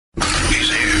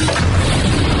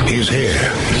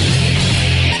here.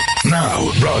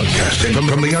 Now, broadcasting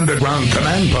from the underground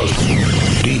command post,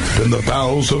 deep in the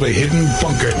bowels of a hidden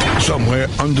bunker, somewhere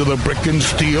under the brick and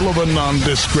steel of a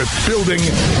nondescript building,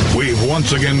 we've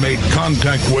once again made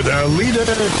contact with our leader,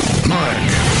 Mark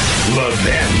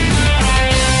Levin.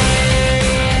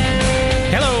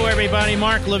 Hello, everybody.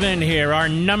 Mark Levin here. Our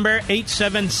number,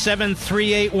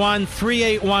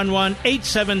 877-381-3811,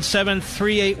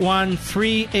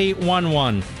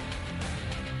 877-381-3811.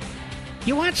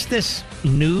 You watch this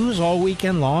news all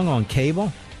weekend long on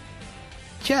cable?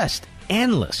 Just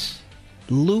endless.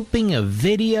 Looping of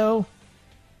video,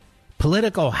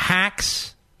 political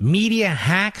hacks, media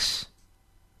hacks.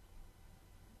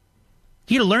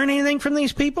 Do you learn anything from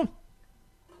these people?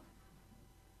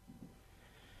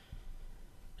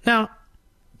 Now,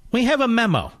 we have a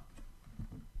memo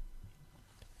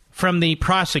from the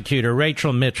prosecutor,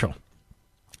 Rachel Mitchell.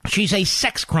 She's a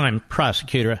sex crime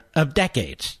prosecutor of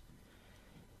decades.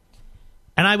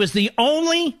 And I was the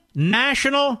only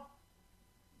national,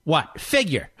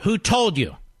 figure who told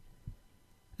you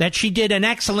that she did an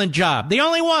excellent job. The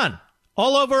only one.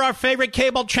 All over our favorite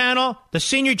cable channel, the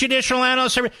senior judicial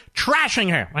analysts are trashing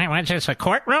her. What's this, a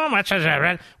courtroom? What's this?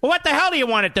 Well, what the hell do you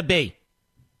want it to be?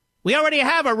 We already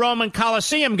have a Roman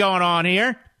Colosseum going on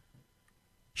here.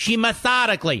 She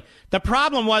methodically. The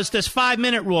problem was this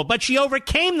 5-minute rule, but she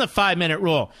overcame the 5-minute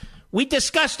rule. We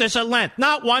discussed this at length,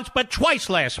 not once, but twice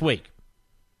last week.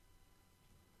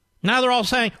 Now they're all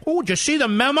saying, oh, did you see the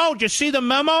memo? Did you see the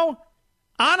memo?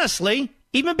 Honestly,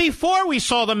 even before we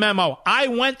saw the memo, I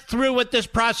went through what this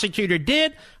prosecutor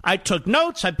did. I took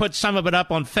notes. I put some of it up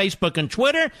on Facebook and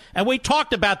Twitter, and we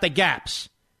talked about the gaps.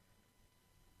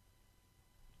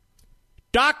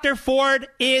 Dr. Ford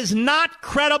is not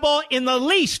credible in the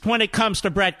least when it comes to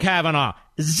Brett Kavanaugh.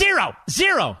 Zero.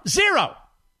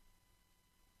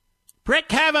 Brett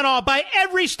Kavanaugh, by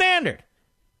every standard,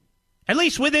 at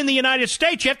least within the United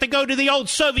States, you have to go to the old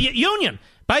Soviet Union.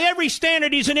 By every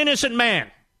standard, he's an innocent man.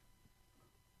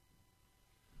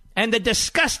 And the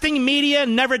disgusting media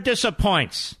never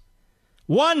disappoints.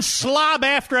 One slob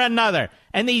after another.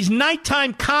 And these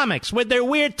nighttime comics with their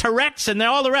weird Tourette's and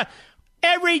all the rest.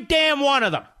 Every damn one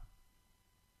of them.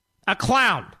 A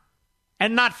clown.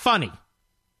 And not funny.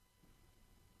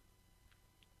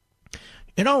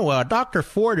 You know, Dr.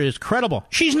 Ford is credible.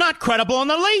 She's not credible in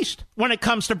the least when it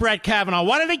comes to Brett Kavanaugh.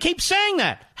 Why do they keep saying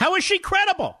that? How is she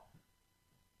credible?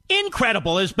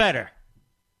 Incredible is better.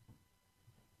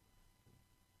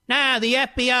 Now, the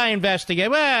FBI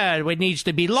investigate. Well, it needs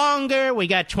to be longer. We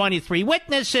got 23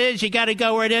 witnesses. You got to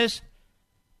go where it is.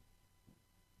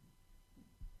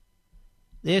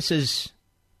 This is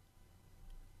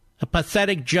a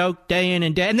pathetic joke day in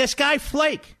and day. And this guy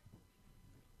Flake.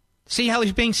 See how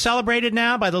he's being celebrated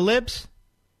now by the libs?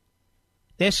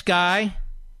 This guy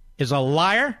is a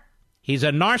liar. He's a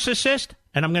narcissist.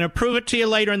 And I'm going to prove it to you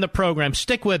later in the program.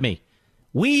 Stick with me.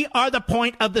 We are the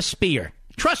point of the spear.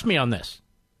 Trust me on this.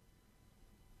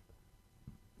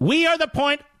 We are the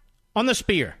point on the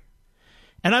spear.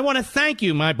 And I want to thank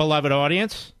you, my beloved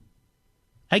audience.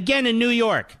 Again in New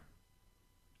York.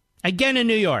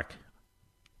 The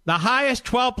highest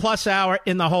 12-plus hour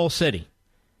in the whole city.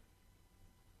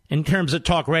 In terms of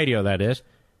talk radio, that is.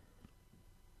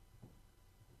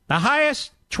 The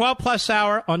highest 12-plus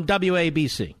hour on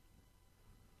WABC.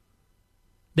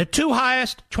 The two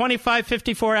highest 25,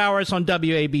 54 hours on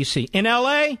WABC. In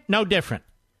L.A., no different.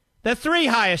 The three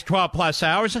highest 12-plus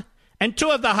hours and two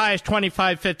of the highest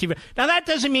 25, 50. Now, that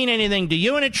doesn't mean anything to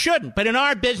you, and it shouldn't. But in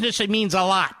our business, it means a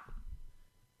lot.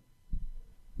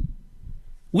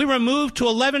 We were moved to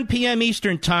 11 p.m.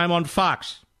 Eastern Time on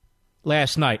Fox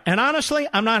last night. And honestly,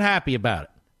 I'm not happy about it.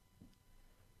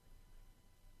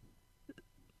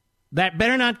 That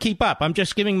better not keep up. I'm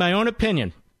just giving my own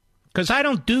opinion. Because I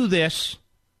don't do this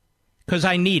because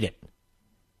I need it.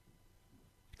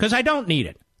 Because I don't need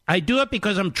it. I do it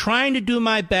because I'm trying to do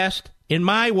my best in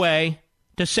my way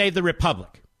to save the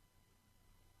Republic.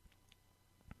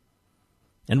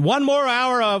 And one more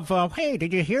hour of, hey,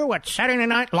 did you hear what Saturday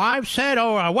Night Live said?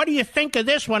 Oh, what do you think of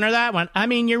this one or that one? I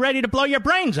mean, you're ready to blow your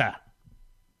brains out.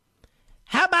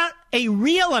 How about a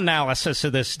real analysis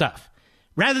of this stuff?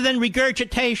 Rather than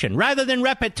regurgitation, rather than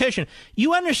repetition.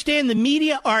 You understand the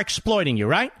media are exploiting you,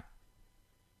 right?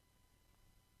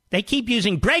 They keep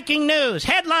using breaking news,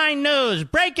 headline news,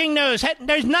 breaking news.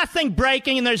 There's nothing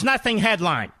breaking and there's nothing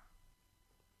headline.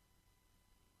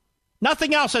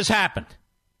 Nothing else has happened.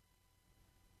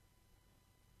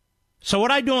 So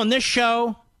what I do on this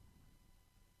show,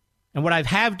 and what I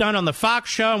have done on the Fox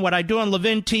show, and what I do on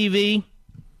Levin TV,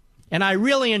 and I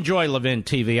really enjoy Levin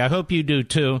TV. I hope you do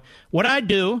too. What I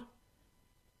do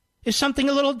is something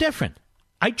a little different.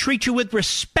 I treat you with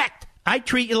respect. I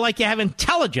treat you like you have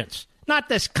intelligence, not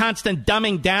this constant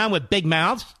dumbing down with big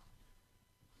mouths.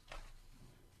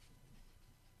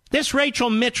 This Rachel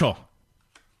Mitchell,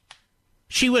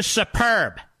 she was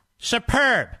superb.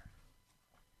 Superb.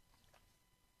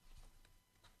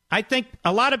 I think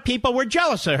a lot of people were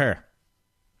jealous of her.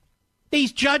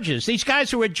 These judges, these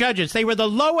guys who were judges, they were the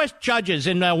lowest judges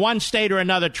in one state or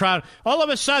another trial. All of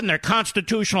a sudden, they're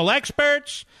constitutional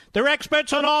experts. They're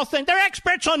experts on all things. They're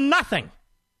experts on nothing.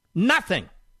 Nothing.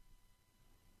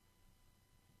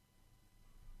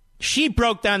 She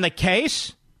broke down the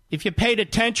case. If you paid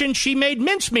attention, she made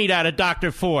mincemeat out of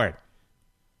Dr. Ford.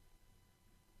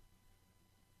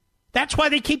 That's why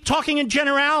they keep talking in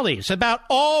generalities about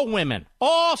all women,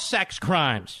 all sex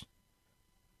crimes,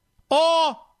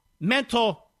 all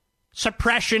mental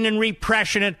suppression and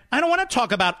repression. And I don't want to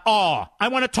talk about all. I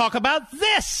want to talk about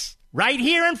this right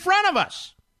here in front of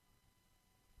us.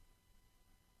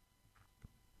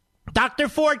 Dr.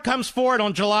 Ford comes forward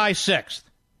on July 6th.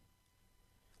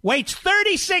 Waits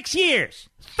 36 years.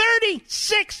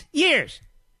 36 years.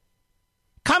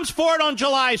 Comes forward on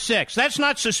July 6th. That's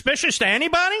not suspicious to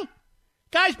anybody?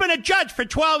 Guy's been a judge for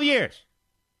 12 years.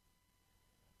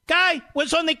 Guy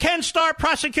was on the Ken Starr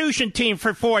prosecution team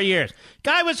for 4 years.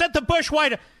 Guy was at the Bush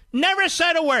White House. Never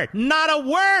said a word. Not a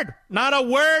word. Not a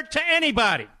word to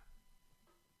anybody.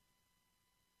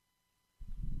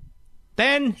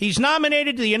 Then he's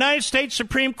nominated to the United States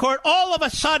Supreme Court. All of a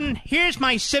sudden, here's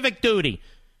my civic duty.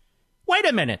 Wait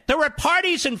a minute. There were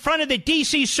parties in front of the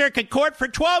D.C. Circuit Court for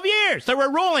 12 years. There were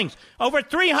rulings, over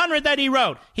 300 that he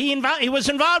wrote. He was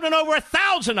involved in over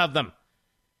 1,000 of them.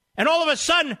 And all of a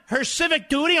sudden, her civic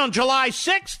duty on July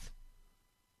 6th?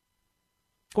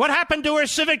 What happened to her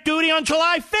civic duty on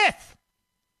July 5th?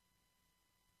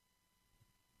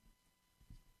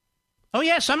 Oh,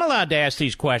 yes, I'm allowed to ask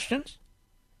these questions.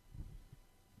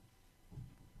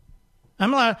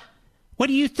 I'm allowed. What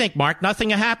do you think, Mark?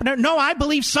 Nothing happened to her? No, I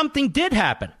believe something did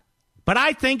happen. But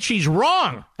I think she's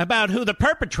wrong about who the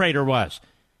perpetrator was.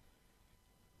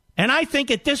 And I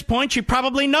think at this point she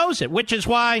probably knows it, which is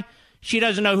why she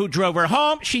doesn't know who drove her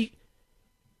home.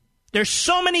 There's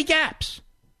so many gaps.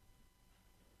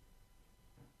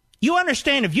 You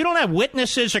understand, if you don't have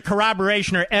witnesses or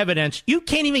corroboration or evidence, you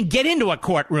can't even get into a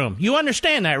courtroom. You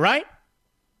understand that, right?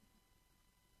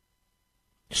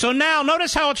 So now,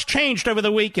 notice how it's changed over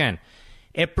the weekend.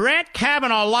 If Brett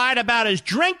Kavanaugh lied about his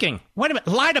drinking, wait a minute,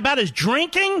 lied about his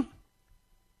drinking?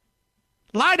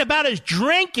 Lied about his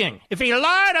drinking. If he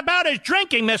lied about his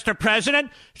drinking, Mr.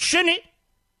 President, shouldn't he?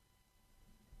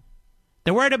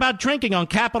 They're worried about drinking on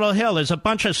Capitol Hill. There's a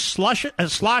bunch of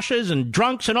sloshes and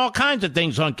drunks and all kinds of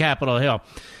things on Capitol Hill.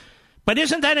 But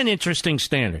isn't that an interesting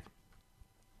standard?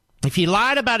 If he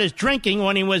lied about his drinking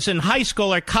when he was in high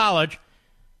school or college,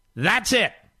 that's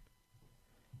it.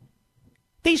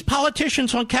 These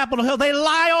politicians on Capitol Hill, they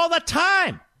lie all the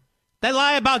time. They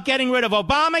lie about getting rid of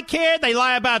Obamacare. They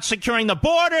lie about securing the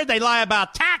border. They lie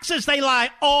about taxes. They lie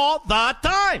all the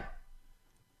time.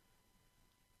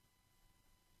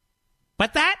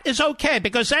 But that is okay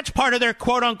because that's part of their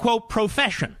quote-unquote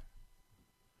profession.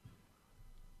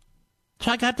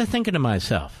 So I got to thinking to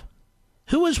myself,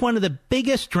 who was one of the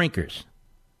biggest drinkers?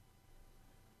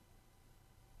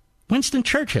 Winston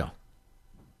Churchill.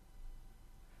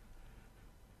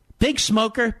 Big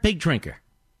smoker, big drinker.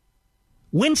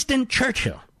 Winston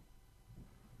Churchill.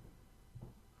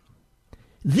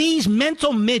 These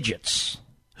mental midgets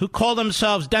who call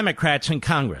themselves Democrats in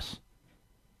Congress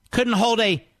couldn't hold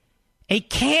a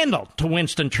candle to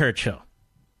Winston Churchill.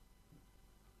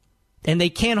 And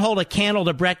they can't hold a candle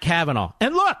to Brett Kavanaugh.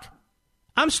 And look,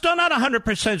 I'm still not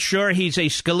 100% sure he's a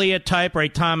Scalia type or a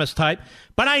Thomas type,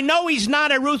 but I know he's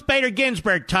not a Ruth Bader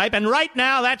Ginsburg type, and right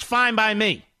now that's fine by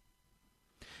me.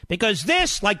 Because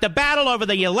this, like the battle over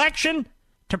the election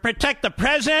to protect the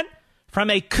president from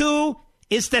a coup,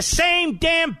 is the same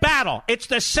damn battle. It's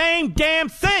the same damn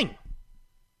thing.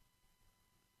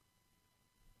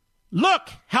 Look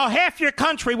how half your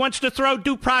country wants to throw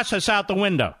due process out the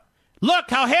window. Look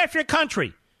how half your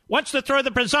country wants to throw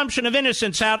the presumption of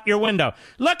innocence out your window.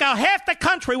 Look how half the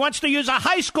country wants to use a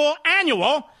high school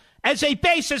annual as a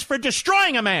basis for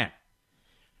destroying a man.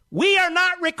 We are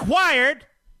not required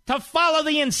to follow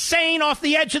the insane off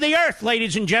the edge of the earth,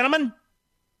 ladies and gentlemen.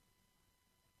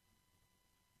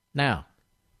 Now,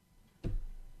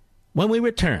 when we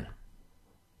return,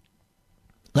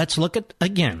 let's look at,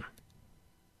 again,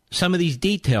 some of these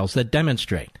details that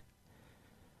demonstrate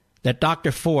that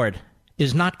Dr. Ford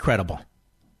is not credible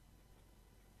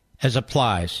as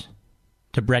applies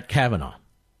to Brett Kavanaugh.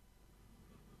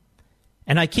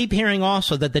 And I keep hearing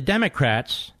also that the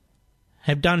Democrats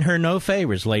have done her no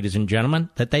favors, ladies and gentlemen,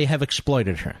 that they have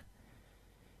exploited her.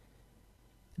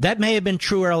 That may have been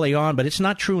true early on, but it's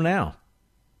not true now.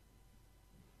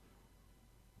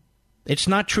 It's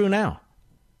not true now.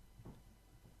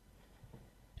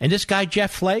 And this guy,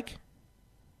 Jeff Flake,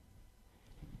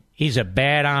 he's a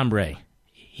bad hombre.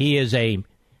 He is a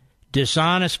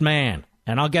dishonest man.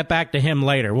 And I'll get back to him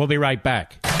later. We'll be right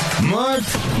back. Mark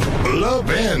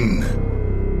Levin.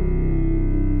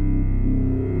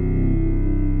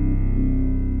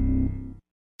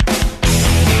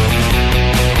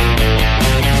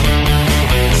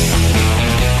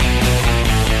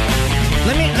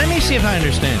 Let me see if I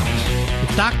understand this.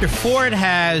 If Dr. Ford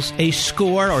has a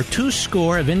score or two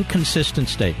score of inconsistent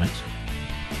statements,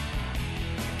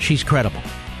 she's credible.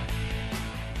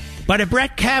 But if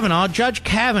Brett Kavanaugh, Judge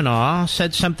Kavanaugh,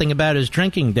 said something about his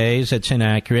drinking days that's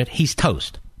inaccurate, he's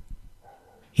toast.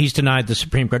 He's denied the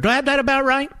Supreme Court. Do I have that about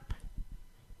right?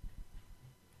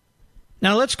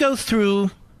 Now let's go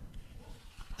through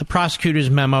the prosecutor's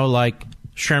memo like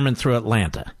Sherman through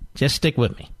Atlanta. Just stick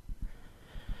with me.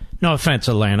 No offense,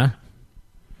 Atlanta.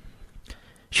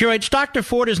 She writes, Dr.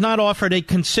 Ford has not offered a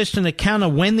consistent account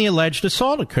of when the alleged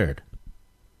assault occurred.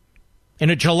 In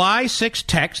a July 6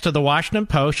 text to the Washington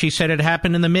Post, she said it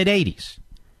happened in the mid-'80s.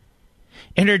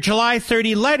 In her July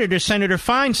 30 letter to Senator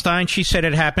Feinstein, she said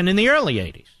it happened in the early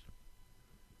 80s.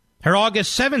 Her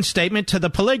August 7 statement to the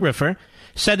polygrapher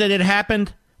said that it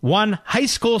happened one high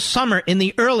school summer in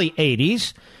the early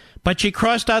 80s, but she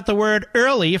crossed out the word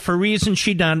early for reasons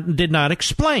she did not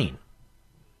explain.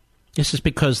 This is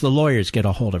because the lawyers get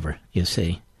a hold of her, you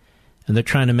see, and they're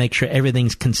trying to make sure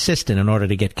everything's consistent in order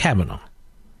to get Kavanaugh.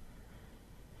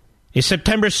 A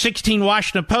September 16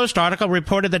 Washington Post article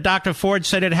reported that Dr. Ford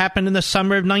said it happened in the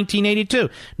summer of 1982.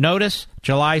 Notice,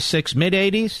 July 6,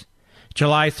 mid-'80s,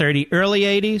 July 30, early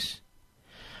 80s,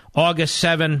 August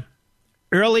 7,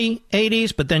 early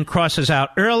 80s, but then crosses out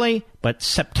early, but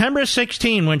September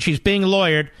 16, when she's being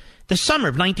lawyered, the summer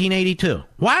of 1982.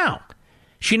 Wow!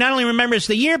 She not only remembers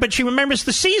the year, but she remembers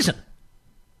the season.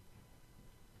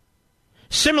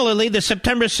 Similarly, the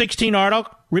September 16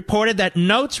 article reported that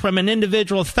notes from an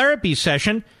individual therapy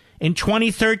session in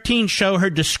 2013 show her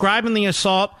describing the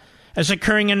assault as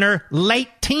occurring in her late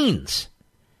teens.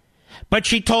 But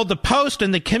she told the Post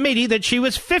and the committee that she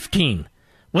was 15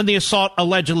 when the assault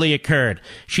allegedly occurred.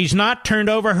 She's not turned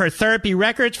over her therapy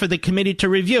records for the committee to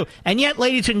review. And yet,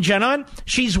 ladies and gentlemen,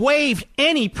 she's waived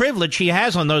any privilege she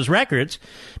has on those records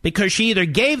because she either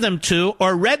gave them to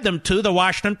or read them to the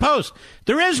Washington Post.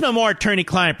 There is no more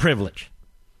attorney-client privilege.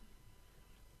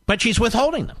 But she's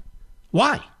withholding them.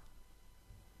 Why?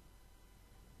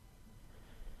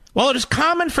 While it is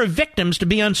common for victims to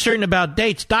be uncertain about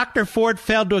dates, Dr. Ford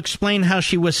failed to explain how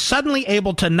she was suddenly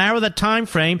able to narrow the time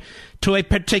frame to a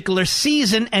particular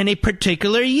season and a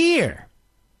particular year.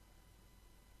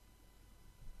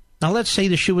 Now, let's say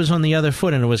the shoe was on the other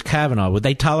foot and it was Kavanaugh. Would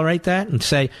they tolerate that and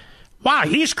say, wow,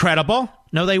 he's credible?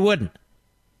 No, they wouldn't.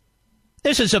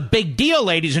 This is a big deal,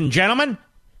 ladies and gentlemen.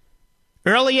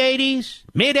 Early 80s,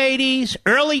 mid-80s,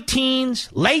 early teens,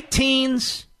 late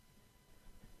teens.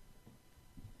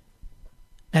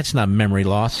 That's not memory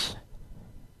loss.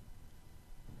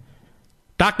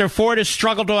 Dr. Ford has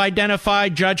struggled to identify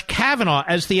Judge Kavanaugh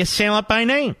as the assailant by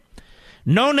name.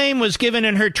 No name was given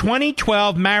in her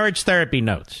 2012 marriage therapy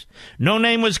notes. No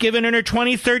name was given in her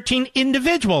 2013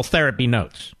 individual therapy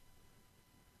notes.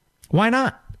 Why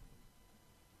not?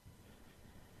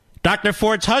 Dr.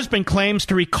 Ford's husband claims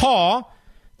to recall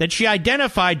that she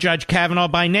identified Judge Kavanaugh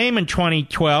by name in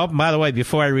 2012. By the way,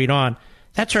 before I read on,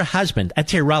 that's her husband.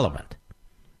 That's irrelevant.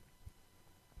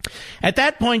 At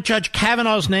that point, Judge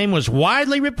Kavanaugh's name was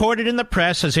widely reported in the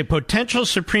press as a potential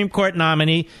Supreme Court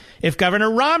nominee if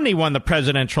Governor Romney won the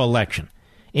presidential election.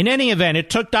 In any event, it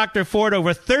took Dr. Ford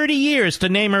over 30 years to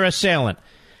name her assailant.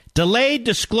 Delayed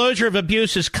disclosure of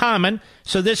abuse is common,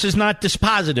 so this is not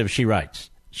dispositive, she writes.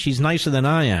 She's nicer than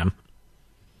I am.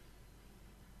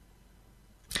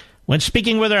 When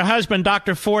speaking with her husband,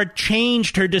 Dr. Ford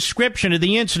changed her description of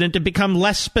the incident to become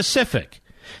less specific.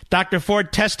 Dr.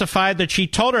 Ford testified that she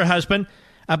told her husband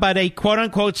about a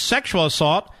quote-unquote sexual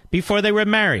assault before they were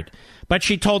married. But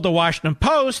she told the Washington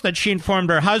Post that she informed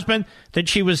her husband that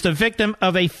she was the victim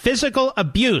of a physical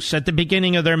abuse at the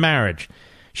beginning of their marriage.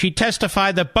 She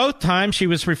testified that both times she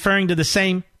was referring to the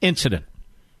same incident.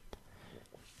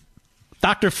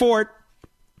 Dr. Ford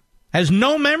has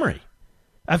no memory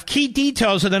of key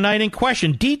details of the night in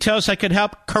question, details that could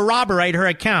help corroborate her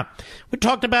account. We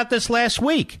talked about this last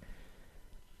week.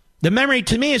 The memory,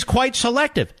 to me, is quite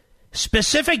selective.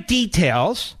 Specific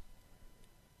details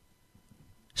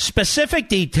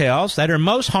that are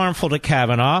most harmful to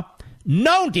Kavanaugh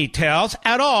no details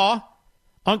at all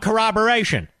on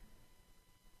corroboration.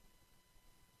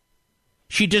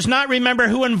 She does not remember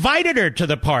who invited her to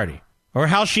the party or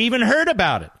how she even heard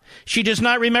about it. She does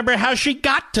not remember how she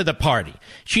got to the party.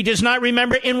 She does not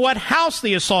remember in what house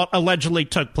the assault allegedly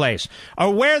took place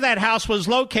or where that house was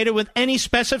located with any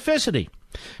specificity.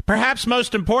 Perhaps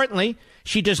most importantly,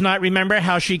 she does not remember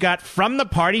how she got from the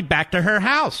party back to her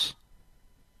house.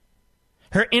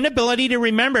 Her inability to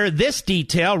remember this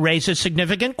detail raises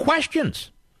significant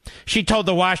questions. She told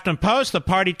the Washington Post the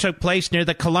party took place near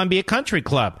the Columbia Country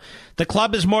Club. The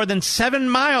club is more than 7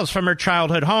 miles from her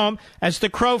childhood home as the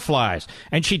crow flies,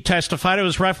 and she testified it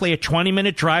was roughly a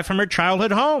 20-minute drive from her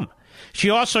childhood home.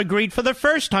 She also agreed for the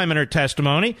first time in her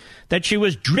testimony that she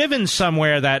was driven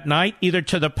somewhere that night, either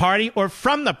to the party or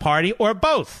from the party or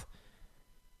both.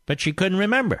 But she couldn't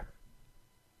remember.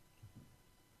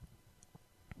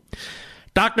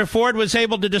 Dr. Ford was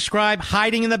able to describe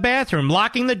hiding in the bathroom,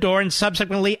 locking the door, and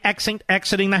subsequently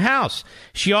exiting the house.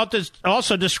 She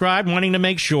also described wanting to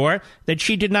make sure that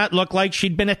she did not look like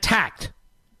she'd been attacked.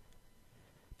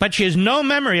 But she has no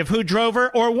memory of who drove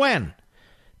her or when,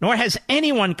 nor has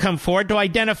anyone come forward to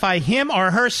identify him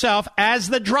or herself as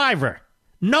the driver.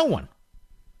 No one.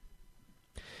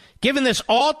 Given this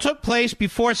all took place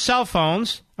before cell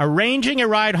phones, arranging a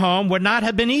ride home would not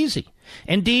have been easy.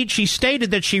 Indeed, she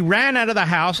stated that she ran out of the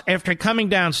house after coming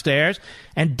downstairs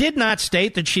and did not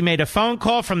state that she made a phone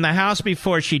call from the house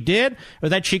before she did or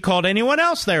that she called anyone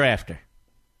else thereafter.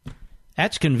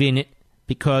 That's convenient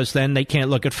because then they can't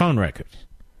look at phone records.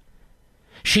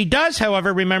 She does,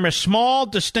 however, remember small,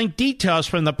 distinct details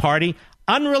from the party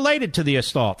unrelated to the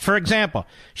assault. For example,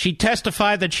 she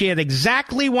testified that she had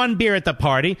exactly 1 beer at the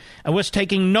party and was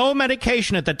taking no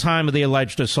medication at the time of the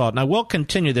alleged assault. Now, we'll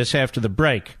continue this after the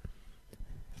break.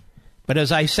 But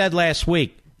as I said last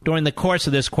week, during the course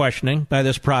of this questioning by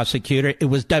this prosecutor, it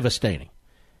was devastating.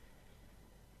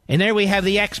 And there we have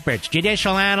the experts,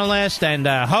 judicial analysts and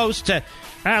hosts.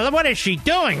 What is she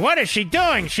doing? What is she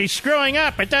doing? She's screwing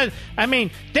up.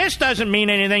 This doesn't mean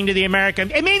anything to the American.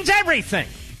 It means everything.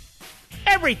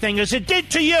 Everything as it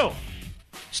did to you.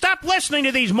 Stop listening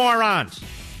to these morons.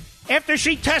 After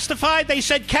she testified, they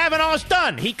said Kavanaugh's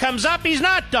done. He comes up, he's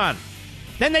not done.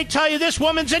 Then they tell you this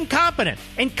woman's incompetent.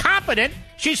 Incompetent?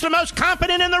 She's the most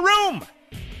competent in the room.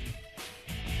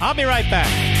 I'll be right back.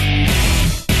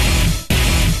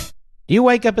 Do you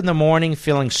wake up in the morning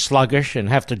feeling sluggish and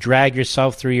have to drag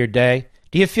yourself through your day?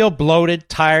 Do you feel bloated,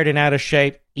 tired, and out of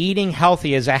shape? Eating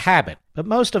healthy is a habit, but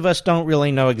most of us don't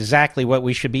really know exactly what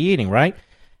we should be eating, right?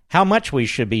 How much we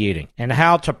should be eating, and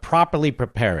how to properly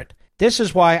prepare it. This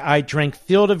is why I drink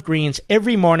Field of Greens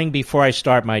every morning before I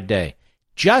start my day.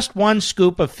 Just 1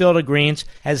 scoop of Field of Greens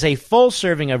has a full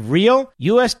serving of real,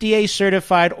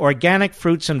 USDA-certified organic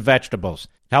fruits and vegetables.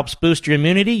 Helps boost your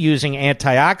immunity using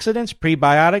antioxidants,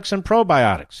 prebiotics, and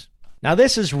probiotics. Now,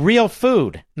 this is real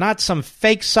food, not some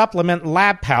fake supplement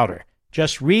lab powder.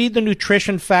 Just read the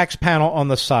nutrition facts panel on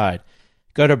the side.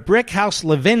 Go to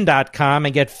BrickhouseLevin.com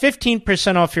and get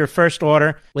 15% off your first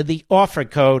order with the offer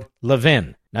code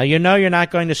LEVIN. Now, you know you're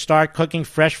not going to start cooking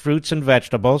fresh fruits and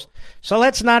vegetables, so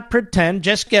let's not pretend.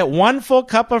 Just get 1 full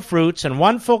cup of fruits and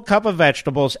 1 full cup of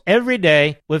vegetables every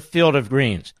day with Field of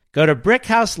Greens. Go to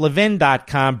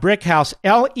BrickhouseLevin.com,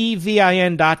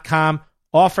 BrickhouseLevin.com,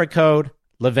 offer code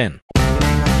LEVIN.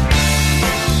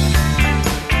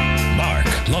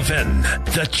 Levin,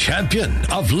 the champion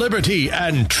of liberty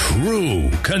and true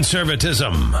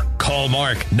conservatism. Call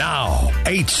Mark now,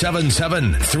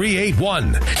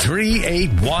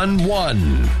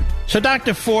 877-381-3811. So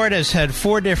Dr. Ford has had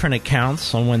 4 different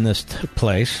accounts on when this took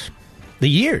place. The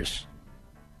years.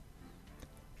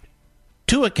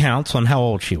 2 accounts on how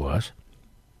old she was.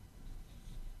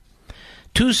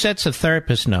 2 sets of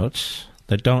therapist notes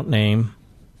that don't name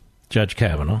Judge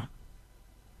Kavanaugh.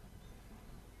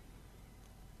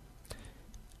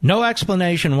 No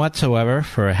explanation whatsoever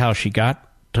for how she got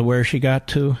to where she got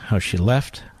to, how she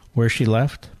left, where she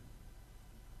left.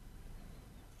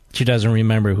 She doesn't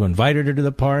remember who invited her to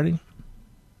the party.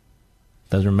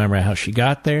 Doesn't remember how she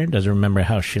got there. Doesn't remember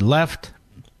how she left.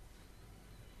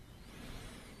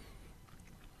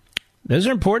 Those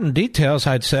are important details,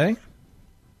 I'd say.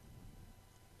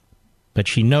 But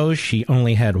she knows she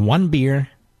only had 1 beer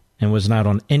and was not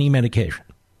on any medication.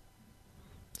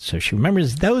 So she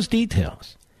remembers those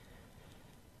details.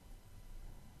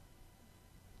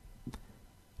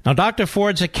 Now, Dr.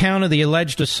 Ford's account of the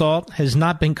alleged assault has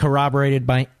not been corroborated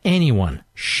by anyone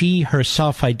she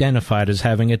herself identified as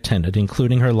having attended,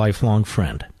 including her lifelong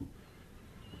friend.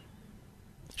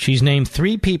 She's named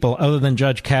 3 people other than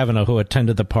Judge Kavanaugh who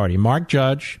attended the party: Mark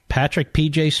Judge, Patrick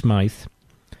P.J. Smythe,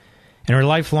 and her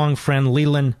lifelong friend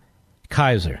Leland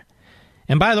Kaiser.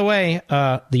 And by the way,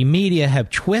 the media have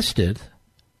twisted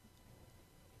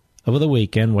over the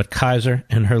weekend what Kaiser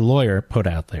and her lawyer put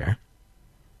out there.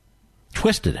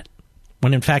 Twisted it,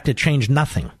 when in fact it changed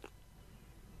nothing.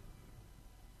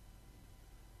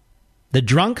 The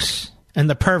drunks and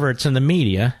the perverts in the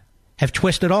media have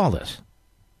twisted all this.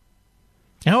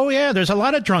 Oh, yeah, there's a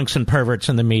lot of drunks and perverts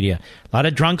in the media. A lot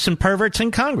of drunks and perverts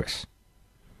in Congress.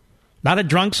 A lot of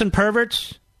drunks and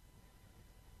perverts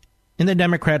in the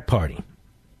Democrat Party.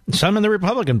 And some in the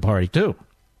Republican Party, too.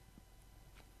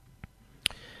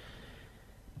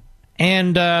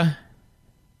 And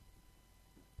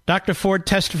Dr. Ford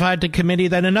testified to committee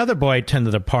that another boy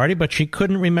attended the party, but she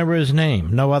couldn't remember his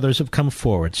name. No others have come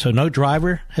forward. So no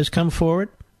driver has come forward.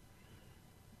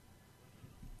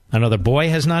 Another boy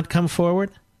has not come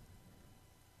forward.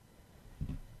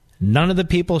 None of the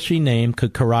people she named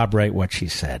could corroborate what she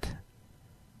said.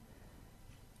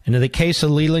 And in the case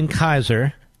of Leland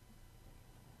Kaiser,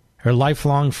 her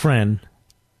lifelong friend,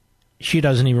 she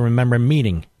doesn't even remember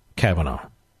meeting Kavanaugh.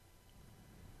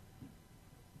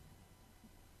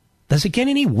 Does it get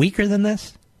any weaker than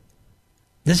this?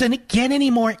 Doesn't it get any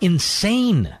more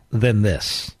insane than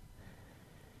this?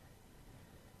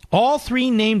 All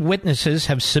three named witnesses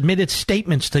have submitted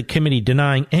statements to the committee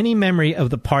denying any memory of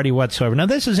the party whatsoever. Now,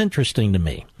 this is interesting to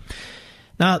me.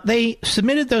 Now, they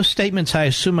submitted those statements, I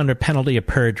assume, under penalty of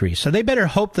perjury. So they better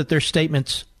hope that their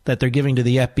statements that they're giving to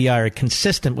the FBI are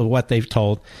consistent with what they've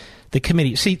told the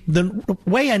committee. See, the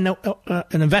way I know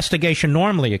an investigation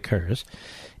normally occurs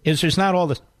is there's not all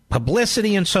this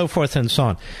publicity and so forth and so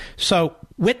on. So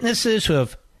witnesses who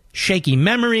have shaky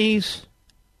memories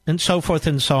and so forth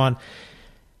and so on,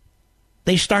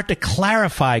 they start to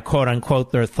clarify, quote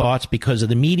unquote, their thoughts because of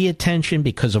the media attention,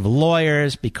 because of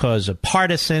lawyers, because of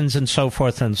partisans and so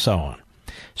forth and so on.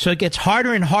 So it gets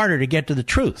harder and harder to get to the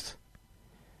truth.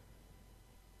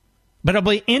 But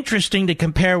it'll be interesting to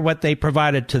compare what they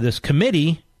provided to this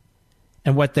committee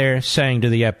and what they're saying to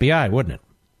the FBI, wouldn't it?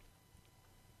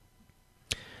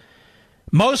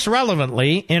 Most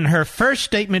relevantly, in her first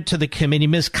statement to the committee,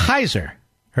 Ms. Kaiser,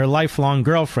 her lifelong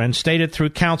girlfriend, stated through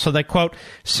counsel that, quote,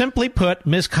 simply put,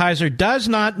 Ms. Kaiser does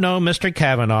not know Mr.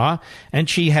 Kavanaugh, and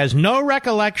she has no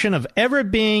recollection of ever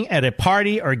being at a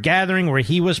party or gathering where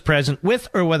he was present with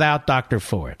or without Dr.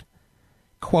 Ford,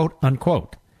 quote,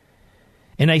 unquote.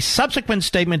 In a subsequent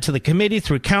statement to the committee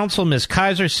through counsel, Ms.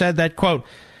 Kaiser said that, quote,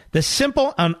 the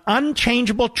simple and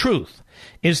unchangeable truth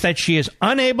is that she is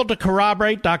unable to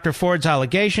corroborate Dr. Ford's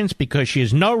allegations because she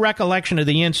has no recollection of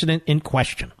the incident in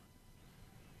question.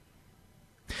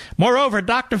 Moreover,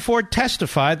 Dr. Ford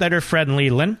testified that her friend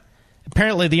Leland,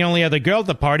 apparently the only other girl at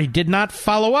the party, did not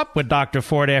follow up with Dr.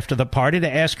 Ford after the party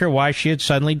to ask her why she had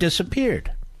suddenly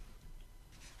disappeared.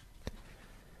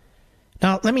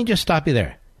 Now, let me just stop you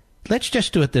there. Let's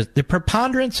just do it this. The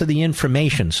preponderance of the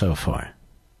information so far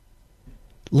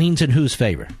leans in whose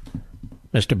favor?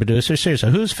 Mr. Producer,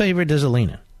 seriously, whose favor does it lean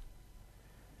in?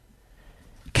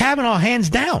 Kavanaugh, hands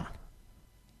down.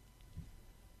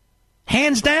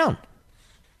 Hands down.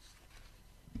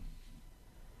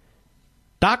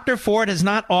 Dr. Ford has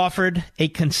not offered a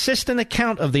consistent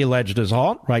account of the alleged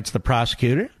assault, writes the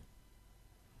prosecutor.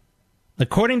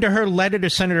 According to her letter to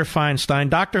Senator Feinstein,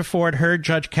 Dr. Ford heard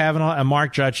Judge Kavanaugh and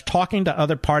Mark Judge talking to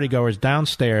other partygoers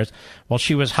downstairs while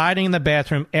she was hiding in the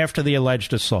bathroom after the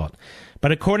alleged assault.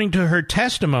 But according to her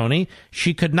testimony,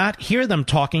 she could not hear them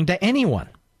talking to anyone.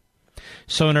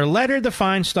 So in her letter to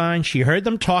Feinstein, she heard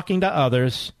them talking to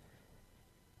others.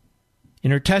 In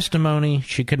her testimony,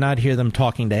 she could not hear them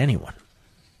talking to anyone.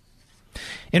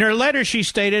 In her letter, she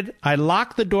stated, I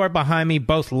locked the door behind me,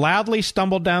 both loudly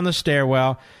stumbled down the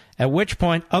stairwell, at which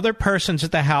point other persons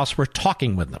at the house were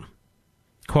talking with them,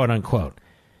 quote unquote.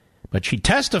 But she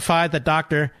testified that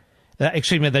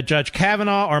that Judge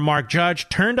Kavanaugh or Mark Judge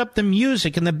turned up the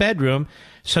music in the bedroom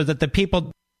so that the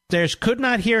people upstairs could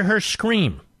not hear her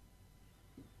scream.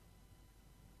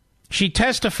 She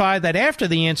testified that after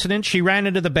the incident, she ran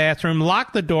into the bathroom,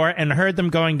 locked the door, and heard them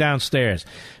going downstairs.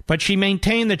 But she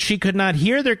maintained that she could not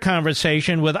hear their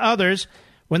conversation with others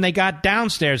when they got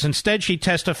downstairs. Instead, she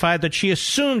testified that she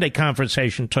assumed a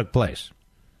conversation took place.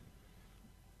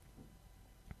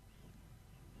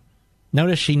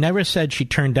 Notice she never said she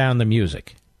turned down the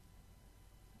music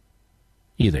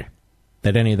either,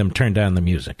 that any of them turned down the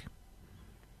music.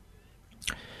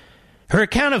 Her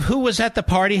account of who was at the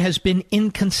party has been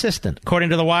inconsistent. According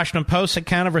to the Washington Post's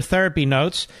account of her therapy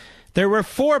notes, There were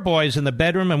 4 boys in the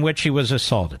bedroom in which she was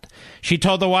assaulted. She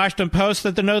told the Washington Post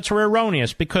that the notes were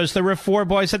erroneous because there were 4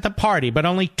 boys at the party, but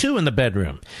only 2 in the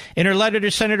bedroom. In her letter to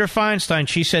Senator Feinstein,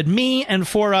 she said, "Me and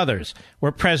 4 others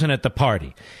were present at the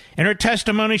party." In her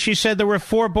testimony, she said there were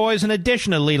 4 boys in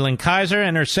addition to Leland Kaiser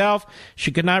and herself.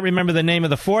 She could not remember the name of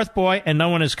the 4th boy, and no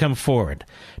one has come forward.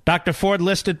 Dr. Ford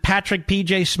listed Patrick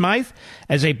P.J. Smythe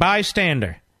as a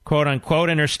bystander, quote unquote,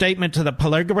 in her statement to the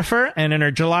polygrapher and in her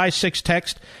July 6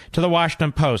 text to the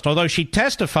Washington Post, although she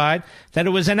testified that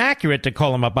it was inaccurate to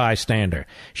call him a bystander.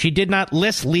 She did not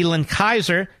list Leland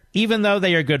Kaiser, even though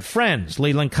they are good friends.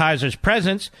 Leland Kaiser's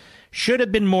presence should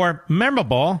have been more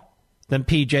memorable than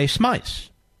P.J. Smythe's.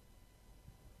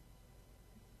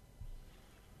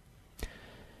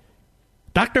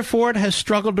 Dr. Ford has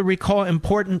struggled to recall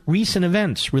important recent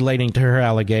events relating to her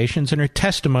allegations, and her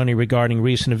testimony regarding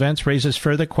recent events raises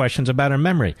further questions about her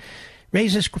memory,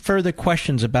 raises further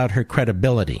questions about her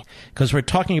credibility, because we're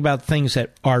talking about things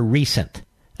that are recent,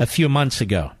 a few months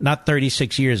ago, not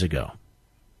 36 years ago.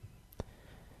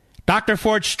 Dr.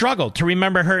 Ford struggled to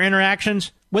remember her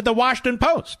interactions with the Washington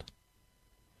Post.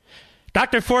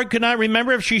 Dr. Ford could not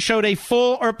remember if she showed a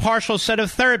full or partial set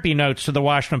of therapy notes to the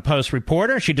Washington Post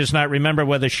reporter. She does not remember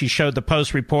whether she showed the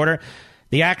Post reporter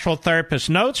the actual therapist's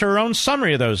notes or her own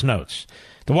summary of those notes.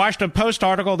 The Washington Post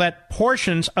article that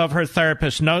portions of her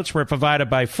therapist's notes were provided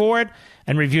by Ford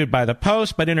and reviewed by the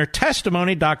Post, but in her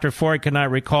testimony, Dr. Ford could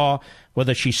not recall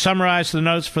whether she summarized the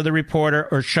notes for the reporter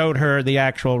or showed her the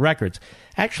actual records.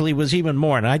 Actually, it was even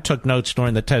more, and I took notes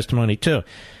during the testimony, too.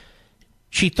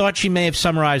 She thought she may have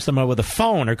summarized them over the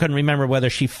phone or couldn't remember whether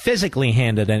she physically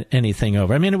handed anything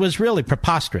over. I mean, it was really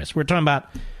preposterous. We're talking about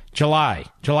July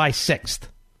 6th.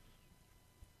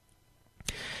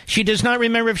 She does not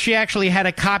remember if she actually had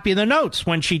a copy of the notes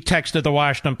when she texted the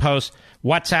Washington Post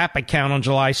WhatsApp account on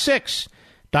July 6th.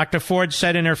 Dr. Ford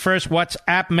said in her first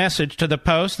WhatsApp message to the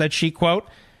Post that she, quote,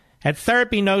 had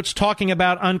therapy notes talking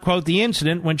about, unquote, the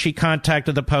incident when she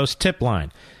contacted the Post tip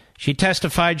line. She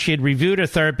testified she had reviewed her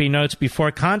therapy notes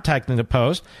before contacting the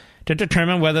Post to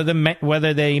determine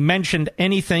whether they mentioned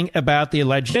anything about the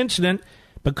alleged incident,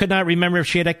 but could not remember if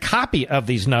she had a copy of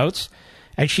these notes,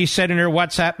 as she said in her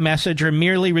WhatsApp message, or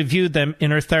merely reviewed them in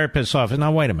her therapist's office.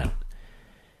 Now, wait a minute.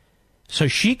 So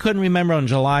she couldn't remember on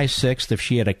July 6th if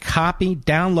she had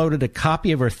downloaded a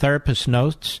copy of her therapist's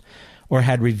notes, or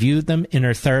had reviewed them in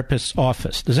her therapist's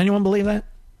office. Does anyone believe that?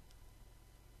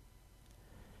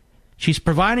 She's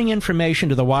providing information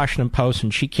to the Washington Post,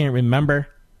 and she can't remember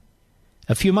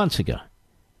a few months ago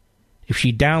if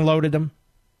she downloaded them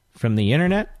from the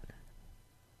internet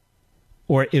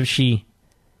or if she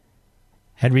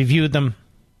had reviewed them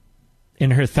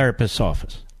in her therapist's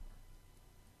office.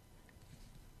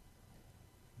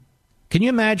 Can you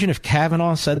imagine if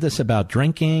Kavanaugh said this about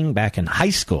drinking back in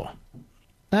high school?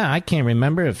 I can't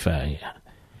remember if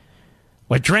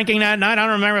we're drinking that night. I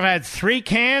don't remember if I had 3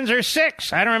 cans or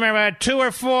 6. I don't remember if I had 2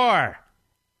 or 4.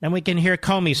 Then we can hear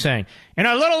Comey saying,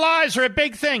 little lies are a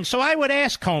big thing. So I would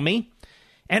ask Comey,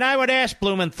 and I would ask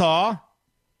Blumenthal,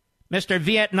 Mr.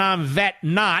 Vietnam vet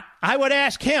not, I would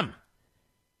ask him,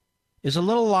 is a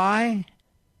little lie?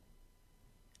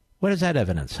 What does that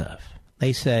evidence of?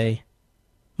 They say,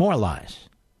 more lies.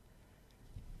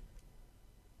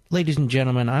 Ladies and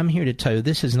gentlemen, I'm here to tell you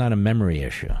this is not a memory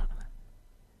issue.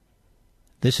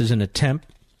 This is an attempt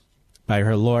by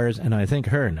her lawyers, and I think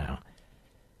her now,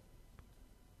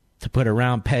 to put a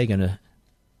round peg in a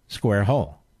square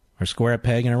hole, or square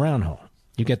peg in a round hole.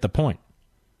 You get the point.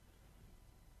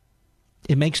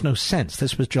 It makes no sense.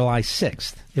 This was July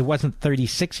 6th. It wasn't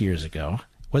 36 years ago.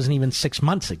 It wasn't even 6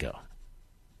 months ago.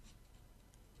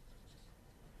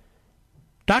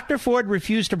 Dr. Ford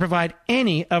refused to provide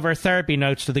any of her therapy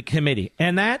notes to the committee,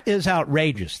 and that is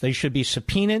outrageous. They should be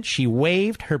subpoenaed. She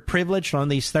waived her privilege on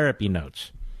these therapy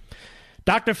notes.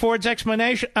 Dr. Ford's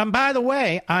explanation, and by the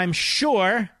way, I'm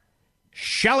sure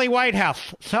Shelley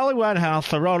Whitehouse,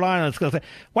 the Rhode Island, is going to say,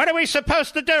 what are we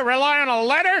supposed to do, rely on a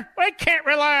letter? We can't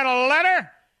rely on a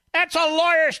letter. That's a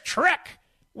lawyer's trick.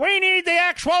 We need the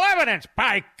actual evidence,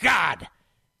 by God.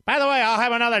 By the way, I'll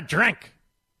have another drink.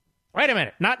 Wait a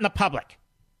minute, not in the public.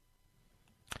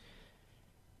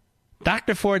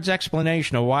 Dr. Ford's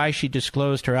explanation of why she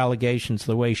disclosed her allegations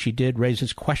the way she did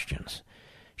raises questions.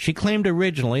 She claimed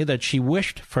originally that she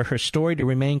wished for her story to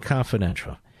remain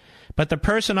confidential. But the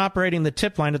person operating the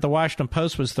tip line at the Washington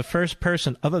Post was the first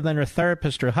person, other than her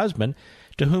therapist or husband,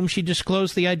 to whom she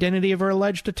disclosed the identity of her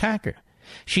alleged attacker.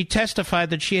 She testified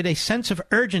that she had a sense of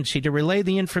urgency to relay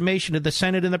the information to the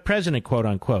Senate and the President, quote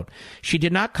unquote. She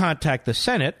did not contact the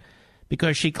Senate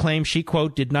because she claimed she,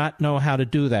 quote, did not know how to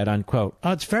do that, unquote.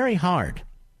 Oh, it's very hard.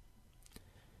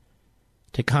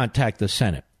 to contact the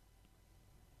Senate.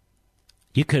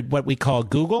 You could what we call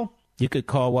Google. You could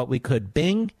call what we could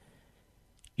Bing.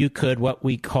 You could what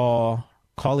we call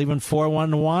even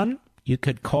 411. You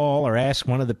could call or ask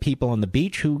one of the people on the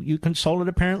beach who you consulted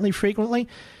apparently frequently.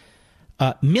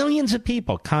 Millions of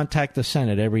people contact the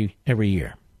Senate every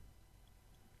year.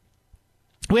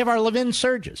 We have our Levin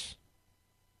surges.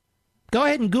 Go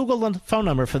ahead and Google the phone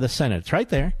number for the Senate. It's right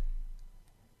there.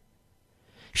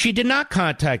 She did not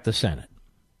contact the Senate.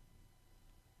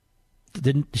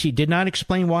 She did not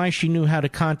explain why she knew how to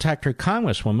contact her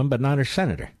congresswoman, but not her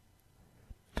senator.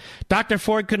 Dr.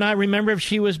 Ford could not remember if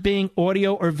she was being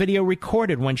audio or video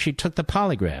recorded when she took the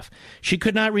polygraph. She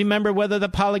could not remember whether the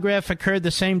polygraph occurred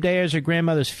the same day as her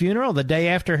grandmother's funeral, the day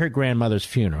after her grandmother's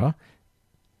funeral.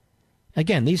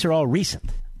 Again, these are all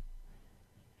recent.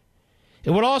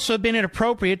 It would also have been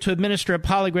inappropriate to administer a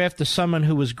polygraph to someone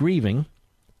who was grieving,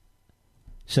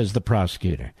 says the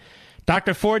prosecutor.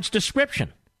 Dr. Ford's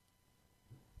description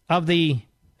of the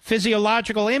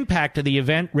physiological impact of the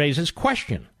event raises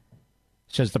question,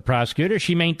 says the prosecutor.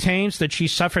 She maintains that she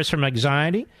suffers from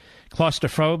anxiety,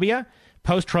 claustrophobia,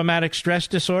 post-traumatic stress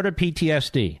disorder,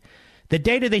 PTSD. The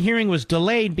date of the hearing was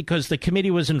delayed because the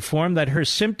committee was informed that her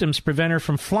symptoms prevent her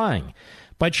from flying.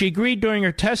 But she agreed during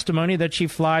her testimony that she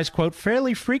flies, quote,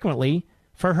 fairly frequently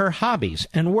for her hobbies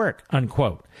and work,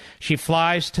 unquote. She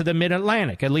flies to the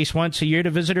mid-Atlantic at least once a year to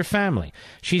visit her family.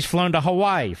 She's flown to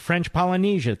Hawaii, French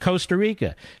Polynesia, Costa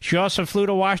Rica. She also flew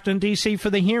to Washington, D.C. for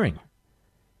the hearing.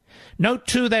 Note,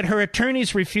 too, that her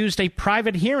attorneys refused a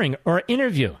private hearing or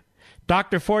interview.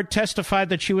 Dr. Ford testified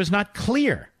that she was not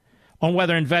clear on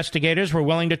whether investigators were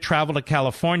willing to travel to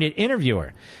California to interview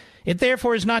her. It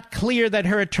therefore is not clear that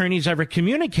her attorneys ever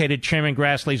communicated Chairman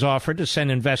Grassley's offer to send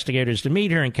investigators to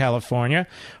meet her in California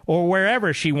or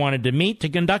wherever she wanted to meet to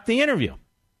conduct the interview.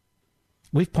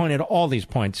 We've pointed all these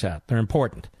points out. They're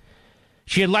important.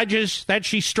 She alleges that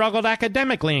she struggled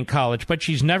academically in college, but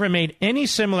she's never made any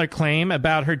similar claim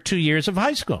about her 2 years of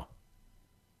high school.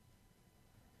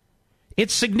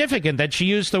 It's significant that she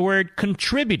used the word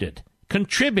contributed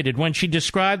when she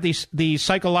described the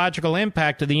psychological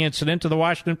impact of the incident to the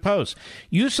Washington Post.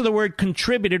 Use of the word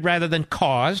contributed rather than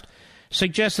caused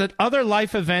suggests that other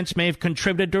life events may have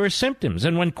contributed to her symptoms,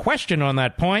 and when questioned on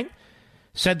that point,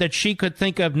 said that she could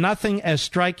think of nothing as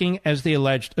striking as the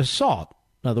alleged assault.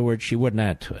 In other words, she wouldn't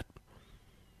add to it.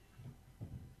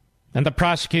 And the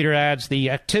prosecutor adds, the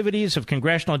activities of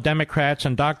congressional Democrats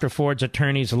and Dr. Ford's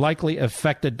attorneys likely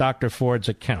affected Dr. Ford's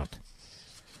account.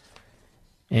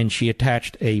 And she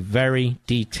attached a very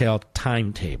detailed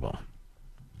timetable.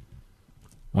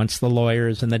 Once the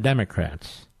lawyers and the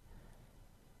Democrats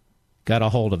got a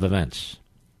hold of events.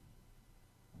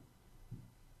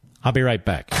 I'll be right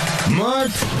back.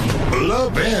 Mark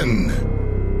Levin.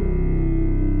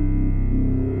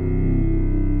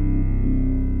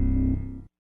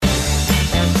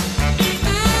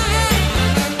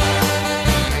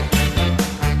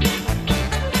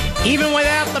 Even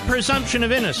without the presumption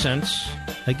of innocence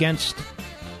against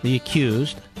the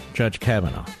accused, Judge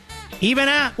Kavanaugh. Even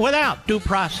without due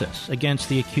process against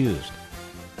the accused,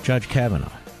 Judge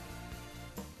Kavanaugh.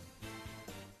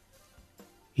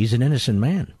 He's an innocent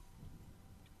man.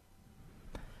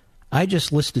 I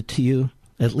just listed to you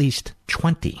at least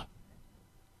 20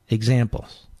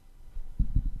 examples.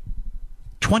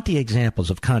 20 examples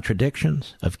of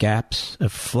contradictions, of gaps,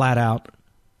 of flat-out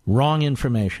wrong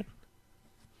information.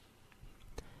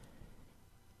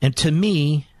 And to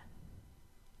me,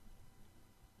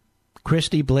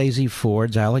 Christy Blasey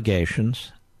Ford's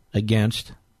allegations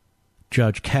against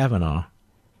Judge Kavanaugh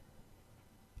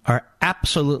are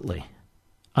absolutely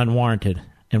unwarranted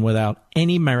and without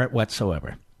any merit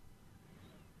whatsoever.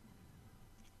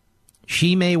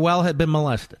 She may well have been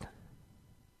molested,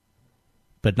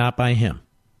 but not by him.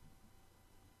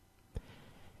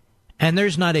 And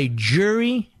there's not a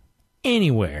jury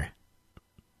anywhere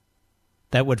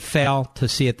that would fail to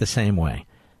see it the same way.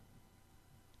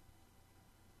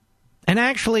 And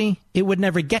actually, it would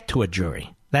never get to a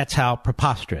jury. That's how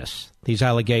preposterous these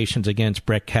allegations against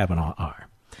Brett Kavanaugh are.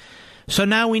 So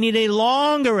now we need a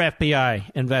longer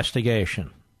FBI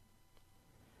investigation.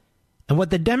 And what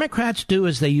the Democrats do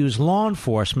is they use law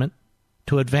enforcement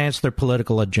to advance their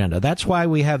political agenda. That's why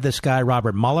we have this guy,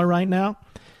 Robert Mueller, right now.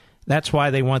 That's why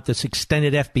they want this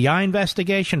extended FBI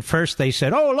investigation. First they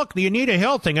said, oh, look, the Anita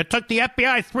Hill thing. It took the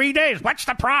FBI 3 days. What's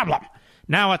the problem?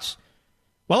 Now it's,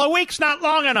 well, a week's not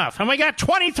long enough. And we got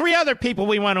 23 other people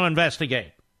we want to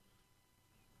investigate.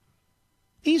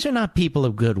 These are not people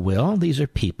of goodwill. These are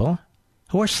people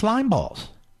who are slime balls.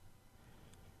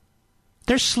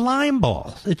 They're slime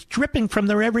balls. It's dripping from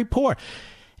their every pore.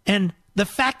 And The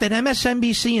fact that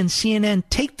MSNBC and CNN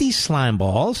take these slime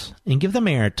balls and give them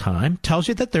airtime tells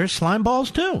you that they're slime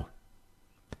balls too.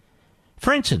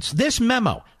 For instance, this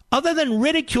memo, other than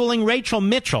ridiculing Rachel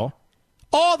Mitchell,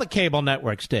 all the cable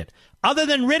networks did. Other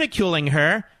than ridiculing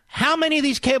her, how many of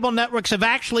these cable networks have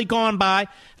actually gone by,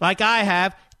 like I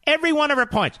have, every one of her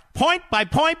points, point by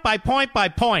point by point by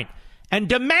point, and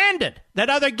demanded that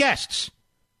other guests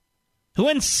who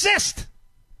insist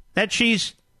that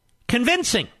she's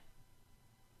convincing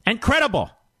and credible,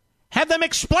 have them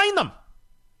explain them.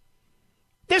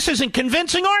 This isn't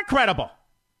convincing or credible.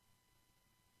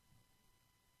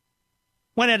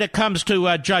 When it comes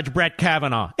to Judge Brett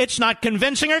Kavanaugh, it's not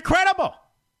convincing or credible.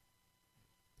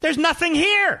 There's nothing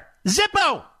here.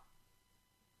 Zippo.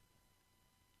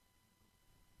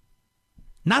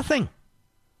 Nothing.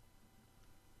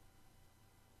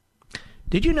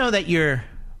 Did you know that you're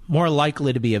more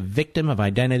likely to be a victim of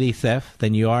identity theft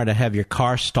than you are to have your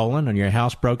car stolen or your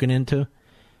house broken into?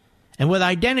 And with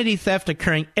identity theft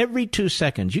occurring every 2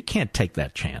 seconds, you can't take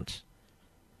that chance.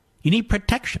 You need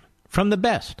protection from the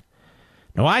best.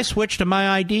 Now, I switched to My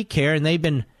ID Care, and they've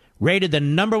been rated the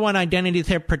 #1 identity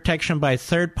theft protection by a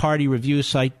third-party review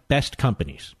site, Best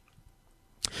Companies.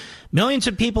 Millions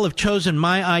of people have chosen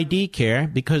My ID Care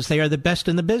because they are the best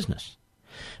in the business.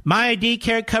 My ID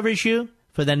Care covers you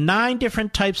for the 9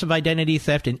 different types of identity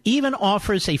theft and even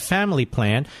offers a family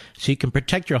plan so you can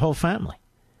protect your whole family.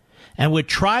 And with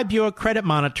Tri-Bureau credit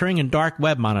monitoring and dark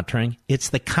web monitoring, it's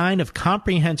the kind of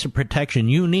comprehensive protection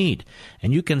you need.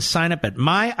 And you can sign up at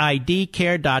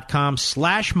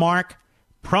myidcare.com/Mark,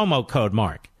 promo code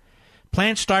Mark.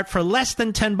 Plans start for less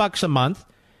than $10 a month,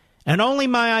 and only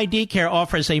My ID Care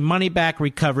offers a money-back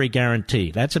recovery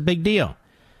guarantee. That's a big deal.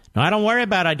 Now, I don't worry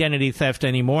about identity theft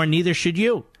anymore, neither should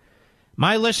you.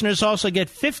 My listeners also get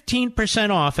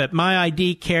 15% off at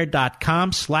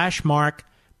myidcare.com/Mark,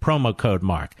 promo code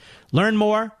Mark. Learn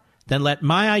more, then let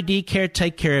My ID Care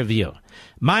take care of you.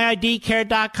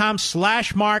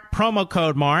 myidcare.com/Mark, promo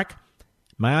code Mark.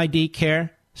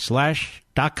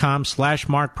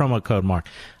 myidcare.com/Mark, promo code Mark.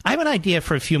 I have an idea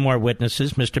for a few more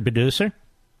witnesses, Mr. Producer.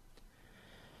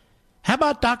 How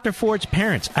about Dr. Ford's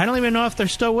parents? I don't even know if they're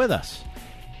still with us.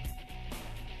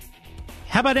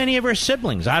 How about any of her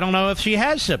siblings? I don't know if she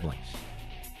has siblings.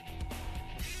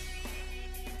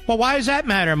 Well, why does that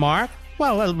matter, Mark?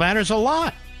 Well, it matters a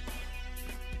lot.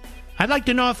 I'd like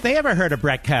to know if they ever heard of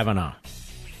Brett Kavanaugh.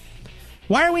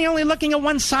 Why are we only looking at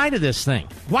one side of this thing?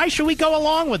 Why should we go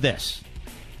along with this?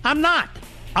 I'm not.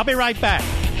 I'll be right back.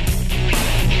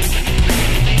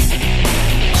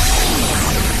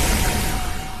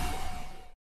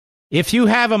 If you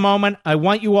have a moment, I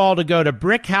want you all to go to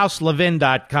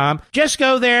BrickhouseLevin.com. Just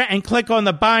go there and click on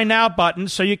the Buy Now button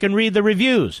so you can read the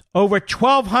reviews. Over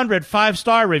 1,200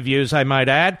 5-star reviews, I might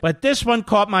add. But this one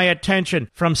caught my attention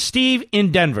from Steve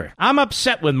in Denver. I'm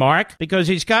upset with Mark because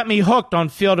he's got me hooked on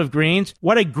Field of Greens.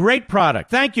 What a great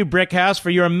product. Thank you, Brickhouse, for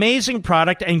your amazing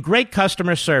product and great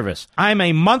customer service. I'm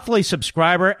a monthly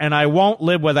subscriber, and I won't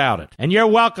live without it. And you're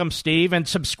welcome, Steve, and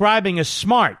subscribing is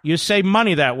smart. You save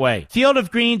money that way. Field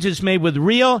of Greens is made with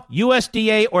real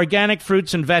USDA organic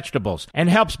fruits and vegetables and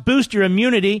helps boost your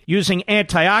immunity using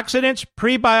antioxidants,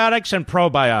 prebiotics, and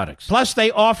probiotics. Plus, they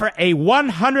offer a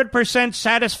 100%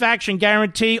 satisfaction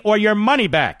guarantee or your money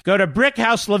back. Go to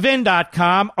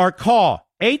BrickhouseLevin.com or call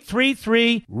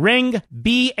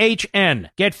 833-RING-BHN.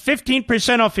 Get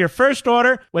 15% off your first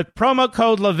order with promo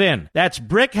code Levin. That's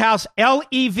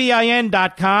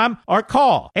BrickhouseLevin.com or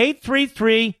call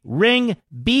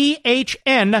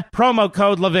 833-RING-BHN, promo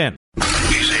code Levin.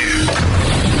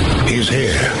 He's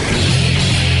here.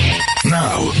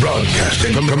 Now,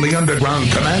 broadcasting from the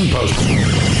underground command post,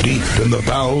 deep in the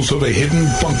bowels of a hidden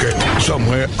bunker,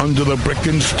 somewhere under the brick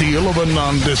and steel of a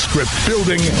nondescript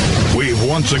building, we've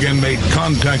once again made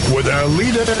contact with our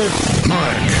leader,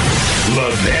 Mark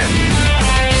Levin.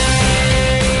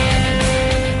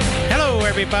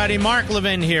 Everybody, Mark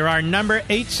Levin here. Our number,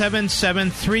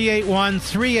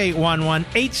 877-381-3811,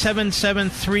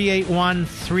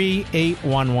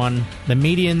 877-381-3811. The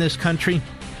media in this country,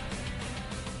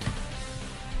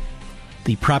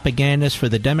 the propagandists for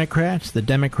the Democrats,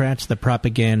 the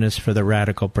propagandists for the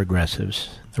radical progressives.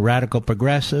 The radical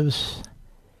progressives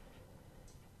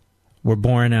were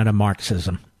born out of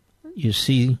Marxism. You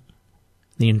see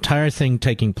the entire thing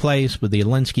taking place with the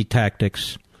Alinsky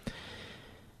tactics,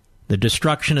 the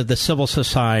destruction of the civil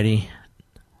society,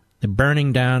 the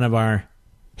burning down of our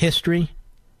history,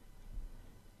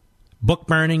 book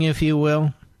burning, if you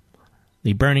will,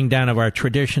 the burning down of our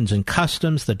traditions and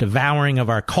customs, the devouring of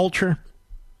our culture,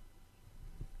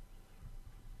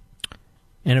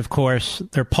 and, of course,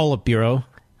 their Politburo,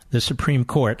 the Supreme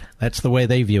Court. That's the way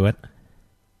they view it.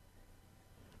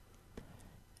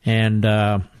 And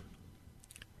I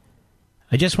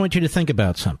just want you to think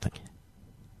about something.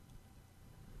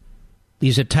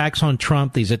 These attacks on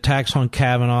Trump, these attacks on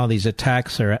Kavanaugh, these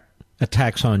attacks are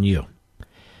attacks on you.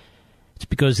 It's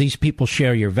because these people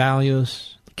share your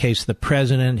values. The case of the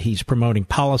president, he's promoting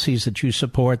policies that you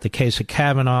support. The case of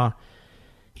Kavanaugh,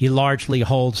 he largely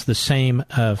holds the same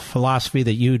philosophy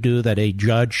that you do, that a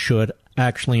judge should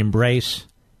actually embrace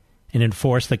and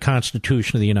enforce the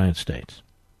Constitution of the United States.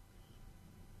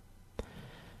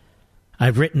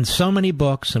 I've written so many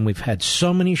books and we've had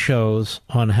so many shows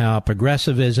on how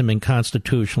progressivism and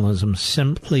constitutionalism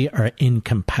simply are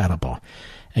incompatible.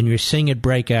 And you're seeing it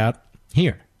break out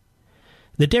here.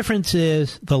 The difference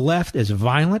is the left is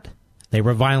violent. They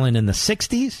were violent in the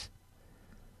 60s.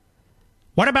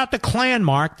 What about the Klan,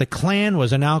 Mark? The Klan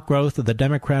was an outgrowth of the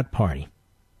Democrat Party.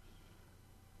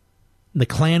 The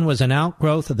Klan was an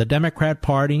outgrowth of the Democrat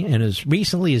Party, and as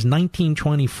recently as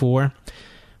 1924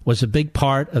 was a big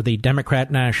part of the Democrat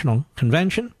National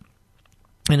Convention.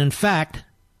 And in fact,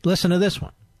 listen to this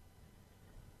one.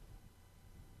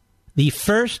 The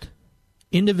first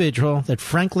individual that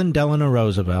Franklin Delano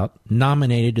Roosevelt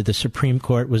nominated to the Supreme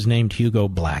Court was named Hugo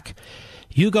Black.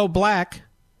 Hugo Black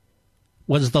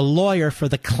was the lawyer for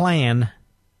the Klan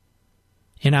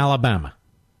in Alabama.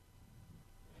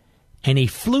 And he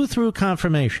flew through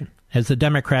confirmation as the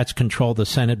Democrats controlled the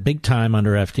Senate big time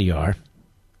under FDR.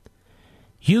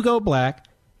 Hugo Black,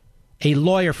 a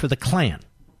lawyer for the Klan.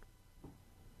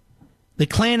 The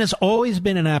Klan has always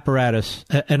been an apparatus,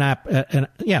 an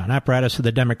apparatus of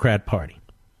the Democrat Party.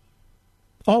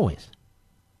 Always.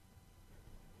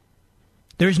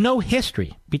 There's no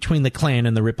history between the Klan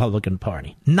and the Republican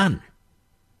Party. None.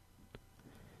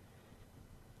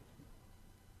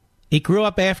 It grew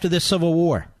up after the Civil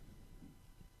War.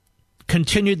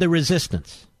 Continued the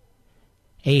resistance.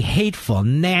 A hateful,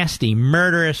 nasty,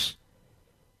 murderous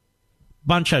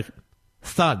bunch of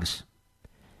thugs.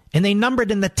 And they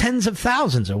numbered in the tens of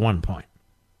thousands at one point.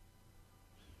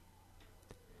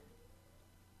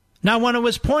 Now, when it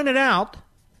was pointed out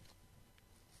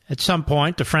at some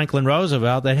point to Franklin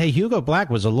Roosevelt that, hey, Hugo Black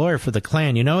was a lawyer for the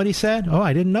Klan, you know what he said? Oh,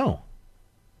 I didn't know.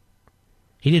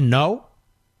 He didn't know?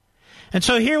 And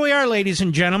so here we are, ladies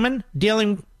and gentlemen,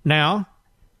 dealing now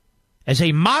as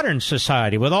a modern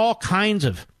society with all kinds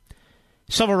of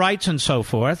civil rights and so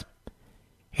forth.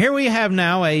 Here we have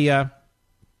now a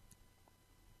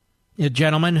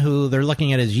gentleman who they're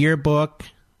looking at his yearbook,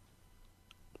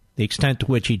 the extent to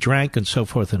which he drank, and so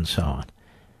forth and so on.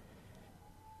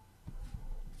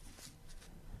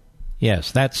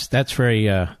 Yes, that's very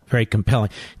very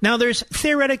compelling. Now, there's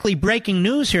theoretically breaking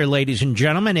news here, ladies and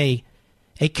gentlemen.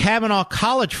 A Kavanaugh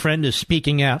college friend is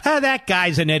speaking out. Oh, that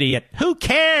guy's an idiot. Who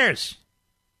cares?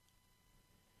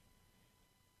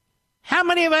 How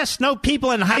many of us know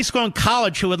people in high school and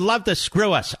college who would love to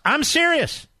screw us? I'm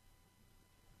serious.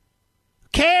 Who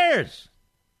cares?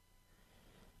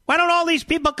 Why don't all these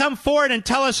people come forward and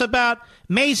tell us about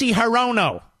Mazie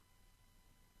Hirono,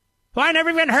 who I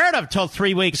never even heard of till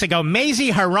 3 weeks ago?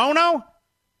 Mazie Hirono?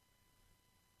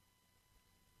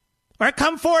 Or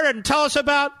come forward and tell us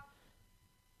about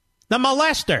the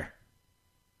molester,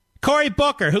 Cory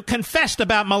Booker, who confessed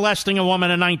about molesting a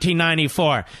woman in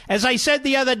 1994. As I said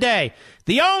the other day,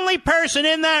 the only person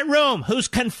in that room who's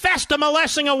confessed to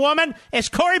molesting a woman is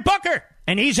Cory Booker,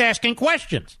 and he's asking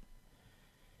questions.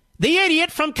 The idiot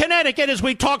from Connecticut, as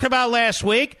we talked about last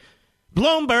week,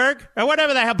 Bloomberg, or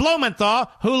whatever the hell,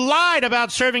 Blumenthal, who lied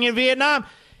about serving in Vietnam.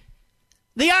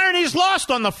 The irony's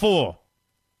lost on the fool.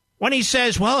 When he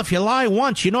says, well, if you lie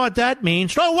once, you know what that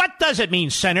means. Well, what does it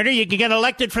mean, Senator? You can get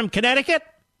elected from Connecticut?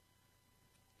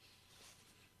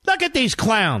 Look at these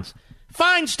clowns.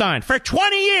 Feinstein, for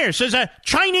 20 years, there's a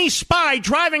Chinese spy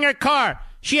driving her car.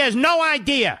 She has no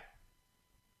idea.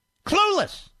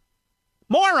 Clueless.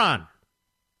 Moron.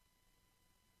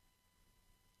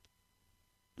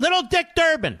 Little Dick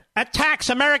Durbin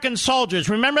attacks American soldiers.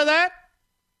 Remember that?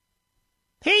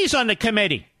 He's on the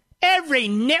committee. Every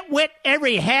nitwit,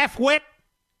 every half-wit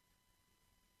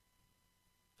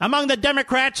among the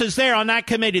Democrats is there on that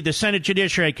committee, the Senate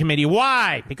Judiciary Committee.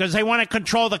 Why? Because they want to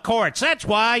control the courts. That's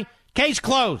why. Case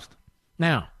closed.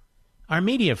 Now, our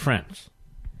media friends,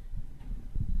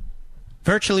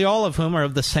 virtually all of whom are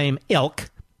of the same ilk.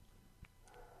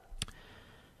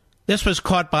 This was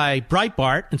caught by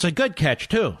Breitbart. It's a good catch,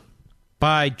 too,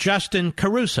 by Justin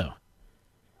Caruso.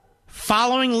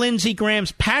 Following Lindsey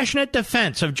Graham's passionate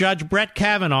defense of Judge Brett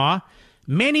Kavanaugh,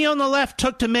 many on the left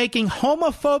took to making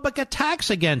homophobic attacks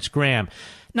against Graham.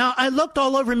 Now, I looked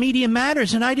all over Media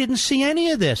Matters, and I didn't see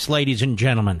any of this, ladies and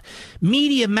gentlemen.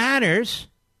 Media Matters,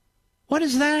 what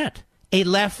is that? A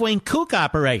left-wing kook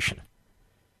operation,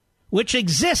 which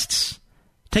exists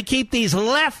to keep these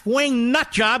left-wing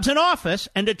nutjobs in office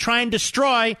and to try and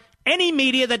destroy any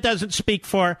media that doesn't speak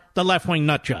for the left-wing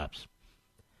nutjobs.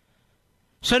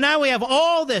 So now we have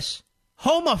all this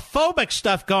homophobic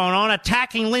stuff going on,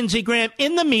 attacking Lindsey Graham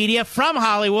in the media from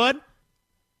Hollywood.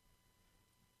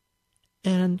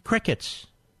 And crickets.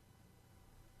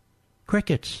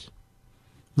 Crickets.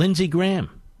 Lindsey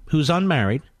Graham, who's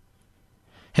unmarried,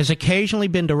 has occasionally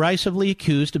been derisively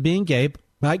accused of being gay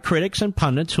by critics and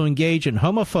pundits who engage in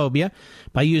homophobia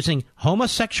by using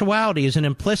homosexuality as an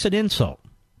implicit insult.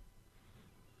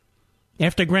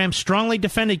 After Graham strongly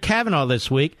defended Kavanaugh this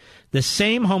week, the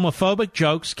same homophobic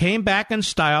jokes came back in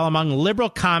style among liberal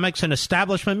comics and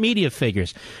establishment media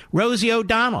figures. Rosie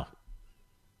O'Donnell.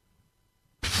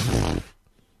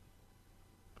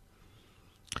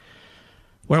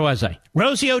 Where was I?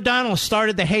 Rosie O'Donnell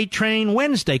started the hate train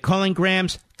Wednesday, calling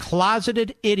Graham's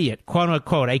closeted idiot, quote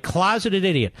unquote, a closeted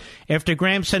idiot, after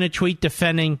Graham sent a tweet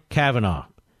defending Kavanaugh.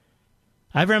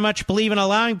 I very much believe in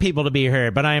allowing people to be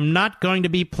heard, but I am not going to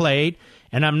be played,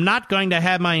 and I'm not going to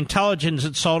have my intelligence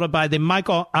insulted by the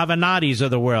Michael Avenattis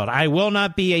of the world. I will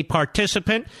not be a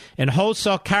participant in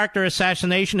wholesale character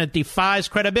assassination that defies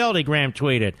credibility, Graham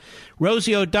tweeted.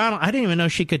 Rosie O'Donnell, I didn't even know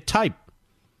she could type.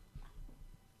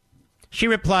 She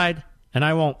replied, and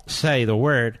I won't say the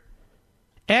word,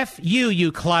 F you,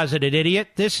 you closeted idiot.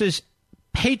 This is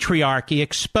patriarchy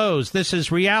exposed. This is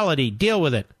reality. Deal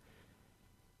with it.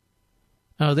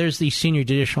 Oh, there's the senior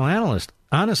judicial analyst.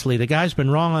 Honestly, the guy's been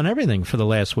wrong on everything for the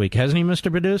last week, hasn't he, Mr.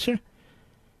 Producer?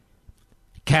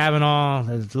 Kavanaugh,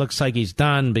 it looks like he's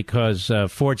done because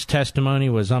Ford's testimony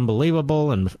was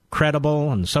unbelievable and credible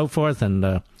and so forth,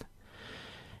 and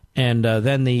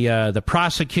then the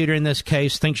prosecutor in this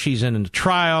case thinks she's in a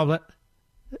trial. But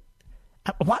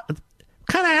what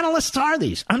kind of analysts are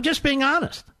these? I'm just being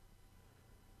honest.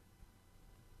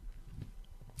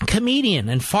 Comedian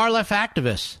and far-left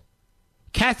activist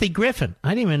Kathy Griffin. I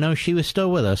didn't even know she was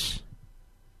still with us.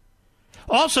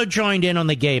 Also joined in on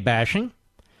the gay bashing.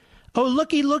 Oh,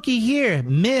 looky here.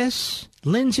 Miss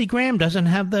Lindsey Graham doesn't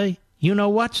have the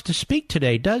you-know-whats to speak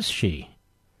today, does she?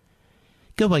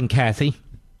 Good one, Kathy.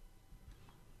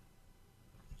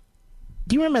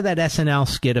 Do you remember that SNL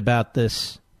skit about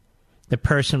this? The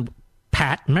person,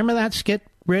 Pat. Remember that skit,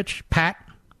 Rich? Pat?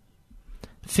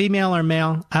 Female or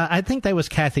male? I think that was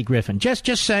Kathy Griffin. Just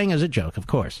saying as a joke, of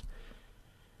course.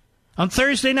 On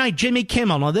Thursday night, Jimmy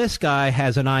Kimmel, now this guy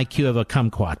has an IQ of a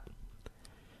kumquat,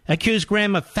 accused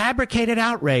Graham of fabricated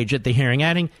outrage at the hearing,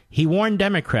 adding he warned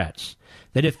Democrats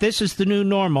that if this is the new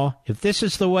normal, if this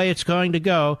is the way it's going to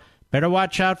go, better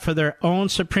watch out for their own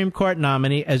Supreme Court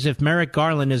nominee, as if Merrick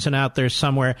Garland isn't out there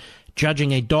somewhere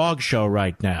judging a dog show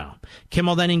right now.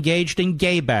 Kimmel then engaged in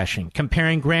gay bashing,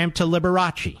 comparing Graham to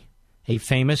Liberace, a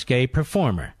famous gay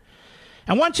performer.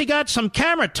 And once he got some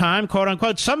camera time, quote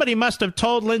unquote, somebody must have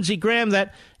told Lindsey Graham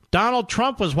that Donald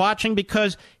Trump was watching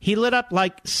because he lit up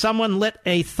like someone lit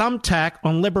a thumbtack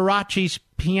on Liberace's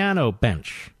piano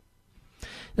bench.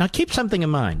 Now, keep something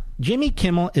in mind. Jimmy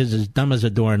Kimmel is as dumb as a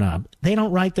doorknob. They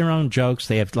don't write their own jokes.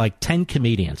 They have like 10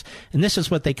 comedians. And this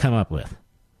is what they come up with.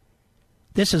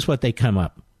 This is what they come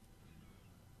up.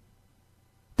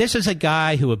 This is a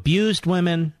guy who abused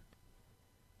women,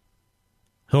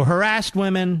 who harassed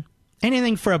women,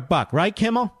 anything for a buck, right,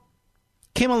 Kimmel?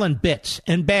 Kimmel and bits,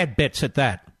 and bad bits at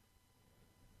that.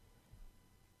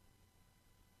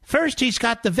 First, he's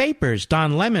got the vapors,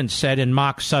 Don Lemon said in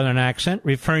mock Southern accent,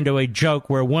 referring to a joke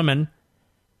where women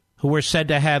who were said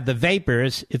to have the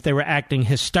vapors if they were acting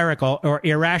hysterical or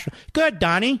irrational. Good,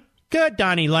 Donnie. Good,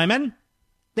 Donnie Lemon.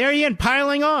 There you are,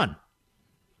 piling on.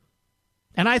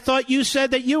 And I thought you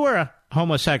said that you were a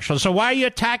homosexual, so why are you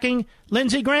attacking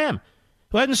Lindsey Graham,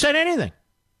 who hasn't said anything?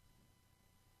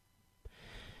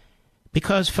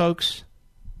 Because, folks,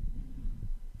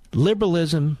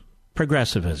 liberalism,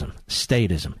 progressivism,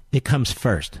 statism, it comes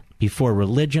first, before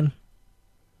religion,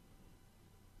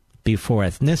 before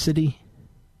ethnicity,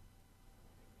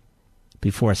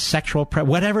 before sexual,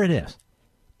 whatever it is.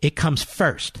 It comes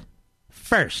first.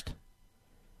 First.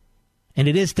 And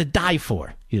it is to die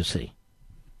for, you see.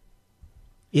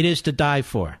 It is to die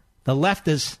for. The left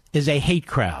is a hate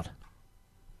crowd.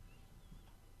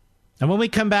 And when we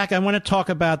come back, I want to talk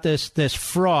about this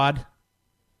fraud,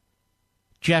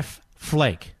 Jeff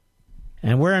Flake.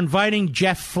 And we're inviting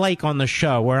Jeff Flake on the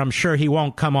show, where I'm sure he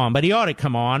won't come on. But he ought to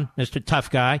come on, Mr. Tough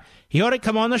Guy. He ought to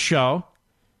come on the show.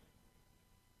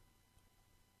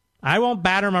 I won't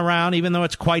batter him around, even though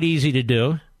it's quite easy to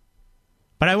do.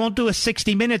 But I won't do a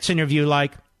 60 Minutes interview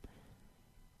like,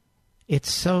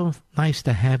 it's so nice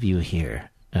to have you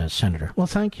here, Senator. Well,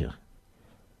 thank you.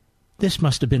 This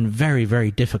must have been very,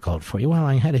 very difficult for you. Well,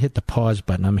 I had to hit the pause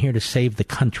button. I'm here to save the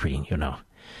country, you know.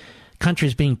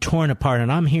 Country's being torn apart,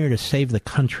 and I'm here to save the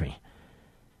country.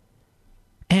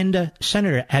 And,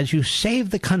 Senator, as you save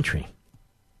the country,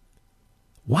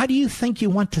 why do you think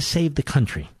you want to save the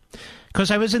country?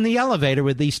 Because I was in the elevator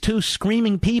with these two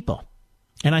screaming people,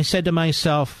 and I said to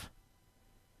myself,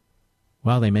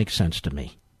 well, they make sense to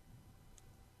me.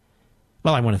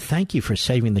 Well, I want to thank you for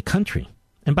saving the country.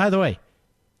 And by the way,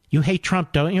 you hate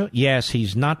Trump, don't you? Yes,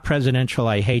 he's not presidential.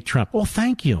 I hate Trump. Well,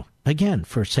 thank you, again,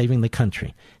 for saving the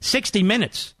country. 60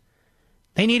 Minutes.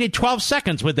 They needed 12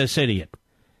 seconds with this idiot.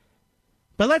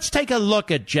 But let's take a look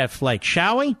at Jeff Flake,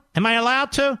 shall we? Am I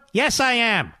allowed to? Yes, I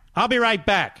am. I'll be right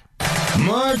back.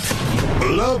 Mark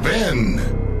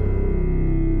Levin.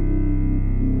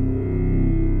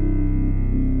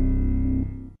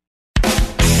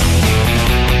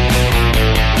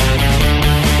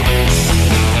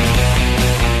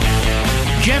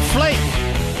 Jeff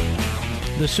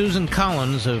Flake, the Susan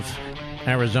Collins of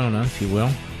Arizona, if you will.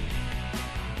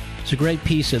 It's a great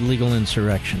piece at Legal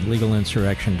Insurrection,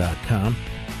 legalinsurrection.com.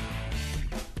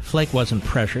 Flake wasn't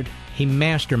pressured. He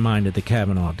masterminded the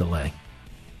Kavanaugh delay.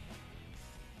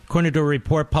 According to a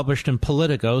report published in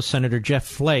Politico, Senator Jeff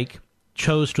Flake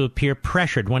chose to appear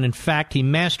pressured when, in fact, he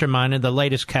masterminded the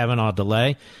latest Kavanaugh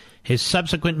delay. His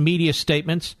subsequent media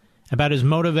statements about his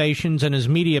motivations and his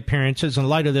media appearances in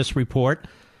light of this report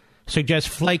suggest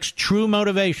Flake's true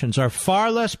motivations are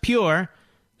far less pure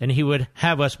than he would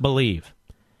have us believe.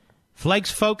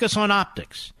 Flake's focus on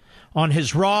optics, on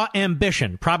his raw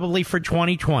ambition, probably for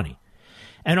 2020,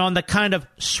 and on the kind of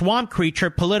swamp creature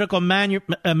political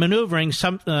maneuvering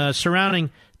surrounding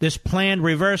this planned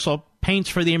reversal paints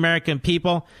for the American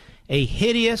people a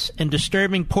hideous and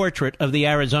disturbing portrait of the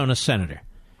Arizona senator.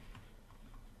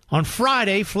 On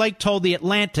Friday, Flake told The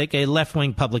Atlantic, a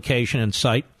left-wing publication and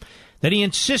site, that he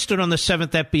insisted on the 7th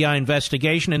FBI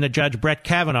investigation into Judge Brett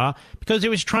Kavanaugh because he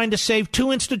was trying to save two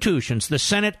institutions, the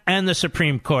Senate and the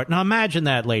Supreme Court. Now imagine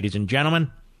that, ladies and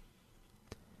gentlemen.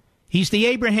 He's the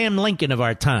Abraham Lincoln of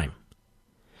our time.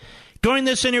 During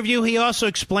this interview, he also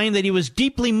explained that he was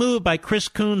deeply moved by Chris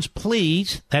Coons'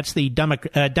 pleas, that's the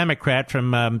Democrat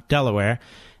from Delaware,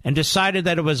 and decided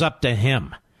that it was up to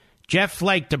him, Jeff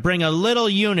Flake, to bring a little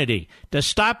unity, to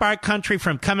stop our country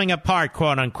from coming apart,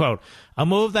 quote-unquote, a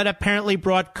move that apparently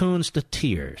brought Coons to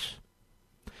tears.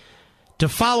 To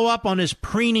follow up on his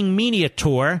preening media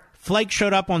tour, Flake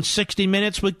showed up on 60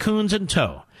 Minutes with Coons in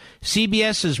tow.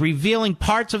 CBS is revealing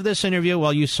parts of this interview.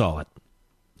 Well, you saw it.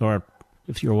 Or,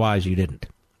 if you're wise, you didn't.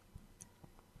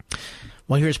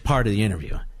 Well, here's part of the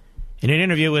interview. In an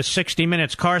interview with 60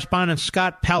 Minutes correspondent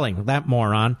Scott Pelling, that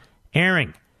moron,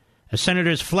 airing,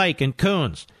 Senators Flake and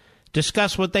Coons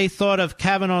discussed what they thought of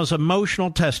Kavanaugh's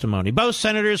emotional testimony. Both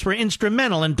senators were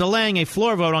instrumental in delaying a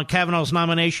floor vote on Kavanaugh's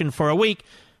nomination for a week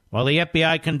while the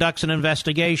FBI conducts an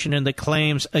investigation into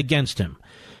claims against him.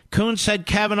 Coons said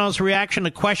Kavanaugh's reaction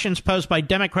to questions posed by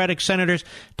Democratic Senators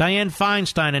Dianne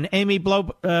Feinstein and Amy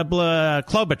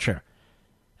Klobuchar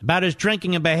about his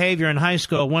drinking and behavior in high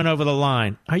school went over the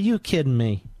line. Are you kidding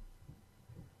me?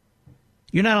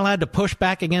 You're not allowed to push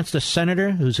back against a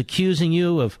senator who's accusing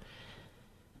you of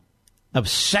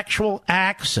sexual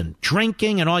acts and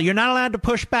drinking and all. You're not allowed to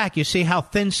push back. You see how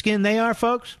thin-skinned they are,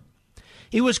 folks?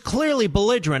 He was clearly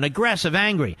belligerent, aggressive,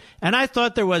 angry, and I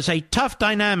thought there was a tough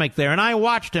dynamic there, and I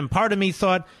watched him. Part of me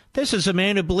thought, this is a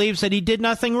man who believes that he did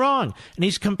nothing wrong, and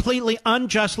he's completely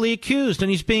unjustly accused, and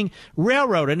he's being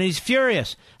railroaded, and he's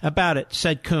furious about it,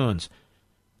 said Coons.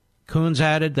 Coons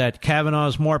added that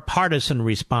Kavanaugh's more partisan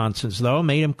responses, though,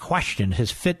 made him question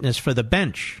his fitness for the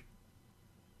bench.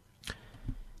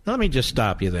 Now, let me just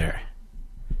stop you there.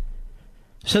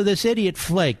 So this idiot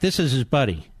Flake, this is his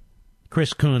buddy,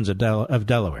 Chris Coons of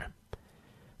Delaware,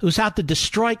 who's out to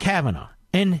destroy Kavanaugh.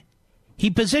 And he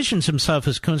positions himself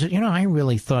as Coons. You know, I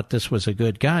really thought this was a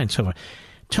good guy and so on,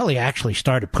 until he actually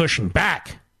started pushing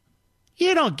back.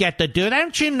 You don't get to do that.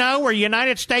 Don't you know we're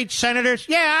United States senators?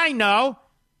 Yeah, I know.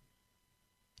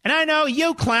 And I know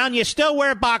you, clown, you still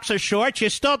wear boxer shorts. You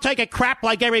still take a crap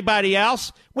like everybody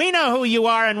else. We know who you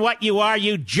are and what you are,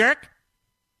 you jerk.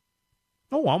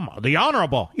 Oh, I'm the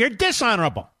honorable. You're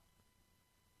dishonorable.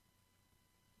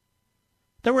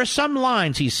 There were some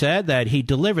lines, he said, that he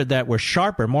delivered that were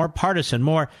sharper, more partisan,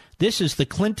 more, this is the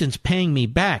Clintons paying me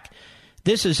back.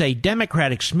 This is a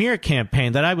Democratic smear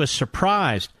campaign that I was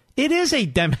surprised. It is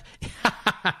a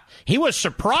He was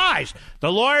surprised.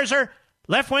 The lawyers are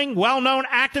left-wing, well-known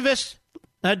activists,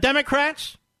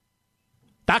 Democrats.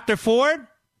 Dr. Ford,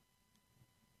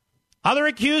 Other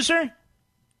accuser?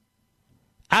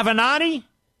 Avenatti?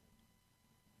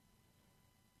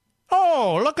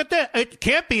 Oh, look at that. It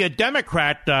can't be a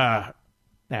Democrat.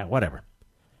 Whatever.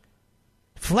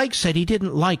 Flake said he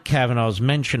didn't like Kavanaugh's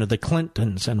mention of the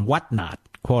Clintons and whatnot,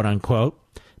 quote unquote,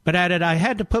 but added, I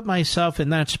had to put myself in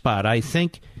that spot. I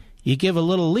think you give a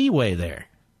little leeway there.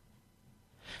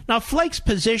 Now, Flake's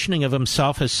positioning of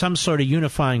himself as some sort of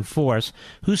unifying force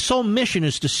whose sole mission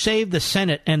is to save the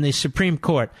Senate and the Supreme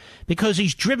Court because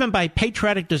he's driven by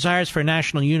patriotic desires for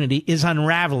national unity is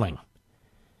unraveling.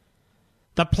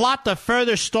 The plot to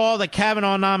further stall the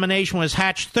Kavanaugh nomination was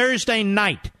hatched Thursday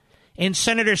night in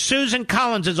Senator Susan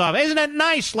Collins' office. Isn't it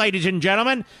nice, ladies and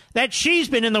gentlemen, that she's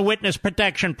been in the witness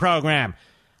protection program?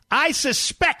 I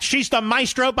suspect she's the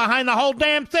maestro behind the whole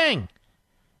damn thing.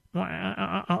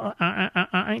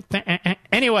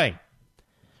 Anyway,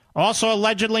 also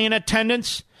allegedly in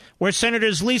attendance were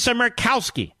Senators Lisa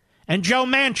Murkowski and Joe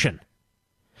Manchin.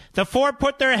 The four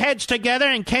put their heads together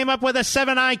and came up with a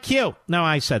 7 IQ. No,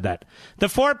 I said that. The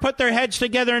four put their heads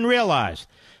together and realized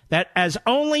that as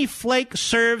only Flake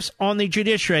serves on the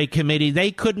Judiciary Committee,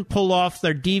 they couldn't pull off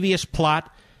their devious plot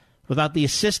without the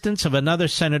assistance of another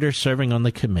senator serving on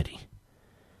the committee.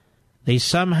 They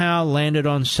somehow landed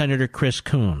on Senator Chris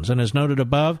Coons, and as noted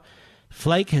above,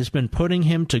 Flake has been putting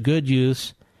him to good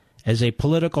use as a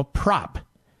political prop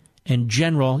and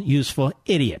general useful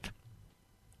idiot.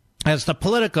 As the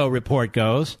Politico report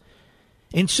goes,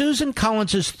 in Susan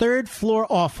Collins' third-floor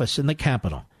office in the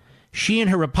Capitol, she and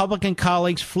her Republican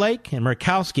colleagues Flake and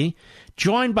Murkowski,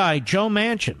 joined by Joe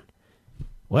Manchin,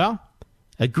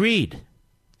 agreed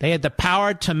they had the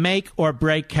power to make or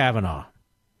break Kavanaugh.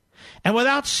 And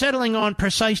without settling on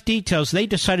precise details, they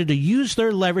decided to use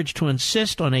their leverage to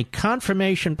insist on a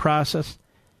confirmation process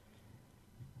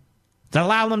that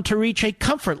allowed them to reach a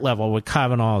comfort level with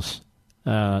Kavanaugh's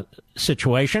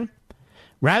situation,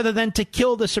 rather than to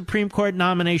kill the Supreme Court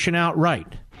nomination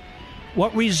outright.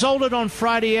 What resulted on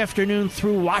Friday afternoon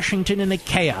threw Washington into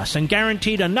chaos and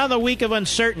guaranteed another week of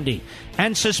uncertainty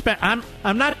and suspense.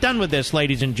 I'm not done with this,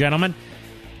 ladies and gentlemen.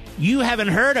 You haven't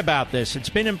heard about this. It's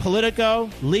been in Politico.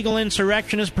 Legal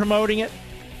Insurrection is promoting it.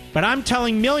 But I'm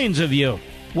telling millions of you,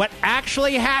 what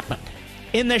actually happened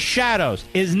in the shadows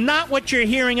is not what you're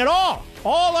hearing at all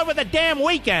over the damn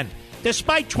weekend,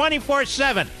 despite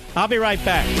 24/7. I'll be right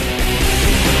back.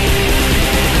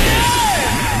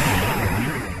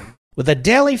 With a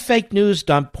daily fake news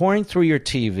dump pouring through your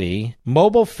TV,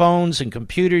 mobile phones, and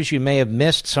computers, you may have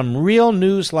missed some real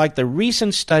news like the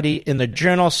recent study in the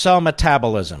journal Cell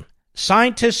Metabolism.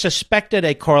 Scientists suspected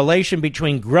a correlation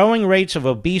between growing rates of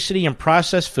obesity and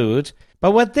processed foods,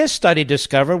 but what this study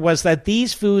discovered was that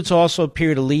these foods also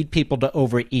appear to lead people to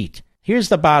overeat. Here's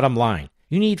the bottom line.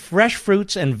 You need fresh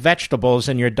fruits and vegetables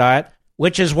in your diet,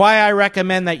 which is why I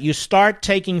recommend that you start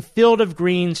taking Field of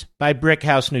Greens by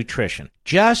Brickhouse Nutrition.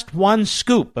 Just one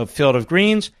scoop of Field of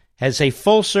Greens has a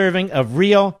full serving of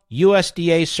real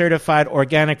USDA-certified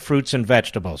organic fruits and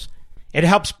vegetables. It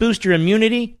helps boost your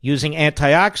immunity using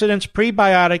antioxidants,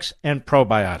 prebiotics, and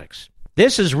probiotics.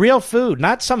 This is real food,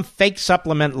 not some fake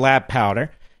supplement lab powder.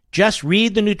 Just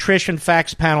read the nutrition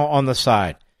facts panel on the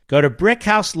side. Go to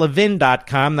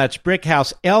BrickhouseLevin.com, that's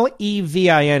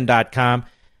BrickhouseLevin.com,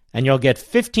 and you'll get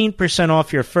 15%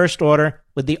 off your first order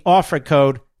with the offer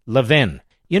code Levin.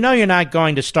 You know you're not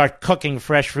going to start cooking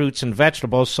fresh fruits and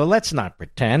vegetables, so let's not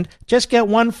pretend. Just get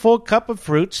 1 full cup of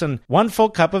fruits and 1 full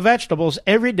cup of vegetables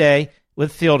every day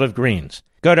with Field of Greens.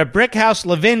 Go to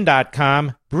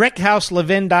BrickhouseLevin.com,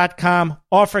 BrickhouseLevin.com,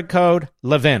 offer code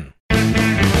Levin.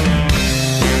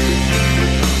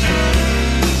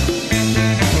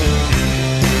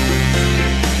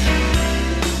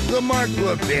 The Mark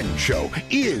Levin Show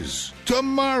is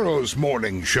tomorrow's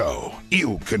morning show.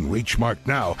 You can reach Mark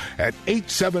now at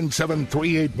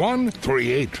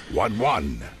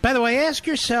 877-381-3811. By the way, ask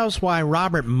yourselves why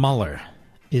Robert Mueller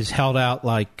is held out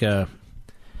like God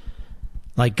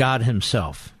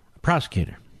himself, a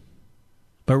prosecutor.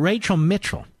 But Rachel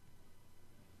Mitchell,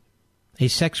 a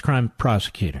sex crime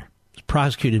prosecutor, has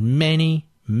prosecuted many,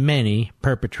 many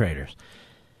perpetrators,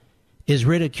 is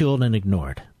ridiculed and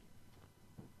ignored.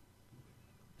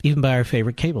 Even by our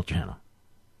favorite cable channel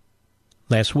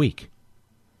last week,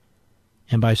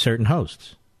 and by certain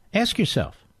hosts. Ask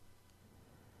yourself,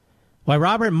 why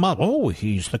Robert Mueller,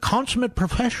 he's the consummate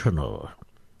professional.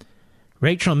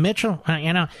 Rachel Mitchell,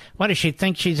 what does she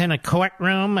think she's in a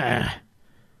courtroom?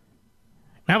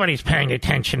 Nobody's paying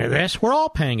attention to this. We're all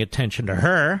paying attention to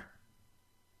her.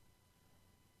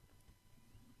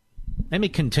 Let me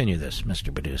continue this,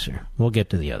 Mr. Producer. We'll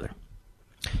get to the other.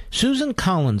 Susan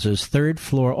Collins'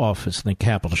 third-floor office in the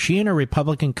Capitol, she and her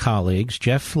Republican colleagues,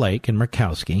 Jeff Flake and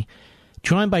Murkowski,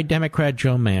 joined by Democrat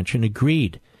Joe Manchin,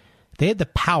 agreed they had the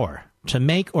power to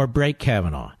make or break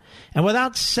Kavanaugh. And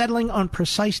without settling on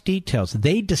precise details,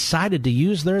 they decided to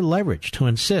use their leverage to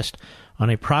insist on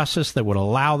a process that would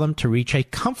allow them to reach a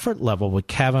comfort level with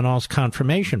Kavanaugh's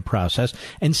confirmation process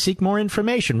and seek more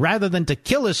information, rather than to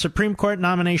kill his Supreme Court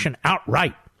nomination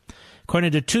outright.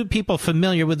 According to two people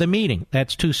familiar with the meeting,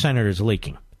 that's two senators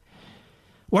leaking.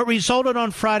 What resulted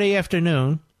on Friday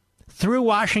afternoon threw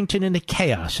Washington into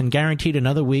chaos and guaranteed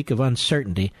another week of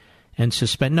uncertainty and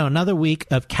another week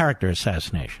of character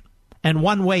assassination, and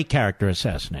one-way character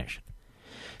assassination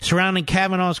surrounding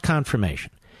Kavanaugh's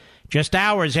confirmation. Just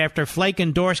hours after Flake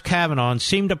endorsed Kavanaugh and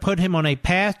seemed to put him on a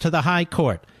path to the high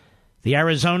court, the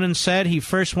Arizonan said he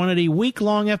first wanted a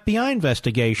week-long FBI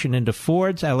investigation into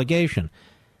Ford's allegation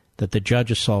that the judge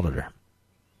assaulted her.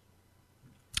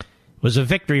 It was a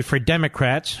victory for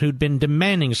Democrats who'd been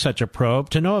demanding such a probe,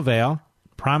 to no avail.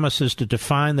 Promises to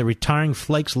define the retiring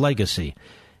Flake's legacy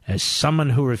as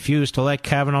someone who refused to let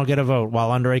Kavanaugh get a vote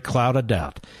while under a cloud of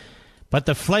doubt. But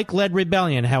the Flake-led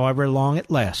rebellion, however long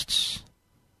it lasts,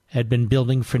 had been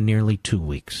building for nearly 2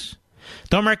 weeks.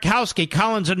 Though Murkowski,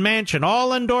 Collins, and Manchin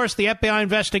all endorsed the FBI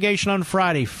investigation on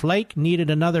Friday, Flake needed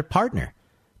another partner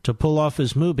to pull off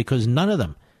his move because none of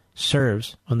them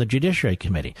serves on the Judiciary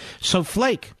Committee. So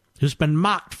Flake, who's been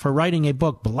mocked for writing a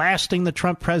book blasting the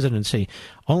Trump presidency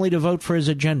only to vote for his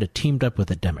agenda, teamed up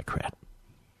with a Democrat.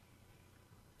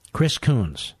 Chris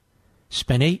Coons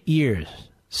spent 8 years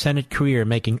Senate career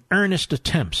making earnest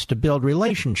attempts to build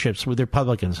relationships with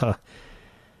Republicans. I'm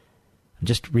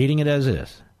just reading it as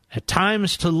is. At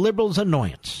times to liberals'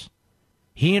 annoyance.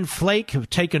 He and Flake have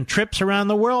taken trips around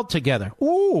the world together.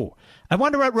 Ooh, I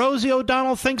wonder what Rosie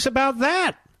O'Donnell thinks about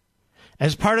that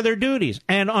as part of their duties.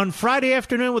 And on Friday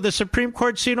afternoon, with the Supreme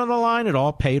Court seat on the line, it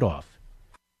all paid off.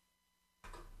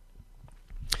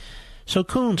 So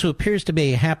Coons, who appears to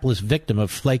be a hapless victim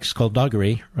of Flake's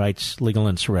skullduggery, writes Legal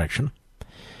Insurrection,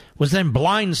 was then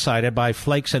blindsided by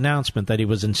Flake's announcement that he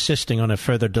was insisting on a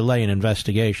further delay in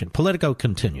investigation. Politico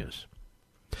continues.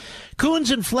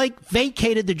 Coons and Flake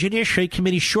vacated the Judiciary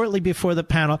Committee shortly before the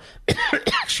panel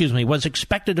was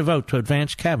expected to vote to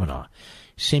advance Kavanaugh.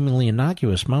 Seemingly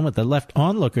innocuous moment that left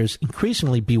onlookers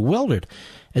increasingly bewildered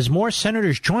as more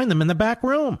senators joined them in the back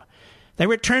room. They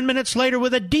returned minutes later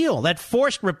with a deal that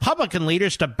forced Republican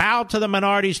leaders to bow to the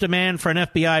minority's demand for an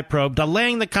FBI probe,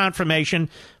 delaying the confirmation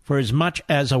for as much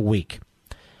as a week.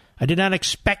 I did not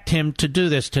expect him to do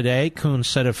this today, Coons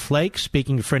said of Flake,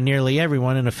 speaking for nearly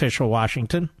everyone in official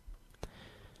Washington.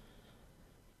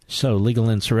 So Legal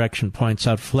Insurrection points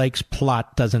out Flake's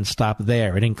plot doesn't stop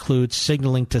there. It includes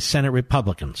signaling to Senate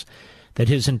Republicans that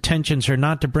his intentions are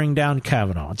not to bring down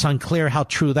Kavanaugh. It's unclear how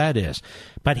true that is.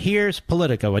 But here's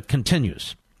Politico. It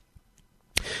continues.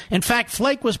 In fact,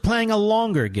 Flake was playing a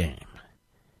longer game.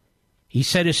 He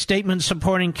said his statement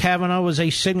supporting Kavanaugh was a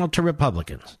signal to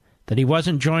Republicans that he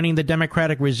wasn't joining the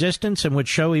Democratic resistance and would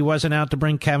show he wasn't out to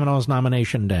bring Kavanaugh's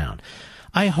nomination down.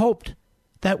 I hoped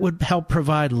that would help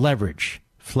provide leverage,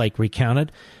 Flake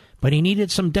recounted, but he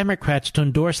needed some Democrats to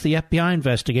endorse the FBI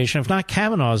investigation, if not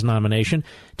Kavanaugh's nomination,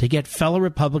 to get fellow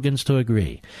Republicans to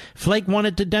agree. Flake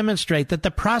wanted to demonstrate that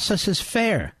the process is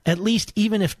fair, at least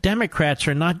even if Democrats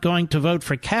are not going to vote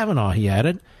for Kavanaugh, he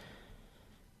added.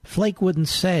 Flake wouldn't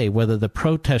say whether the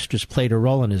protesters played a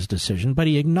role in his decision, but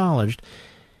he acknowledged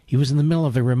he was in the middle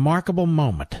of a remarkable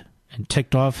moment and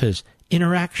ticked off his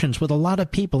interactions with a lot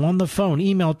of people on the phone,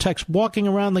 email, text, walking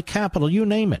around the Capitol, you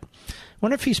name it.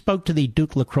 Wonder if he spoke to the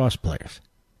Duke lacrosse players.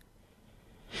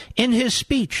 In his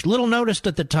speech, little noticed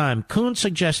at the time, Coons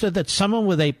suggested that someone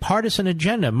with a partisan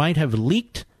agenda might have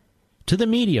leaked to the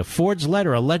media Ford's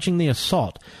letter alleging the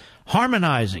assault,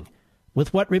 harmonizing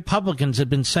with what Republicans had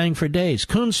been saying for days.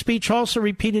 Coons' speech also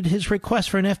repeated his request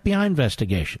for an FBI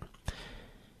investigation.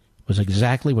 It was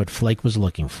exactly what Flake was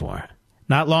looking for.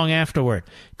 Not long afterward,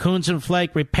 Coons and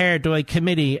Flake repaired to a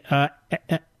committee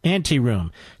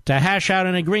anteroom to hash out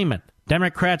an agreement.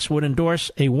 Democrats would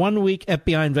endorse a 1-week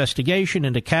FBI investigation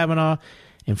into Kavanaugh,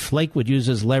 and Flake would use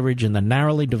his leverage in the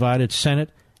narrowly divided Senate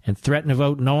and threaten to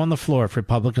vote no on the floor if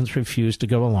Republicans refused to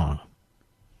go along.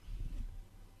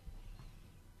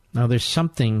 Now, there's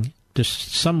something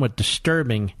somewhat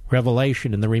disturbing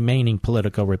revelation in the remaining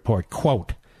Politico report.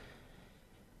 Quote,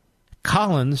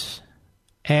 Collins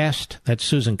asked, that's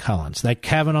Susan Collins, that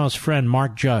Kavanaugh's friend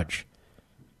Mark Judge,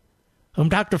 whom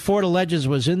Dr. Ford alleges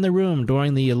was in the room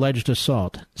during the alleged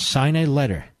assault, sign a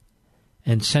letter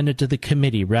and send it to the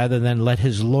committee rather than let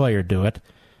his lawyer do it,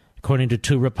 according to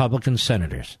two Republican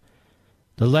senators.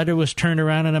 The letter was turned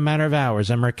around in a matter of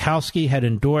hours, and Murkowski had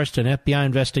endorsed an FBI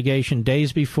investigation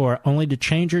days before, only to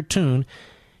change her tune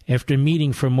after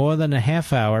meeting for more than a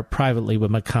half hour privately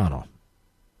with McConnell.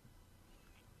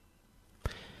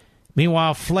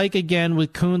 Meanwhile, Flake, again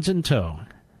with Coons in tow,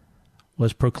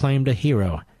 was proclaimed a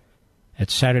hero at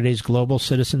Saturday's Global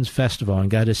Citizens Festival and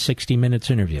got his 60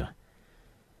 Minutes interview.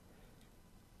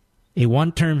 A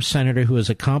one-term senator who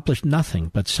has accomplished nothing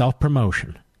but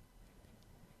self-promotion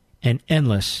and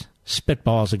endless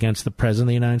spitballs against the President of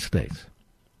the United States,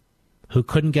 who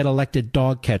couldn't get elected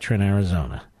dog catcher in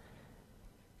Arizona.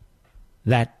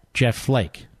 That Jeff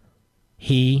Flake.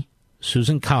 He,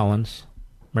 Susan Collins,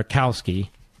 Murkowski,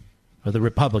 are the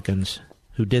Republicans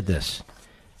who did this.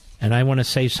 And I want to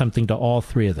say something to all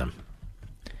three of them.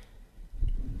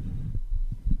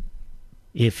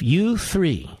 If you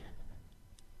three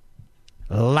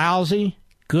lousy,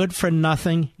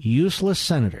 good-for-nothing, useless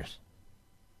senators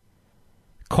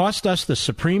cost us the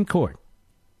Supreme Court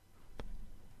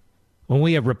when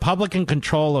we have Republican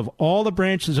control of all the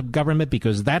branches of government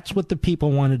because that's what the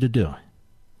people wanted to do,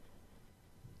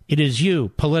 it is you,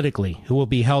 politically, who will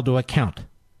be held to account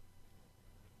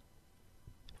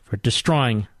for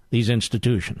destroying these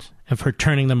institutions and for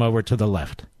turning them over to the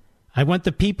left. I want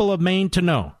the people of Maine to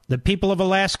know, the people of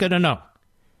Alaska to know,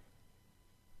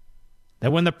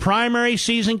 that when the primary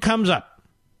season comes up,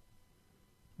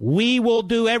 we will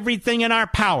do everything in our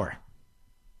power,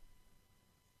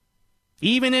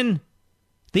 even in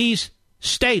these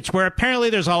states where apparently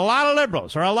there's a lot of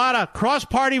liberals or a lot of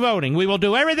cross-party voting. We will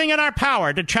do everything in our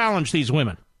power to challenge these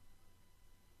women.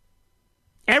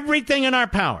 Everything in our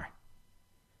power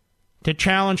to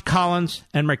challenge Collins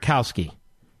and Murkowski.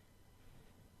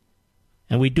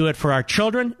 And we do it for our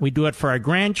children, we do it for our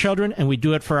grandchildren, and we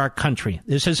do it for our country.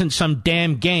 This isn't some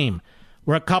damn game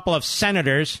where a couple of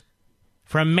senators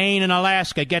from Maine and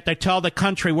Alaska get to tell the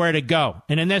country where to go.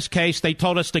 And in this case, they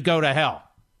told us to go to hell.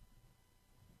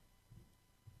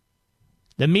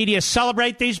 The media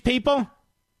celebrate these people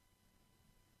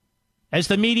as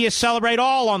the media celebrate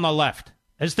all on the left,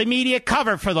 as the media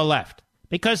cover for the left,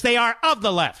 because they are of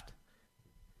the left.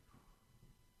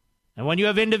 And when you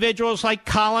have individuals like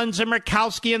Collins and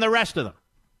Murkowski and the rest of them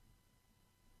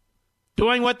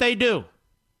doing what they do,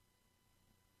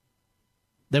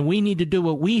 then we need to do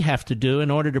what we have to do in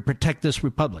order to protect this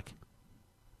republic.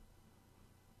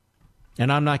 And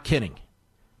I'm not kidding.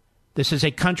 This is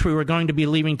a country we're going to be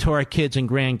leaving to our kids and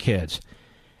grandkids.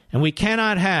 And we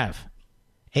cannot have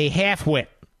a half-wit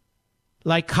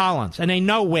like Collins and a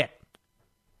no-wit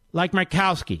like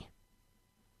Murkowski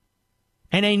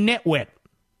and a nitwit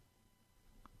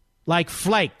like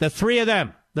Flake, the three of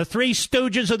them, the three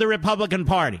stooges of the Republican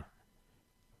Party,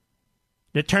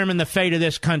 determine the fate of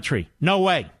this country. No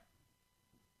way.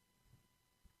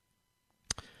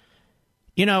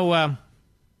 You know, I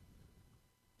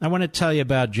want to tell you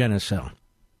about Genucel.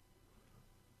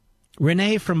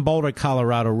 Renee from Boulder,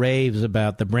 Colorado, raves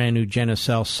about the brand new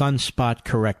Genucel Sunspot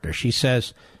Corrector. She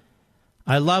says,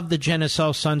 I love the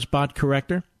Genucel Sunspot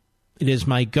Corrector. It is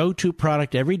my go-to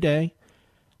product every day.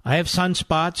 I have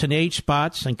sunspots and age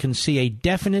spots and can see a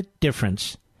definite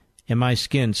difference in my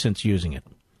skin since using it.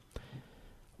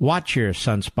 Watch your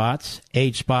sunspots,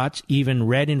 age spots, even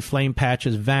red inflamed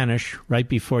patches vanish right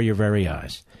before your very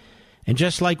eyes. And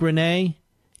just like Renee,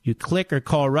 you click or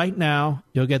call right now,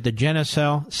 you'll get the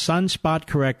Genucel Sunspot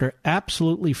Corrector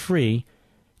absolutely free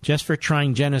just for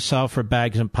trying Genucel for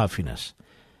bags and puffiness.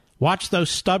 Watch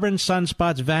those stubborn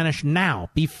sunspots vanish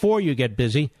now before you get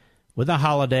busy with the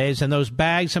holidays, and those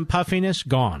bags and puffiness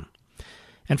gone.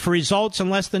 And for results in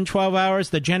less than 12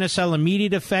 hours, the Genucel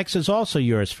Immediate Effects is also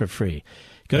yours for free.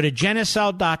 Go to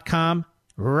Genucel.com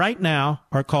right now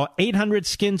or call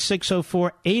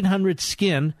 800-SKIN-604,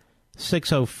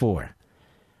 800-SKIN-604.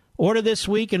 Order this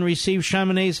week and receive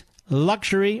Chamonix's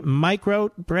Luxury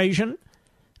Microabrasion.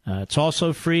 It's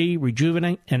also free,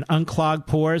 rejuvenate, and unclog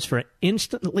pores for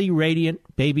instantly radiant,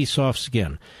 baby-soft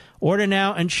skin. Order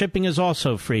now, and shipping is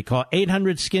also free. Call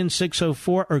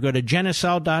 800-SKIN-604 or go to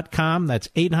Genucel.com. That's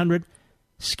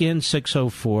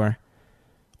 800-SKIN-604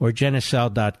 or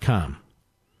Genucel.com.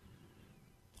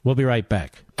 We'll be right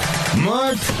back.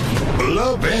 Mark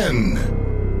Levin.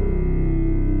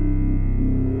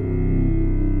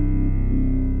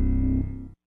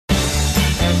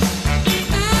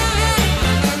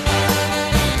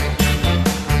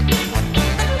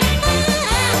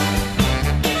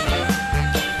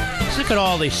 Look at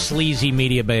all this sleazy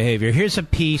media behavior. Here's a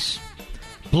piece,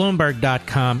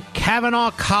 Bloomberg.com.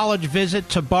 Kavanaugh college visit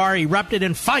to bar erupted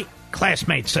in fight,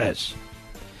 classmate says.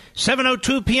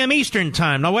 7:02 p.m. Eastern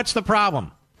Time. Now, what's the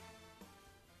problem?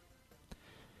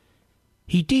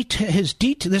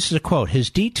 This is a quote. His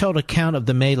detailed account of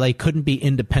the melee couldn't be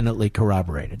independently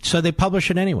corroborated. So they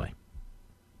publish it anyway.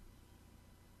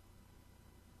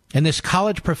 And this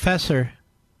college professor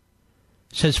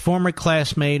says former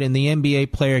classmate and the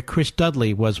NBA player Chris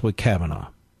Dudley was with Kavanaugh.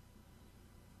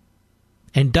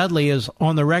 And Dudley is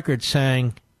on the record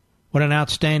saying what an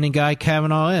outstanding guy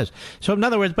Kavanaugh is. So in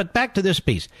other words, but back to this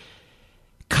piece.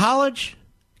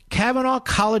 Kavanaugh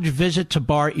college visit to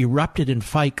bar erupted in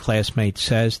fight, classmate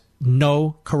says.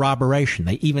 No corroboration.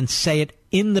 They even say it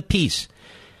in the piece.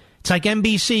 It's like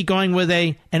NBC going with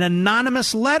an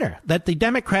anonymous letter that the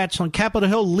Democrats on Capitol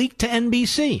Hill leaked to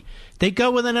NBC. They go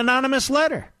with an anonymous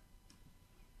letter.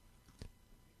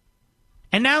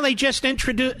 And now they just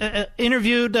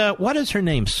interviewed, what is her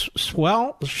name?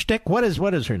 Swetnick?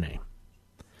 What is her name?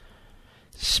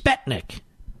 Swetnick.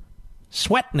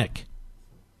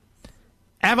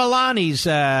 Abalones.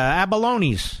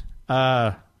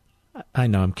 I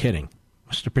know, I'm kidding.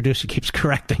 Mr. Producer keeps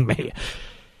correcting me.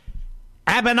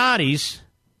 Abenatti's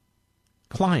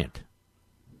client.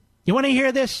 You want to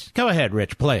hear this? Go ahead,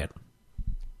 Rich, play it.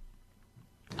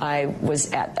 I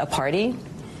was at a party,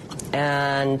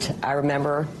 and I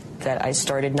remember that I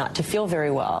started not to feel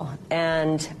very well.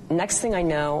 And next thing I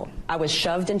know, I was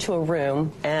shoved into a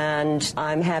room, and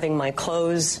I'm having my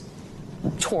clothes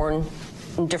torn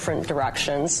in different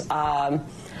directions. I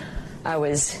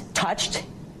was touched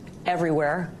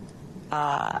everywhere.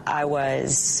 I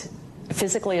was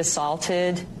physically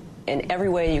assaulted in every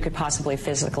way you could possibly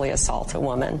physically assault a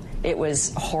woman. It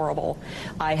was horrible.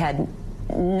 I had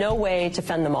no way to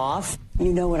fend them off.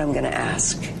 You know what I'm going to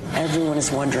ask. Everyone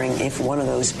is wondering if one of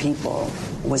those people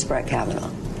was Brett Kavanaugh.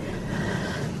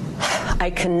 I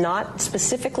cannot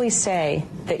specifically say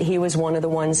that he was one of the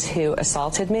ones who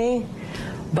assaulted me,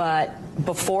 but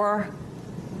before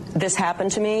this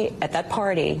happened to me at that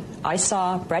party, I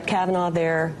saw Brett Kavanaugh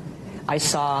there. I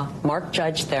saw Mark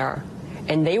Judge there.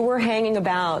 And they were hanging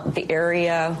about the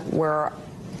area where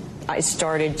I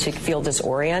started to feel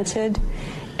disoriented.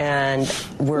 And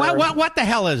what the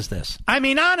hell is this? I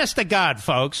mean, honest to God,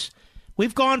 folks,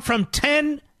 we've gone from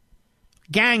 10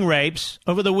 gang rapes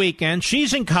over the weekend.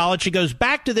 She's in college. She goes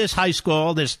back to this high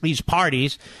school, these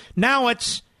parties. Now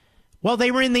it's, well, they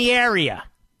were in the area.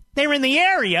 They were in the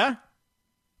area?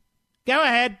 Go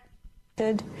ahead.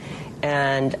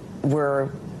 And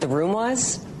where the room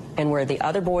was and where the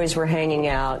other boys were hanging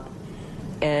out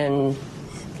and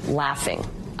laughing.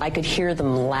 I could hear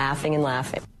them laughing and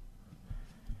laughing.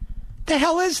 The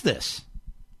hell is this?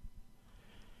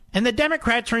 And the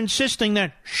Democrats are insisting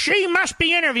that she must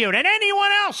be interviewed and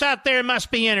anyone else out there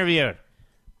must be interviewed.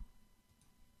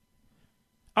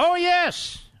 Oh,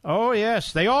 yes. Oh,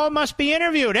 yes. They all must be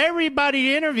interviewed.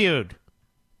 Everybody interviewed.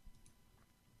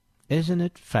 Isn't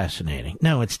it fascinating?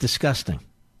 No, it's disgusting.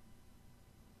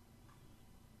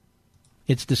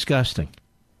 It's disgusting.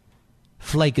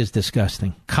 Flake is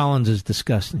disgusting. Collins is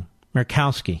disgusting.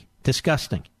 Murkowski,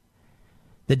 disgusting.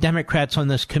 The Democrats on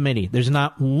this committee, there's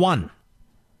not one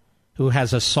who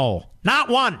has a soul. Not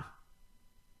one.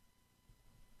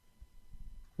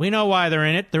 We know why they're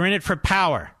in it. They're in it for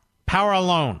power. Power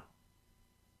alone.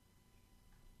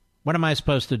 What am I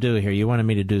supposed to do here? You wanted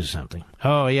me to do something.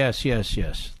 Oh, yes.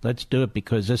 Let's do it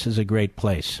because this is a great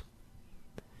place.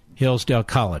 Hillsdale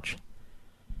College.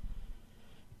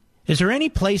 Is there any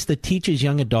place that teaches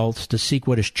young adults to seek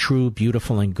what is true,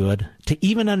 beautiful, and good? To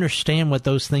even understand what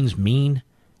those things mean?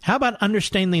 How about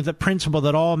understanding the principle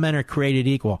that all men are created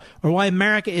equal? Or why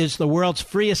America is the world's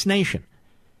freest nation?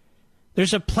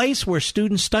 There's a place where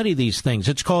students study these things.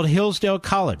 It's called Hillsdale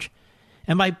College.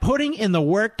 And by putting in the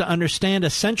work to understand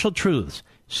essential truths,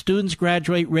 students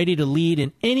graduate ready to lead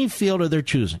in any field of their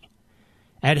choosing.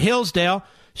 At Hillsdale,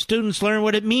 students learn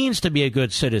what it means to be a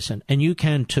good citizen, and you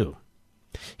can too.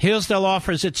 Hillsdale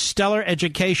offers its stellar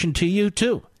education to you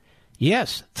too.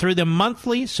 Yes, through the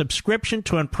monthly subscription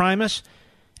to Imprimis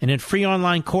and in free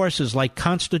online courses like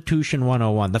Constitution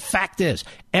 101. The fact is,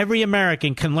 every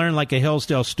American can learn like a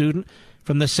Hillsdale student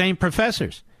from the same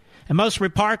professors. And most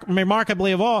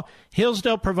remarkably of all,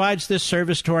 Hillsdale provides this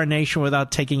service to our nation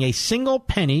without taking a single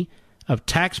penny of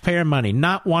taxpayer money,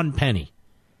 not one penny.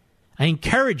 I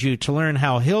encourage you to learn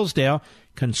how Hillsdale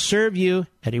can serve you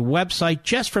at a website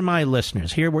just for my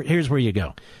listeners. Here's where you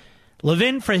go.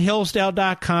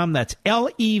 LevinforHillsdale.com. That's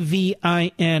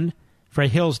Levin for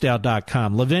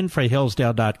Hillsdale.com.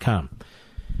 LevinforHillsdale.com.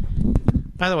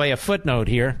 By the way, a footnote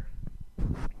here.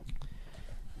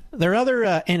 There are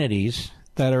other entities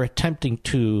that are attempting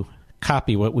to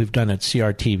copy what we've done at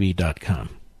CRTV.com.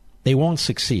 They won't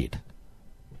succeed.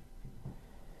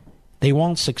 They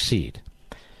won't succeed.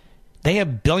 They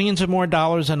have billions of more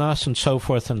dollars than us and so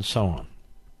forth and so on.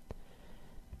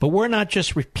 But we're not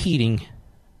just repeating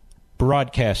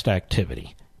broadcast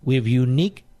activity. We have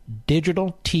unique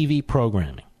digital TV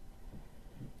programming.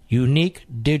 Unique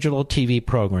digital TV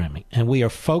programming. And we are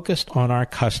focused on our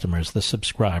customers, the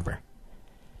subscriber.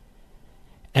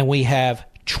 And we have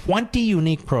 20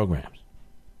 unique programs.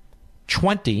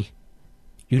 20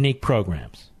 unique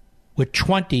programs with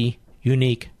 20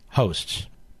 unique hosts.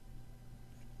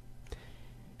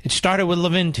 It started with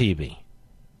Levin TV.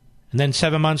 And then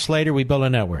 7 months later, we built a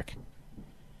network.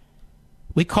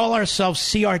 We call ourselves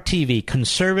CRTV,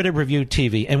 Conservative Review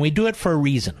TV, and we do it for a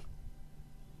reason.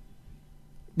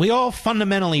 We all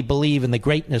fundamentally believe in the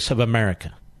greatness of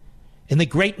America, in the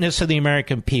greatness of the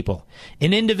American people,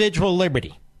 in individual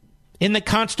liberty, in the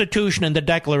Constitution and the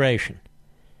Declaration.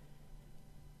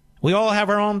 We all have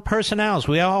our own personalities.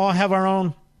 We all have our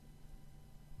own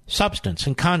substance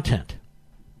and content.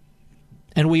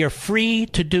 And we are free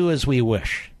to do as we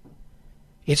wish.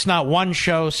 It's not one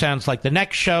show sounds like the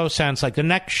next show, sounds like the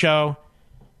next show,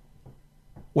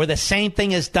 where the same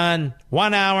thing is done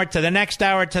 1 hour to the next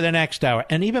hour to the next hour.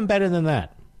 And even better than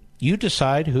that, you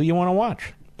decide who you want to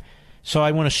watch. So I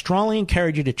want to strongly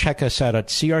encourage you to check us out at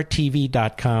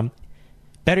crtv.com.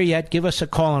 Better yet, give us a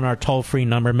call on our toll-free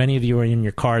number. Many of you are in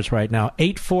your cars right now.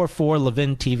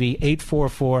 844-LEVIN-TV,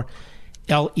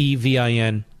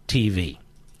 844-LEVIN-TV.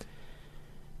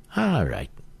 All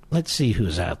right, let's see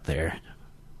who's out there.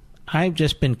 I've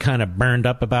just been kind of burned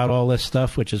up about all this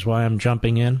stuff, which is why I'm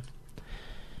jumping in.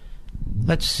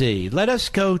 Let's see. Let us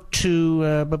go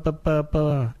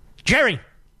to Jerry,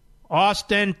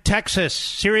 Austin, Texas,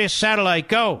 Sirius Satellite.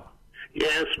 Go.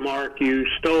 Yes, Mark, you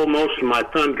stole most of my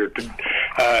thunder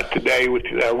today with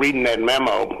reading that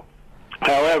memo.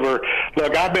 However,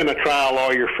 look, I've been a trial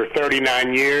lawyer for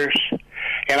 39 years,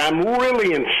 and I'm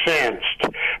really incensed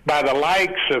by the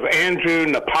likes of Andrew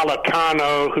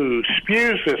Napolitano, who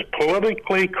spews this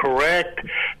politically correct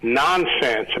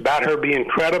nonsense about her being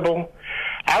credible.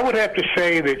 I would have to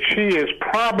say that she is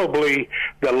probably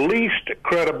the least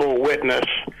credible witness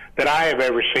that I have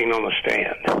ever seen on the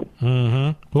stand.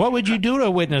 Mm-hmm. What would you do to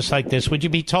a witness like this? Would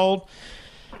you be told,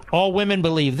 all women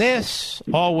believe this,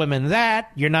 all women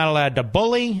that, you're not allowed to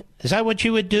bully? Is that what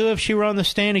you would do if she were on the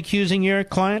stand accusing your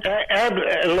client?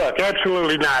 Look,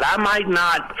 absolutely not. I might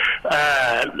not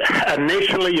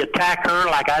initially attack her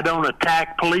like I don't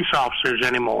attack police officers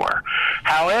anymore.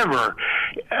 However,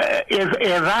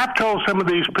 as I've told some of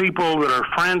these people that are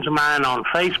friends of mine on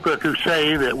Facebook who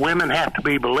say that women have to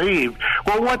be believed,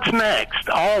 well, what's next?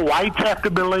 All whites have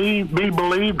to be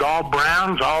believed? All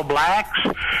browns? All blacks?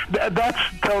 That's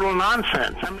total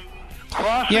nonsense. I mean,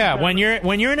 yeah, when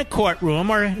you're in a courtroom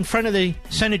or in front of the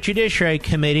Senate Judiciary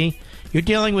Committee, you're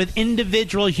dealing with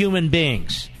individual human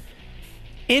beings.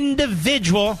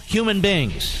 Individual human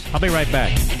beings. I'll be right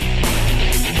back.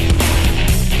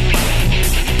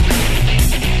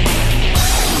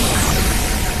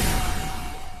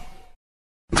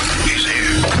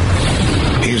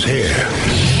 He's here.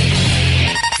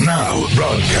 Now,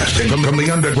 broadcasting from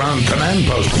the underground command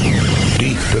post,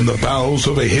 deep in the bowels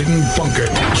of a hidden bunker,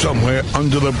 somewhere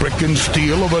under the brick and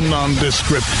steel of a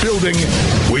nondescript building,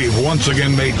 we've once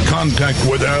again made contact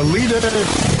with our leader,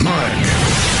 Mark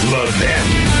Levin.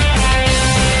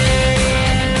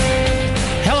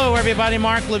 Hello, everybody.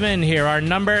 Mark Levin here. Our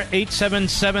number,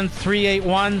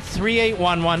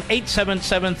 877-381-3811,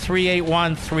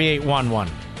 877-381-3811.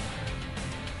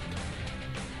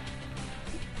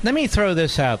 Let me throw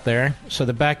this out there so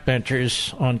the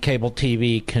backbenchers on cable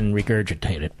TV can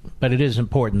regurgitate it, but it is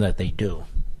important that they do.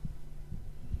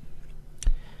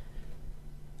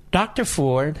 Dr.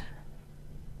 Ford,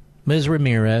 Ms.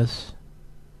 Ramirez,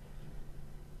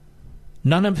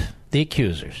 none of the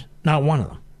accusers, not one of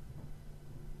them,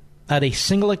 not a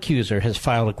single accuser has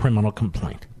filed a criminal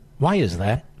complaint. Why is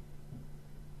that?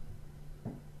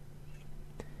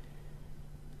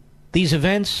 These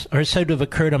events are said to have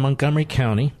occurred in Montgomery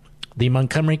County. The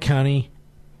Montgomery County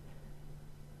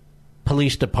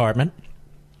Police Department.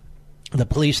 The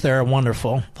police there are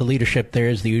wonderful. The leadership there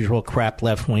is the usual crap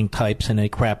left-wing types in a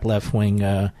crap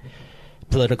left-wing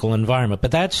political environment.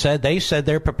 But that said, they said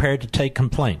they're prepared to take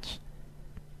complaints.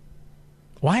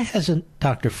 Why hasn't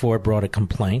Dr. Ford brought a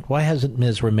complaint? Why hasn't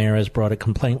Ms. Ramirez brought a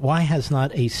complaint? Why has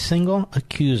not a single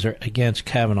accuser against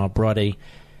Kavanaugh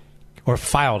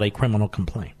filed a criminal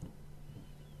complaint?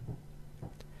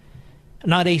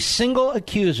 Not a single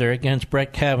accuser against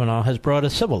Brett Kavanaugh has brought a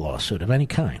civil lawsuit of any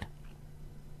kind.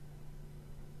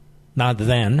 Not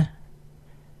then,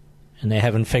 and they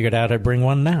haven't figured out how to bring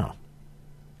one now.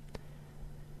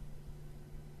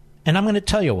 And I'm going to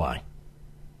tell you why.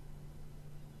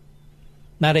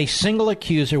 Not a single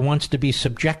accuser wants to be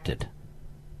subjected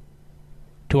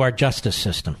to our justice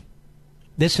system.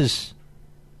 This is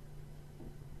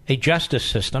a justice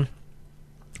system,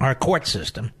 our court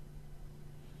system,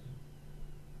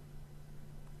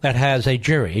 that has a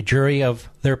jury of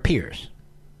their peers.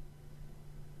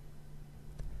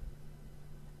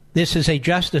 This is a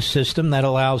justice system that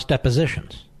allows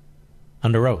depositions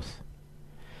under oath.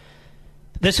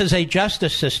 This is a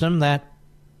justice system that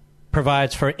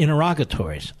provides for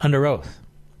interrogatories under oath.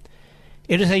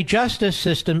 It is a justice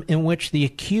system in which the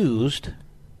accused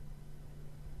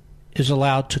is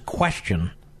allowed to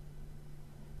question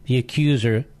the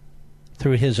accuser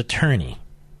through his attorney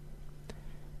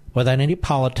without any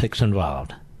politics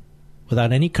involved,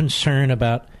 without any concern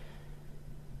about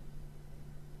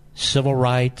civil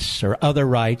rights or other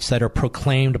rights that are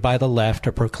proclaimed by the left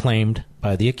or proclaimed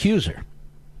by the accuser.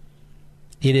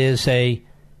 It is an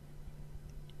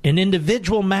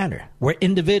individual matter where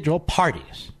individual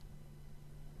parties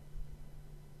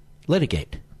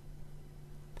litigate.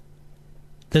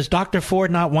 Does Dr.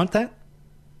 Ford not want that?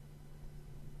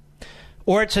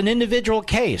 Or it's an individual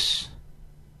case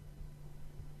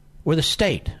where the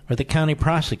state or the county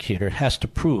prosecutor has to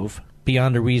prove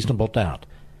beyond a reasonable doubt.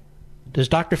 Does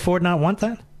Dr. Ford not want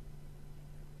that?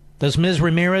 Does Ms.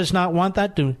 Ramirez not want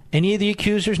that? Do any of the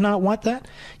accusers not want that?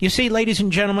 You see, ladies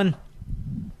and gentlemen,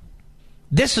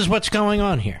 this is what's going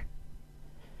on here.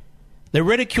 The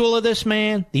ridicule of this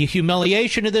man, the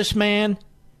humiliation of this man,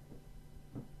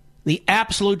 the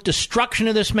absolute destruction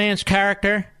of this man's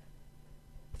character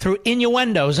through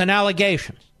innuendos and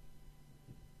allegations.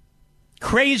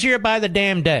 Crazier by the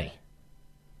damn day.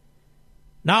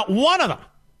 Not one of them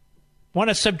want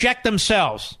to subject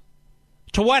themselves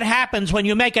to what happens when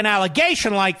you make an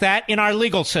allegation like that in our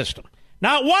legal system.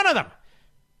 Not one of them.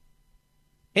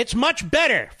 It's much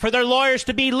better for their lawyers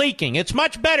to be leaking. It's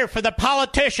much better for the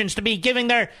politicians to be giving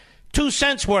their 2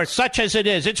 cents worth, such as it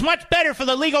is. It's much better for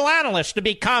the legal analysts to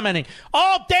be commenting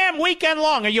all damn weekend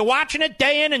long. Are you watching it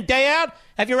day in and day out?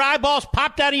 Have your eyeballs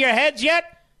popped out of your heads yet?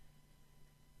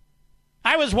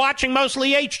 I was watching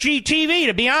mostly HGTV,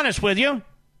 to be honest with you.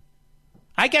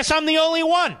 I guess I'm the only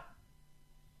one.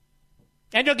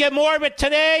 And you'll get more of it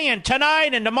today and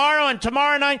tonight and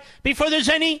tomorrow night before there's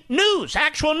any news,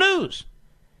 actual news.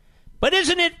 But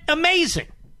isn't it amazing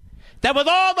that with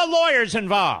all the lawyers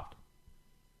involved,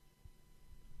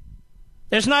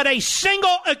 there's not a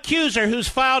single accuser who's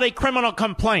filed a criminal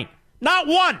complaint? Not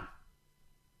one.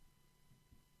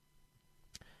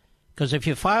 Because if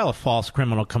you file a false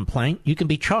criminal complaint, you can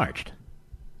be charged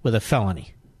with a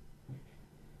felony.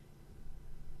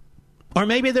 Or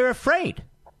maybe they're afraid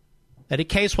that a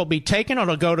case will be taken or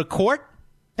it'll go to court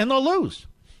and they'll lose.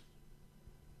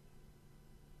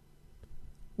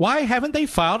 Why haven't they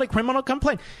filed a criminal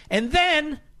complaint? And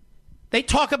then they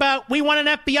talk about, we want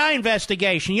an FBI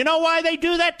investigation. You know why they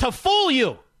do that? To fool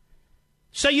you.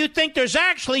 So you think there's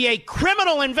actually a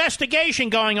criminal investigation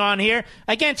going on here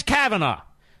against Kavanaugh.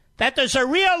 That there's a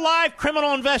real live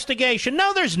criminal investigation.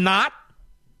 No, there's not.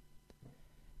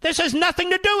 This has nothing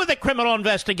to do with a criminal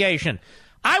investigation.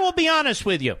 I will be honest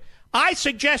with you. I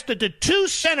suggested to 2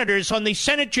 senators on the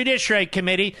Senate Judiciary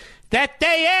Committee that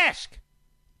they ask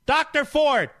Dr.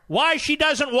 Ford why she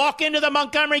doesn't walk into the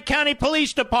Montgomery County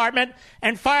Police Department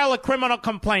and file a criminal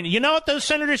complaint. You know what those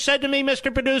senators said to me,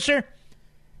 Mr. Producer?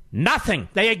 Nothing.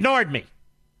 They ignored me.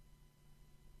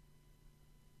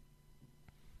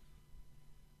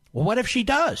 Well, what if she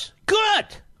does? Good.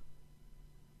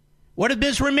 What if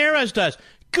Ms. Ramirez does?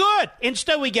 Good.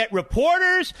 Instead, we get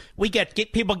reporters. We get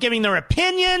people giving their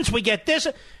opinions. We get this.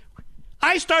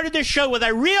 I started this show with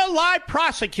a real live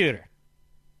prosecutor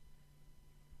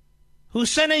who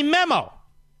sent a memo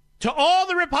to all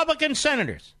the Republican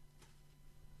senators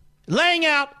laying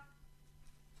out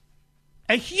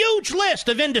a huge list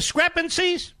of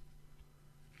indiscrepancies,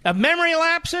 of memory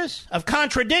lapses, of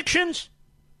contradictions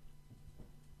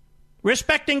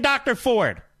respecting Dr.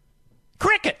 Ford.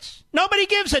 Crickets. Nobody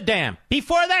gives a damn.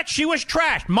 Before that, she was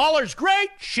trashed. Mueller's great.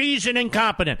 She's an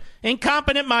incompetent.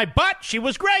 Incompetent my butt. She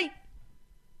was great.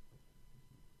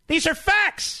 These are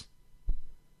facts.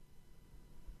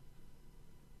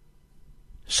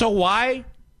 So why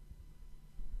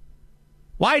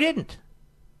didn't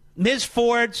Ms.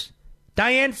 Ford's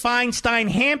Dianne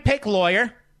Feinstein handpicked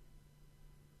lawyer,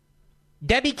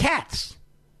 Debbie Katz,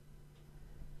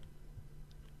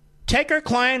 take her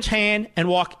client's hand and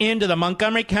walk into the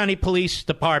Montgomery County Police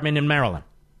Department in Maryland?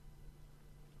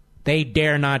 They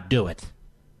dare not do it.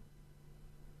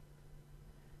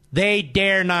 They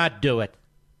dare not do it.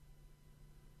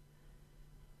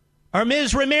 Or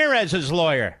Ms. Ramirez's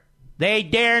lawyer. They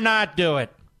dare not do it.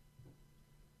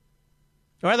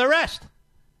 Or the rest.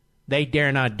 They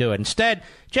dare not do it. Instead,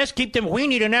 just keep them. We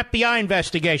need an FBI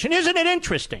investigation. Isn't it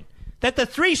interesting that the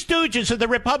three stooges of the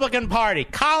Republican Party,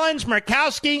 Collins,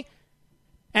 Murkowski,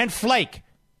 and Flake,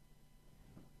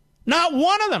 not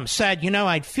one of them said,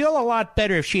 I'd feel a lot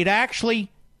better if she'd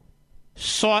actually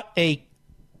filed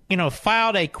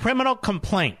a criminal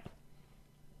complaint.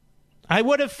 I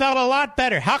would have felt a lot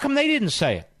better. How come they didn't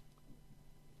say it?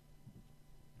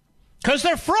 Because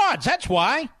they're frauds, that's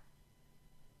why.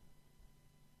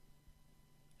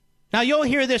 Now, you'll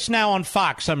hear this now on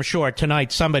Fox, I'm sure.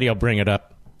 Tonight, somebody will bring it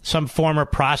up. Some former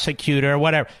prosecutor or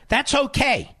whatever. That's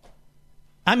okay.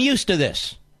 I'm used to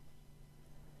this.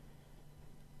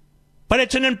 But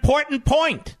it's an important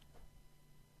point.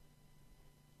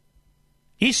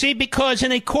 You see, because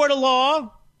in a court of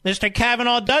law, Mr.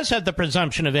 Kavanaugh does have the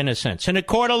presumption of innocence. In a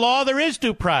court of law, there is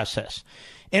due process.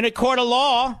 In a court of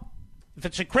law, if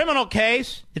it's a criminal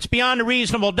case, it's beyond a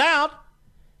reasonable doubt.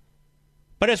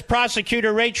 But as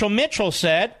prosecutor Rachel Mitchell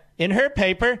said in her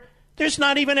paper, there's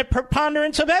not even a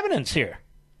preponderance of evidence here.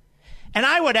 And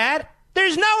I would add,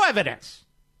 there's no evidence.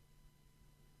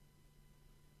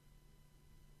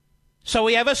 So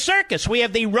we have a circus. We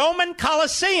have the Roman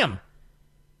Colosseum.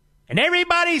 And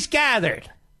everybody's gathered.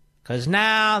 Because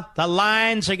now the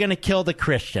lions are going to kill the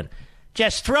Christian.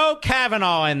 Just throw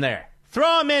Kavanaugh in there.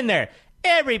 Throw him in there.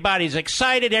 Everybody's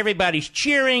excited. Everybody's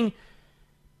cheering.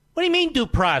 What do you mean due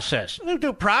process?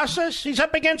 Due process? He's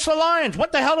up against the lions.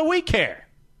 What the hell do we care?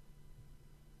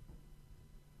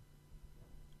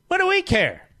 What do we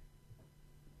care?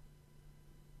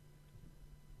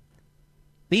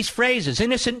 These phrases,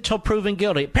 innocent until proven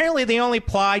guilty, apparently they only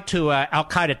apply to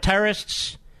Al-Qaeda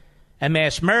terrorists and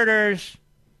mass murderers,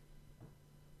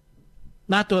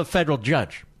 not to a federal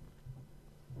judge.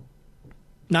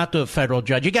 Not to a federal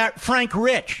judge. You got Frank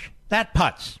Rich, that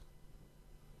putz,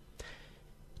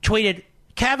 tweeted,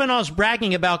 Kavanaugh's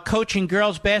bragging about coaching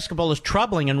girls basketball is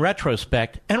troubling in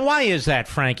retrospect. And why is that,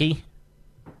 Frankie?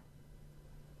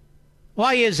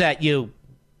 Why is that, you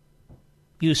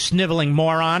sniveling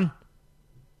moron?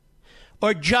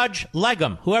 Or Judge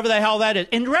Legum, whoever the hell that is.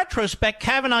 In retrospect,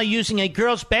 Kavanaugh using a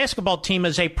girls' basketball team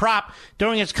as a prop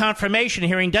during his confirmation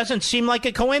hearing doesn't seem like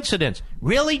a coincidence.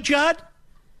 Really, Judd?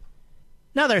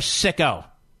 Another sicko.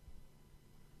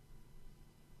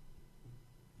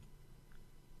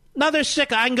 Another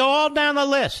sicko. I can go all down the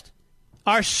list.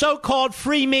 Our so-called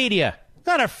free media.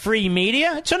 Not a free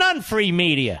media. It's an unfree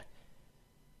media.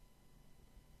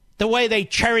 The way they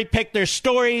cherry-pick their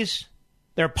stories,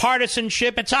 their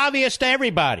partisanship, it's obvious to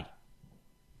everybody.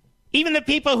 Even the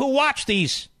people who watch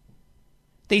these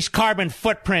carbon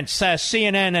footprints,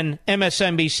 CNN and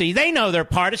MSNBC, they know they're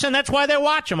partisan. That's why they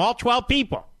watch them, all 12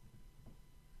 people.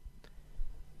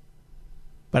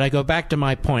 But I go back to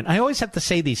my point. I always have to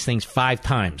say these things 5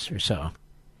 times or so,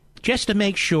 just to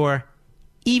make sure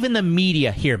even the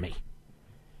media hear me.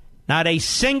 Not a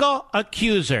single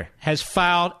accuser has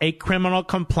filed a criminal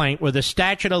complaint where the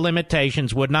statute of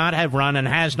limitations would not have run and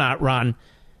has not run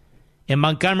in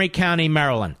Montgomery County,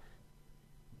 Maryland.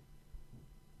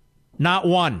 Not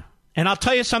one. And I'll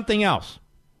tell you something else.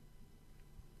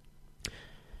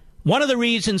 One of the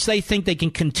reasons they think they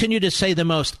can continue to say the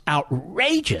most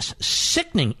outrageous,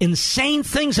 sickening, insane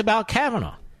things about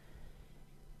Kavanaugh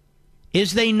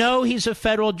is they know he's a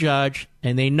federal judge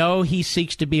and they know he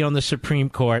seeks to be on the Supreme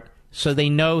Court, so they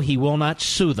know he will not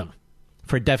sue them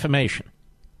for defamation.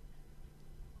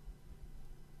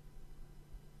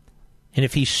 And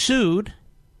if he sued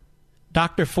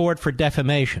Dr. Ford for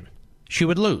defamation, she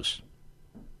would lose.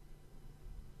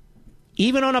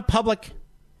 Even on a public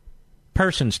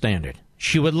person standard,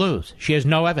 she would lose. She has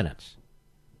no evidence.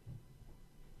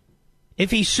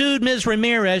 If he sued Ms.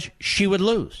 Ramirez, she would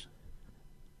lose.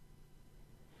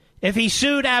 If he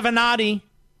sued Avenatti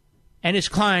and his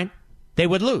client, they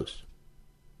would lose.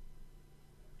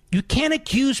 You can't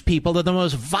accuse people of the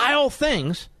most vile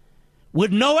things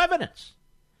with no evidence,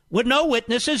 with no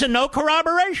witnesses and no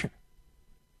corroboration.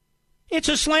 It's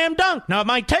a slam dunk. Now, it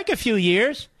might take a few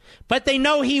years, but they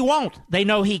know he won't. They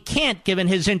know he can't, given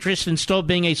his interest in still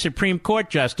being a Supreme Court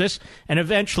justice and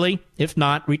eventually, if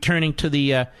not, returning to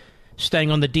the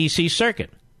staying on the D.C. Circuit.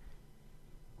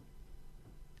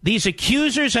 These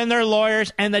accusers and their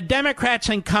lawyers and the Democrats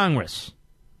in Congress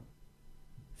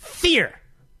fear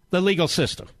the legal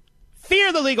system.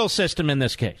 Fear the legal system in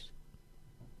this case.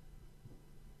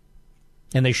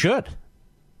 And they should.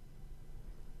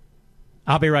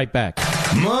 I'll be right back.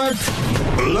 Mark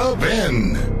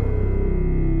Levin.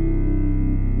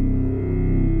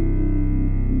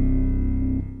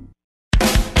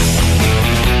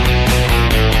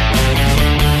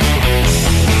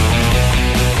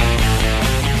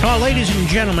 Well, ladies and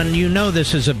gentlemen, you know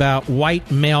this is about white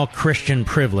male Christian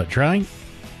privilege, right?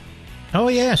 Oh,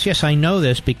 yes, I know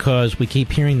this because we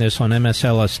keep hearing this on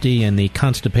MSLSD and the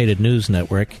Constipated News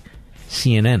Network,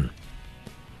 CNN.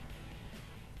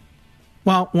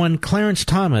 Well, when Clarence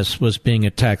Thomas was being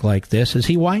attacked like this, is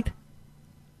he white?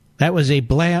 That was a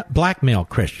black male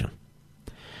Christian.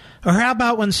 Or how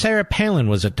about when Sarah Palin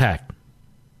was attacked?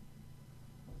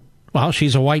 Well,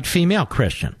 she's a white female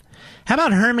Christian. How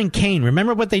about Herman Cain?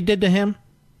 Remember what they did to him?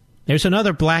 There's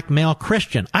another black male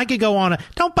Christian. I could go on.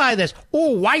 Don't buy this.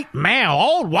 Oh, white male,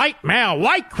 old white male,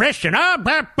 white Christian. Oh,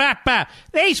 bah, bah, bah.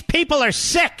 These people are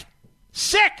sick.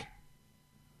 Sick.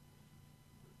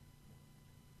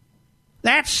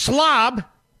 That slob.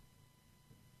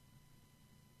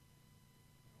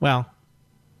 Well,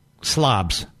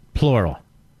 slobs, plural.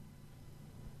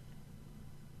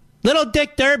 Little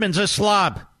Dick Durbin's a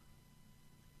slob.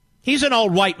 He's an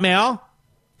old white male.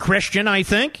 Christian, I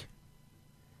think.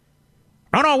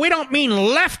 Oh, no, we don't mean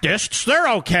leftists.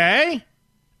 They're okay.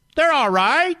 They're all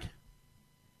right.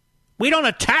 We don't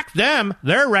attack them,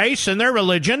 their race and their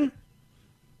religion.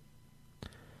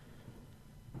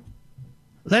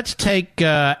 Let's take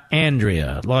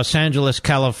Andrea, Los Angeles,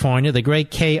 California, the great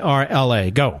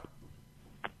KRLA. Go.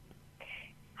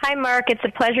 Hi, Mark. It's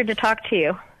a pleasure to talk to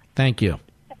you. Thank you.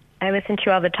 I listen to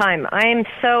you all the time. I am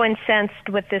so incensed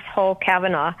with this whole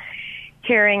Kavanaugh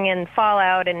hearing and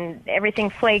fallout and everything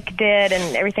Flake did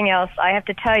and everything else. I have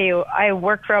to tell you, I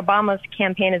worked for Obama's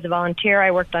campaign as a volunteer.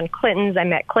 I worked on Clinton's. I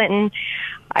met Clinton.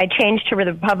 I changed to the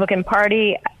Republican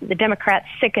Party. The Democrats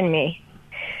sicken me.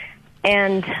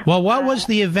 And well, what was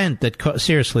the event that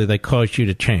seriously that caused you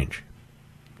to change?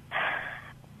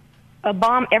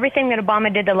 Everything that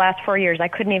Obama did the last 4 years, I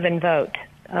couldn't even vote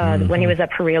when he was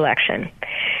up for re-election.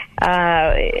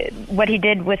 What he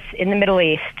did in the Middle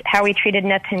East, how he treated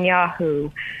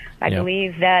Netanyahu. I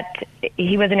believe that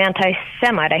he was an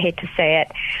anti-Semite. I hate to say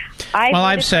it.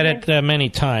 I've said it many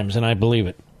times, and I believe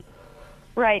it.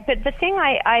 Right, but the thing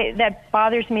that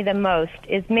bothers me the most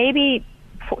is maybe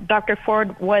Dr.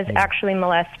 Ford was actually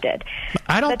molested.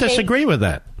 I don't disagree with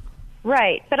that.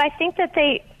 Right, but I think that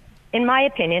they, in my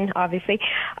opinion, obviously,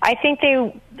 I think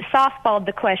they softballed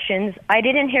the questions. I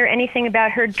didn't hear anything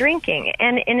about her drinking.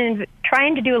 And in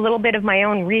trying to do a little bit of my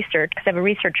own research, because I have a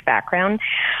research background,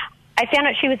 I found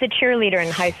out she was a cheerleader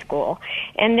in high school.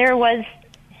 And there was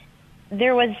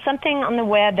something on the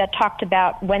web that talked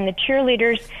about when the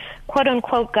cheerleaders, quote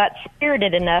unquote, got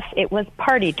spirited enough, it was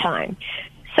party time.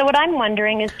 So what I'm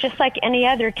wondering is, just like any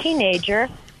other teenager,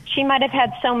 she might have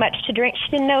had so much to drink,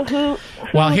 she didn't know who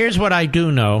well, here's what I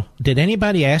do know. Did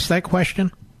anybody ask that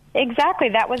question? Exactly.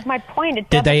 That was my point.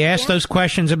 Did they ask those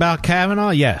questions about Kavanaugh?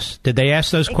 Yes. Did they ask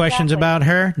those questions about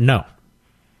her? No.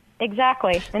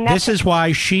 Exactly. And this is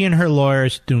why she and her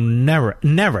lawyers do never,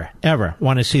 ever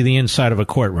want to see the inside of a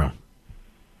courtroom.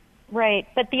 Right.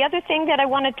 But the other thing that I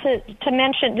wanted to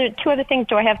mention, there are two other things.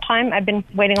 Do I have time? I've been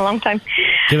waiting a long time.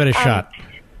 Give it a shot.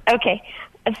 Okay.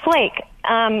 Flake,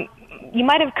 you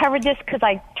might have covered this because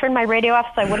I turned my radio off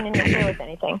so I wouldn't interfere with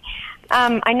anything.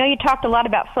 I know you talked a lot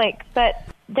about Flake, but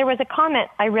there was a comment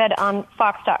I read on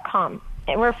Fox.com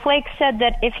where Flake said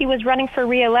that if he was running for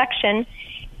re-election,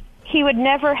 he would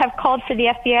never have called for the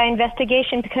FBI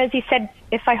investigation because he said,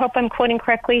 if I hope I'm quoting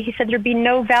correctly, he said there'd be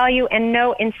no value and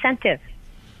no incentive.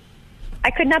 I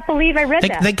could not believe I read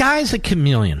that. The guy's a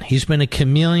chameleon. He's been a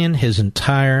chameleon his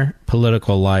entire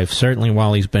political life, certainly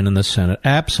while he's been in the Senate.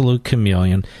 Absolute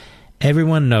chameleon.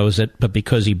 Everyone knows it, but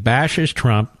because he bashes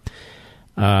Trump,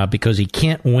 because he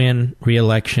can't win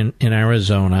re-election in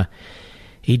Arizona,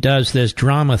 he does this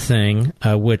drama thing,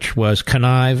 which was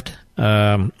connived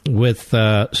with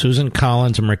Susan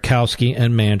Collins and Murkowski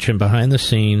and Manchin behind the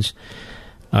scenes,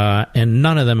 and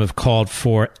none of them have called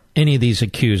for any of these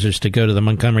accusers to go to the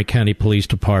Montgomery County Police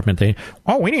Department.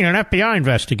 We need an FBI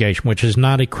investigation, which is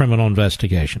not a criminal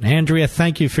investigation. Andrea,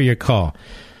 thank you for your call.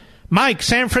 Mike,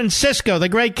 San Francisco, the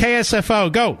great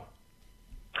KSFO, go.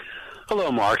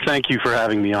 Hello, Mark. Thank you for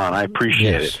having me on. I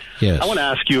appreciate it. Yes. I want to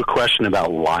ask you a question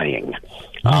about lying.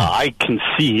 I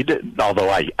concede, although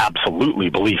I absolutely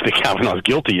believe that Kavanaugh is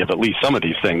guilty of at least some of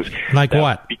these things. Like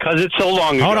what? Because it's so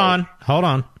long ago. Hold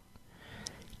on.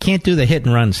 Can't do the hit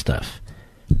and run stuff.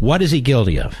 What is he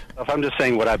guilty of? I'm just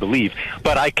saying what I believe.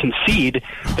 But I concede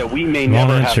that we may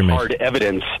never have hard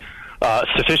evidence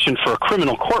sufficient for a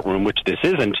criminal courtroom, which this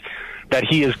isn't, that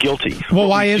he is guilty. Well,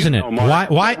 why isn't it?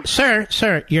 Why, sir?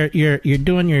 You're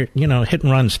doing your hit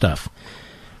and run stuff.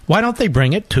 Why don't they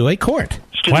bring it to a court?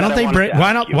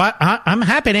 I'm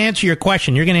happy to answer your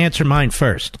question. You're going to answer mine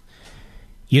first.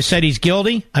 You said he's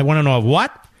guilty. I want to know of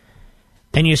what?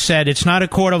 And you said it's not a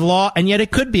court of law, and yet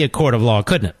it could be a court of law,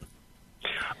 couldn't it?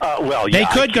 Well, yeah, they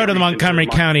could go to the Montgomery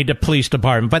County Police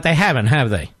Department, but they haven't, have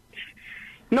they?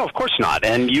 No, of course not.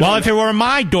 And well, if it were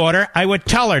my daughter, I would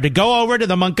tell her to go over to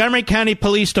the Montgomery County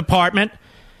Police Department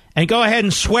and go ahead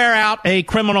and swear out a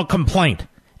criminal complaint.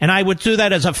 And I would do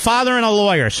that as a father and a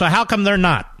lawyer. So how come they're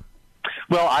not?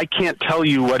 Well, I can't tell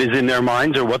you what is in their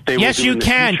minds or what they will do. Yes, you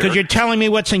can, because you're telling me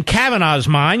what's in Kavanaugh's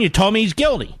mind. You told me he's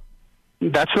guilty.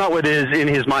 That's not what is in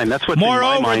his mind. That's what's in my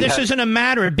mind. Moreover, this isn't a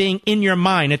matter of being in your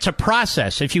mind. It's a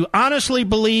process. If you honestly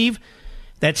believe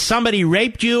that somebody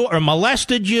raped you or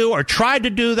molested you or tried to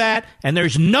do that, and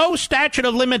there's no statute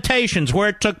of limitations where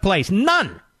it took place,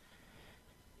 none,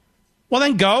 well,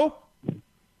 then go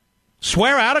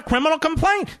swear out a criminal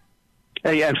complaint.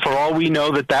 And for all we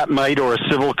know, that might, or a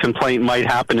civil complaint might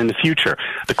happen in the future.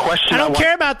 The question I don't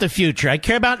care about the future. I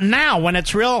care about now when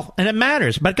it's real and it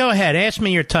matters. But go ahead. Ask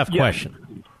me your tough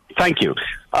question. Thank you.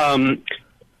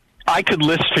 I could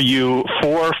list for you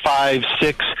 4, 5,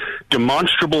 6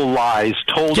 demonstrable lies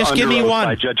told under oath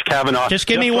by Judge Kavanaugh. Just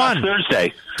give me one.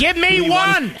 Thursday. Give me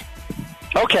one.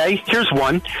 Okay, here's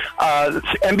one.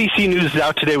 NBC News is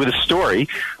out today with a story.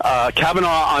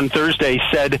 Kavanaugh on Thursday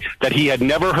said that he had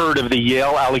never heard of the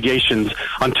Yale allegations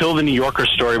until the New Yorker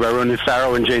story by Ronan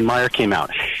Farrow and Jane Meyer came out.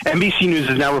 NBC News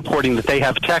is now reporting that they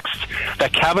have texts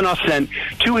that Kavanaugh sent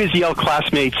to his Yale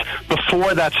classmates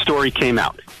before that story came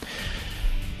out.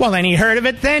 Well, then he heard of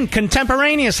it then,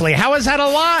 contemporaneously. How is that a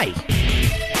lie?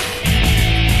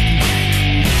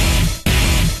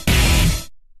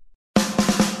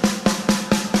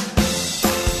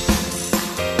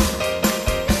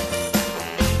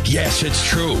 Yes, it's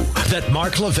true that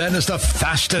Mark Levin is the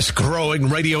fastest growing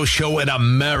radio show in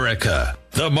America.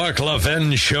 The Mark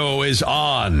Levin Show is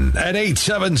on at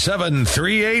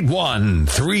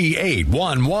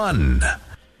 877-381-3811.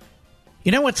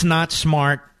 You know what's not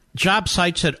smart? Job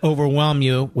sites that overwhelm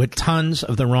you with tons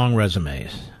of the wrong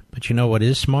resumes. But you know what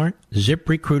is smart?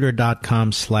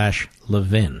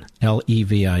 ZipRecruiter.com/Levin,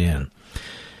 Levin.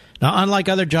 Now, unlike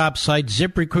other job sites,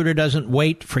 ZipRecruiter doesn't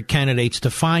wait for candidates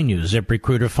to find you.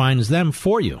 ZipRecruiter finds them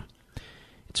for you.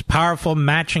 Its powerful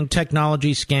matching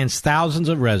technology scans thousands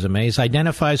of resumes,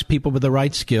 identifies people with the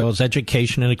right skills,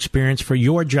 education, and experience for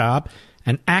your job,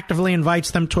 and actively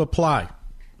invites them to apply.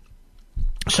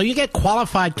 So you get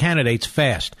qualified candidates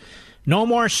fast. No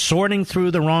more sorting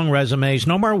through the wrong resumes.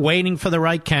 No more waiting for the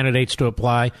right candidates to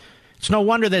apply. It's no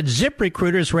wonder that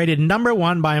ZipRecruiter is rated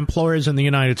 #1 by employers in the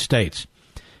United States.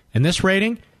 And this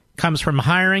rating comes from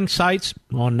hiring sites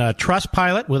on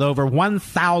Trustpilot with over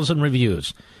 1,000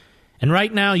 reviews. And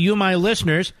right now, you, my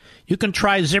listeners, you can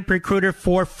try ZipRecruiter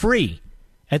for free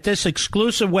at this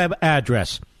exclusive web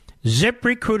address,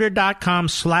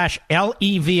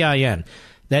 ZipRecruiter.com/Levin.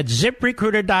 That's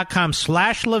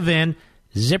ZipRecruiter.com/Levin,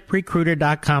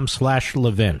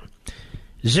 ZipRecruiter.com/Levin.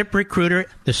 ZipRecruiter,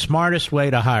 the smartest way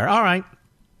to hire. All right.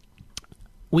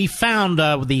 We found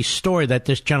the story that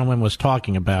this gentleman was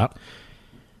talking about,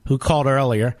 who called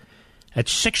earlier. At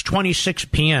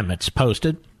 6:26 p.m., it's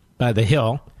posted by The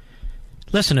Hill.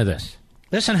 Listen to this.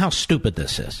 Listen how stupid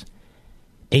this is.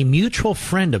 A mutual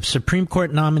friend of Supreme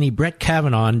Court nominee Brett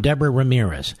Kavanaugh and Deborah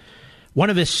Ramirez, one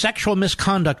of his sexual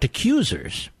misconduct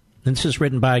accusers, and this is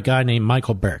written by a guy named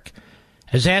Michael Burke,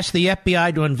 has asked the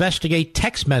FBI to investigate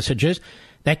text messages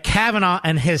that Kavanaugh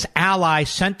and his ally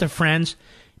sent to friends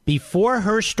before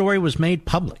her story was made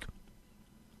public.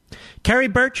 Kerry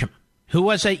Burcham, who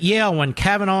was at Yale when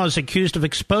Kavanaugh is accused of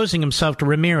exposing himself to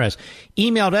Ramirez,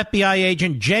 emailed FBI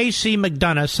agent J.C.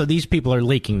 McDonough, so these people are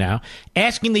leaking now,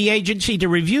 asking the agency to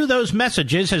review those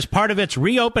messages as part of its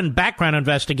reopened background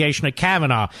investigation of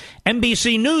Kavanaugh.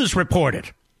 NBC News reported.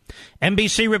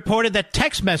 NBC reported that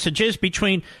text messages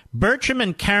between Burcham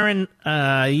and Karen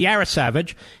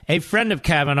Yarosavage, a friend of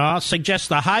Kavanaugh, suggest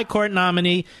the high court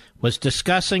nominee was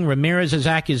discussing Ramirez's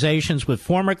accusations with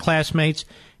former classmates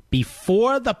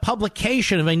before the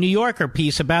publication of a New Yorker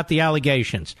piece about the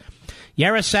allegations.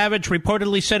 Yarosavage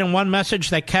reportedly said in one message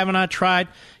that Kavanaugh tried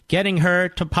getting her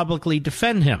to publicly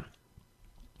defend him.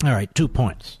 All right, 2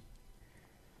 points.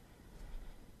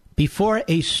 Before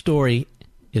a story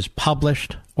is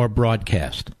published or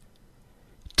broadcast,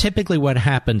 typically what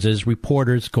happens is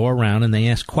reporters go around and they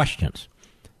ask questions.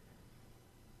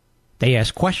 They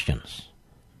ask questions.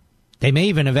 They may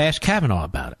even have asked Kavanaugh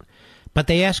about it. But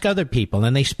they ask other people,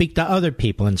 and they speak to other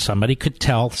people, and somebody could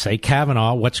tell, say,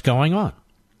 Kavanaugh, what's going on.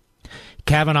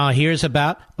 Kavanaugh hears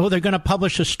about, they're going to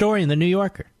publish a story in the New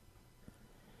Yorker.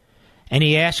 And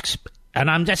he asks, and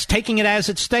I'm just taking it as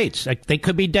it states, like, they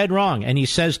could be dead wrong, and he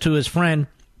says to his friend,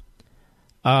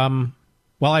 well,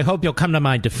 I hope you'll come to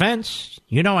my defense.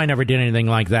 You know I never did anything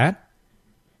like that.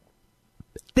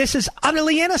 This is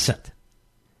utterly innocent.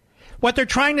 What they're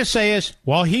trying to say is,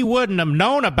 well, he wouldn't have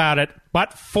known about it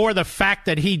but for the fact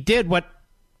that he did what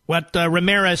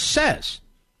Ramirez says.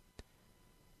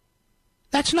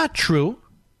 That's not true.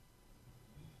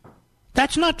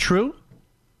 That's not true.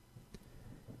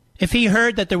 If he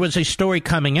heard that there was a story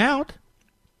coming out,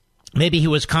 maybe he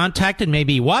was contacted,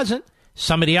 maybe he wasn't.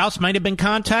 Somebody else might have been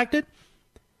contacted.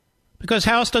 Because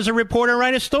how else does a reporter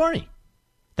write a story?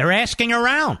 They're asking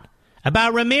around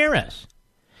about Ramirez.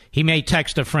 He may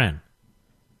text a friend.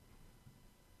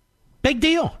 Big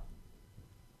deal.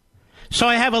 So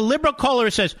I have a liberal caller who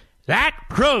says, that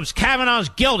proves Kavanaugh's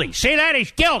guilty. See that?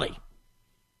 He's guilty.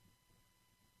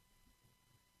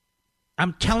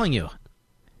 I'm telling you.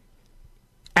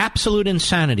 Absolute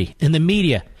insanity in the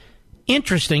media.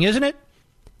 Interesting, isn't it?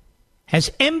 Has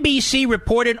NBC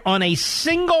reported on a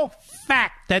single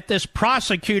fact that this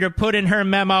prosecutor put in her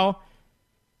memo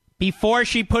before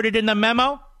she put it in the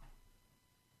memo?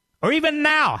 Or even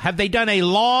now, have they done a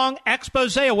long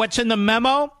expose of what's in the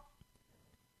memo?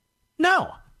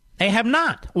 No, they have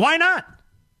not. Why not?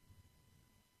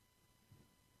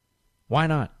 Why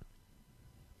not?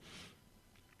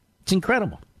 It's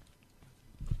incredible.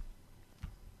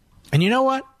 And you know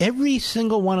what? Every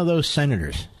single one of those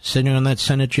senators sitting on that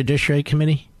Senate Judiciary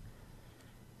Committee,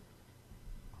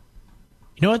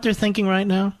 you know what they're thinking right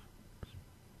now?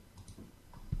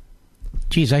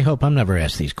 Geez, I hope I'm never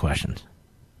asked these questions.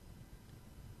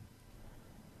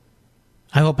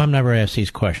 I hope I'm never asked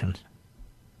these questions.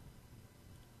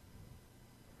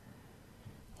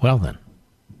 Well then.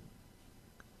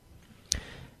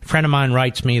 A friend of mine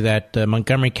writes me that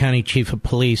Montgomery County Chief of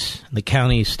Police, the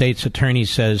county state's attorney,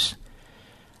 says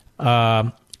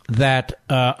that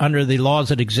under the laws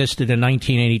that existed in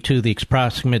 1982, the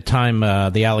approximate time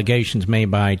the allegations made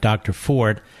by Dr.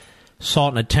 Ford,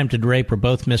 assault and attempted rape were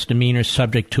both misdemeanors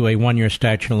subject to a 1-year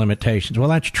statute of limitations. Well,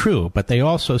 that's true, but they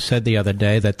also said the other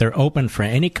day that they're open for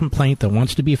any complaint that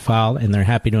wants to be filed, and they're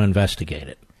happy to investigate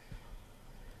it.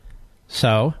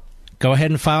 So, go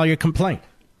ahead and file your complaint.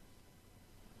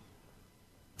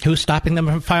 Who's stopping them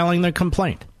from filing their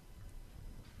complaint?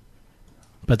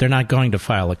 But they're not going to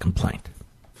file a complaint.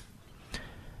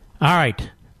 All right,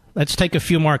 let's take a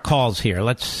few more calls here.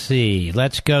 Let's see.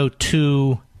 Let's go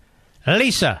to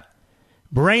Lisa.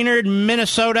 Brainerd,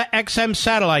 Minnesota, XM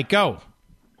Satellite. Go.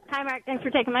 Hi, Mark. Thanks for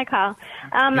taking my call.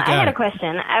 I had a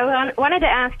question. I wanted to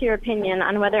ask your opinion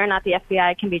on whether or not the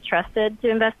FBI can be trusted to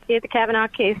investigate the Kavanaugh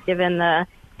case, given the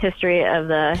history of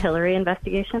the Hillary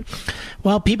investigation.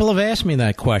 Well, people have asked me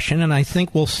that question, and I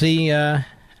think we'll see at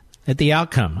the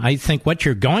outcome. I think what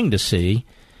you're going to see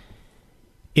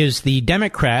is the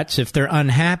Democrats, if they're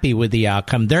unhappy with the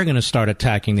outcome, they're going to start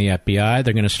attacking the FBI.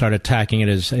 They're going to start attacking it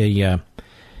as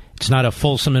it's not a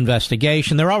fulsome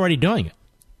investigation. They're already doing it.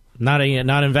 Not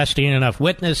investigating enough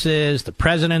witnesses. The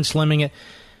president's limiting it.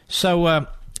 So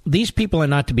these people are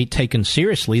not to be taken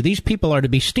seriously. These people are to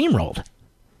be steamrolled.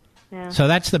 Yeah. So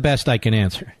that's the best I can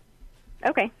answer.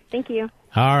 Okay. Thank you.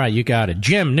 All right. You got it.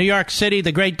 Jim, New York City,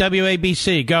 the great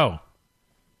WABC. Go.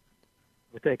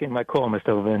 We're taking my call,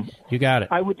 Mr. Levin. You got it.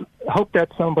 I would hope that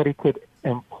somebody could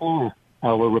implore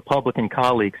our Republican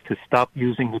colleagues to stop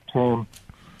using the term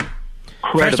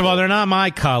credible. First of all, they're not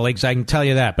my colleagues. I can tell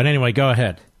you that. But anyway, go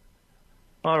ahead.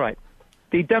 All right.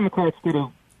 The Democrats did a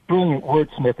brilliant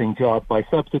wordsmithing job by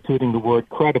substituting the word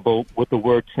credible with the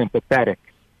word sympathetic,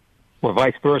 or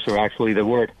vice versa, actually, the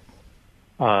word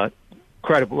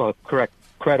credible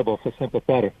for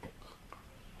sympathetic.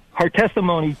 Her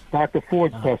testimony, Dr.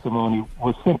 Ford's testimony,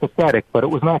 was sympathetic, but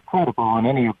it was not credible on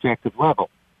any objective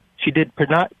level. She did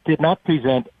not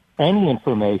present any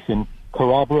information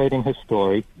corroborating her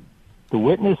story. The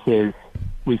witnesses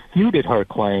refuted her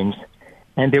claims,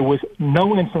 and there was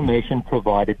no information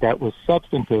provided that was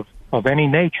substantive of any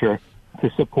nature to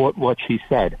support what she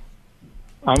said.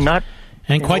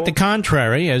 And quite the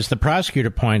contrary, as the prosecutor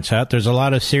points out, there's a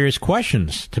lot of serious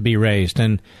questions to be raised,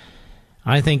 and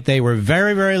I think they were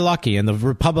very, very lucky, and the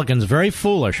Republicans very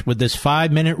foolish with this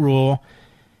 5-minute rule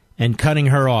and cutting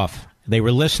her off. They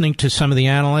were listening to some of the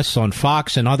analysts on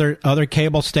Fox and other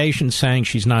cable stations saying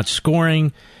she's not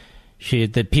scoring,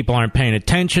 that people aren't paying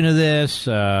attention to this.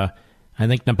 I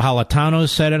think Napolitano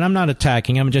said it. I'm not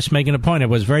attacking. I'm just making a point. It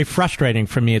was very frustrating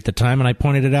for me at the time, and I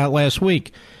pointed it out last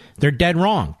week. They're dead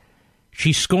wrong.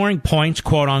 She's scoring points,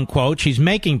 quote unquote. She's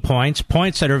making points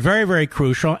that are very, very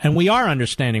crucial, and we are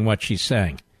understanding what she's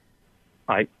saying.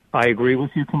 I agree with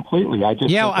you completely.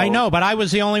 I know, but I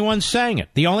was the only one saying it.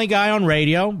 The only guy on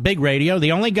radio, big radio,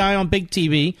 the only guy on big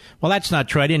TV. Well, that's not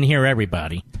true. I didn't hear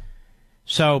everybody.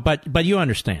 So, but you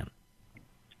understand.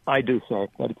 I do, sir.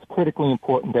 But it's critically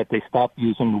important that they stop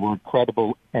using the word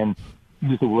credible and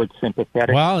use the word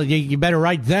sympathetic. Well, you better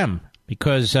write them,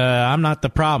 because I'm not the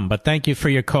problem. But thank you for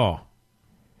your call.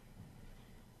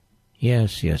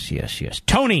 Yes.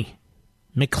 Tony,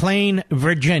 McLean,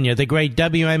 Virginia, the great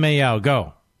WMAL.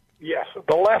 Go. Yes,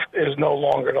 the left is no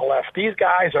longer the left. These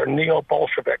guys are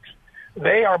neo-Bolsheviks.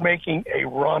 They are making a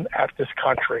run at this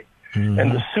country. Mm-hmm.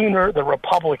 And the sooner the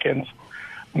Republicans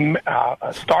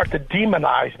start to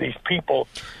demonize these people,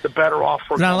 the better off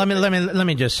we're going to be. Let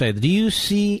me just say, do you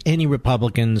see any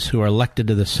Republicans who are elected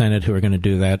to the Senate who are going to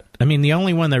do that? I mean, the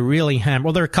only one that really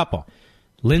well, there are a couple.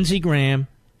 Lindsey Graham,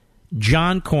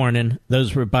 John Cornyn,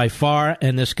 those were by far,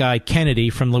 and this guy Kennedy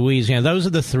from Louisiana. Those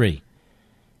are the three.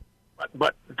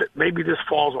 But maybe this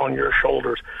falls on your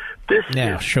shoulders.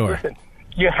 Sure. Listen,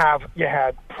 you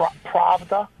had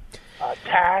Pravda,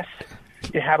 TASS.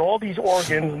 You had all these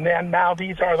organs, and now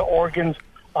these are the organs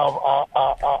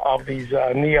of these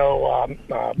neo.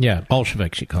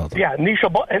 Bolsheviks, you call them. Yeah, and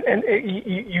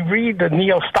you read the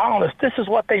neo-Stalinists. This is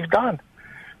what they've done.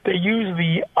 They use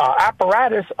the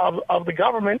apparatus of the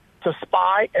government to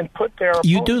spy and put their...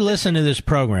 You do listen to this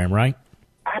program, right?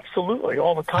 Absolutely,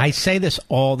 all the time. I say this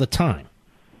all the time.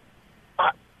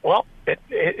 Well,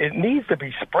 it needs to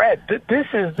be spread. This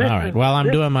is... All right, well,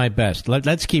 I'm doing my best.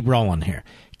 Let's keep rolling here.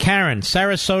 Karen,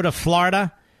 Sarasota,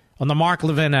 Florida, on the Mark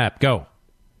Levin app. Go.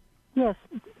 Yes.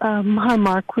 Hi,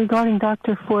 Mark. Regarding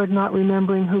Dr. Ford not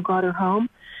remembering who got her home,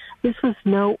 this was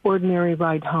no ordinary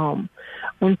ride home.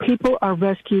 When people are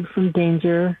rescued from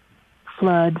danger,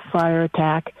 flood, fire,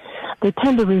 attack, they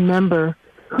tend to remember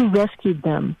who rescued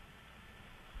them.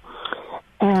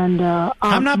 And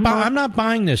I'm not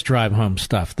buying this drive home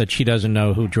stuff that she doesn't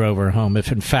know who drove her home.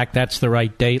 If in fact that's the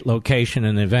right date, location,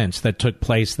 and events that took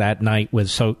place that night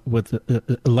with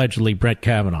allegedly Brett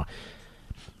Kavanaugh.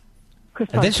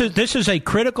 This is a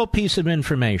critical piece of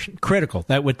information, critical,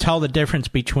 that would tell the difference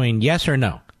between yes or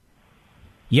no.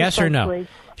 Yes or no.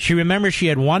 She remembers she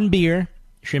had one beer.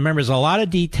 She remembers a lot of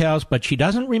details, but she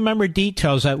doesn't remember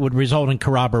details that would result in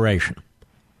corroboration.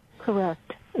 Correct.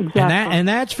 Exactly. And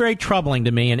that's very troubling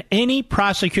to me. And any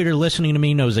prosecutor listening to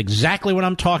me knows exactly what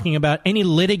I'm talking about. Any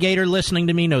litigator listening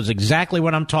to me knows exactly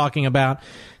what I'm talking about.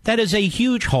 That is a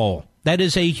huge hole. And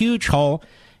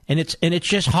it's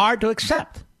just hard to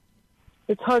accept.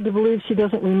 It's hard to believe she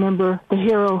doesn't remember the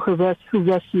hero who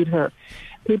rescued her.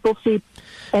 People see...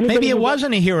 Maybe it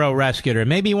wasn't a hero rescued her.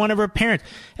 Maybe one of her parents.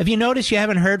 Have you noticed you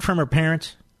haven't heard from her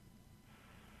parents?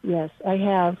 Yes, I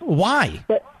have. Why?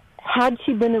 But had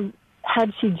she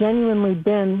genuinely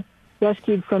been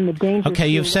rescued from the danger... Okay,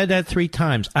 you've said that 3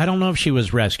 times. I don't know if she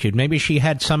was rescued. Maybe she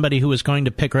had somebody who was going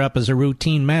to pick her up as a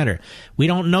routine matter. We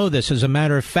don't know this as a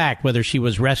matter of fact, whether she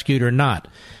was rescued or not.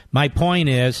 My point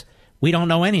is, we don't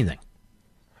know anything.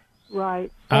 Right.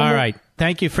 All right.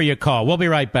 Thank you for your call. We'll be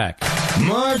right back.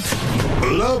 Mark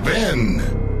Levin.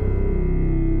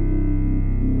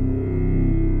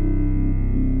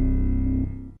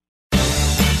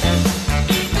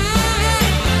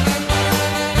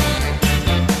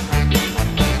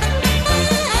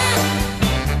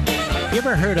 You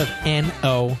ever heard of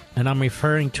NO? And I'm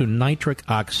referring to nitric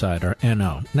oxide, or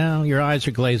NO. Now, your eyes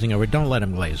are glazing over. Don't let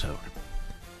them glaze over.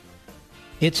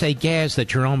 It's a gas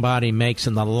that your own body makes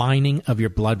in the lining of your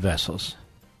blood vessels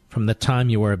from the time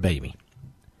you were a baby.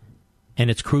 And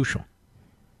it's crucial.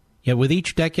 Yet with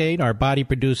each decade, our body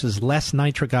produces less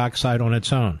nitric oxide on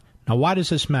its own. Now, why does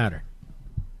this matter?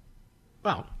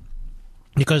 Well,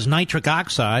 because nitric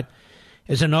oxide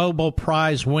is a Nobel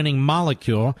Prize-winning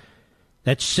molecule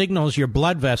that signals your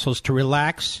blood vessels to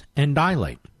relax and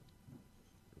dilate.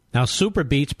 Now, Super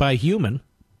Beets by Human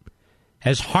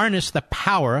has harnessed the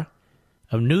power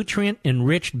of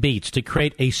nutrient-enriched beets to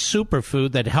create a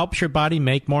superfood that helps your body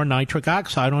make more nitric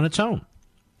oxide on its own.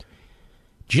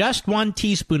 Just 1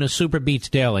 teaspoon of Super Beets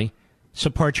daily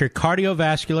supports your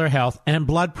cardiovascular health and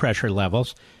blood pressure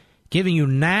levels, giving you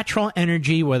natural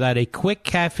energy without a quick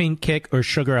caffeine kick or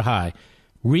sugar high.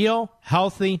 Real,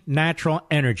 healthy, natural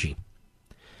energy.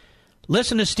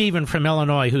 Listen to Stephen from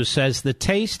Illinois, who says the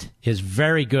taste is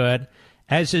very good,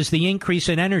 as is the increase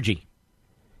in energy.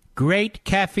 Great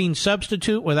caffeine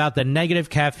substitute without the negative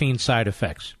caffeine side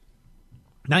effects.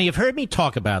 Now, you've heard me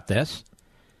talk about this.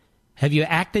 Have you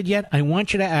acted yet? I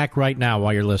want you to act right now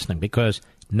while you're listening, because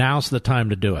now's the time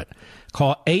to do it.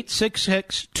 Call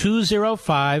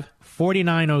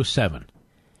 866-205-4907.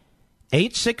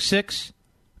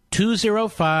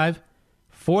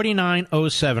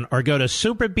 866-205-4907. Or go to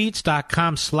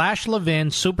superbeats.com/Levin,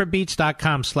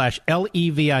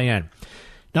 superbeats.com/LEVIN.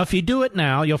 Now, if you do it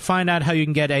now, you'll find out how you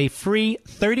can get a free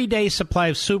 30-day supply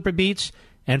of Super Beets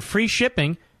and free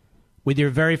shipping with your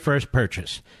very first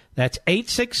purchase. That's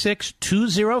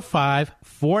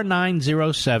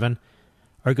 866-205-4907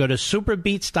 or go to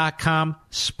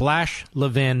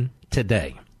superbeats.com/Levin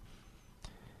today.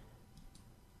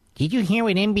 Did you hear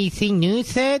what NBC News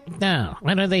said? No.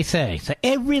 What do they say? So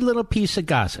every little piece of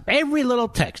gossip, every little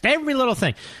text, every little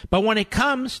thing. But when it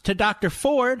comes to Dr.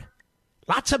 Ford,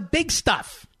 lots of big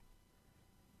stuff.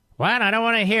 What? I don't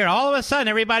want to hear. All of a sudden,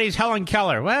 everybody's Helen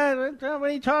Keller. What are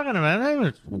you talking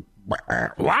about?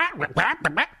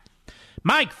 What?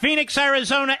 Mike, Phoenix,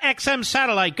 Arizona, XM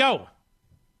Satellite, go.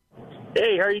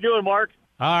 Hey, how are you doing, Mark?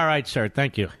 All right, sir.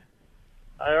 Thank you.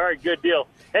 All right, good deal.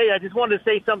 Hey, I just wanted to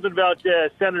say something about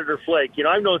Senator Flake. You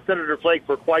know, I've known Senator Flake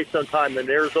for quite some time, an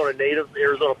Arizona native,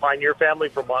 Arizona pioneer family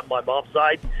from my mom's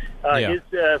side. His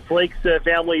Flake's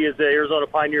family is an Arizona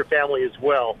pioneer family as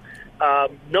well.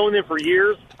 Known them for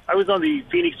years. I was on the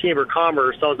Phoenix Chamber of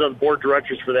Commerce. I was on the board of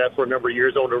directors for that for a number of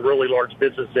years, owned a really large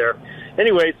business there.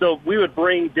 Anyway, so we would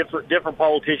bring different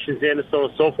politicians in and so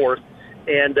on and so forth.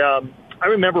 And I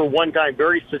remember one time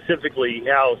very specifically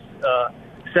how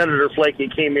Senator Flake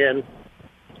came in.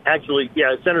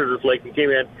 Senator Flake came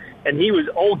in, and he was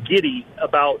all giddy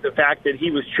about the fact that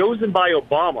he was chosen by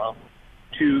Obama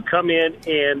to come in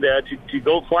and to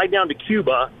go fly down to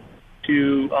Cuba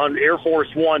on Air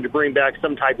Force One to bring back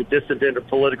some type of dissident or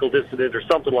political dissident or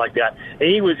something like that. And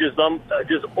he was just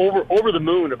over the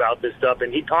moon about this stuff,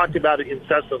 and he talked about it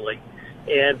incessantly.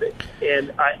 And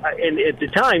at the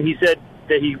time he said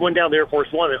that he went down to Air Force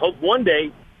One and hoped one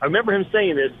day. I remember him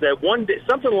saying this, that one day,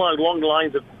 something along the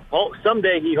lines of,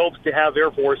 someday he hopes to have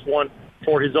Air Force One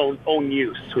for his own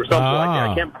use or something like that.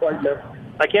 I can't quite remember.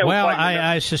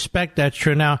 I suspect that's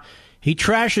true. Now, he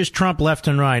trashes Trump left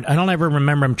and right. I don't ever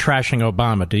remember him trashing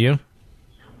Obama. Do you?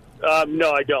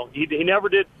 No, I don't. He never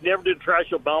did trash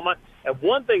Obama. And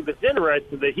one thing that's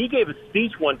interesting, that he gave a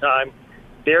speech one time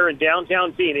there in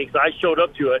downtown Phoenix. I showed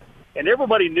up to it, and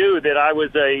everybody knew that I was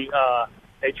a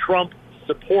Trump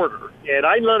supporter. And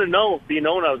I let him be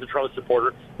known I was a Trump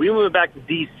supporter. We went back to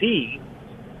D.C.,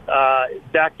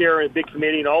 back there in a big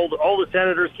committee, and all the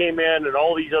senators came in, and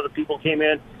all these other people came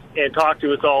in and talked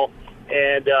to us all.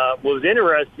 And what was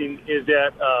interesting is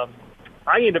that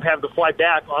I ended up having to fly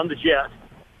back on the jet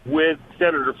with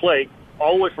Senator Flake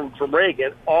all the way from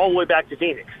Reagan all the way back to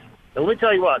Phoenix. And let me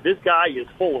tell you what, this guy is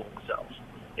full of himself.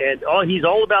 And he's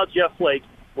all about Jeff Flake.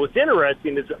 What's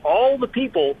interesting is that all the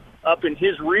people up in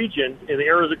his region, in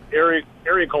the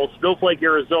area called Snowflake,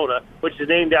 Arizona, which is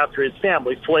named after his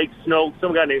family, Flake, Snow,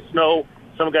 some guy named Snow,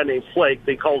 some guy named Flake.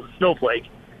 They call it Snowflake.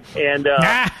 And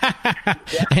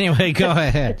anyway, go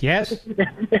ahead. Yes?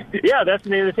 Yeah, that's the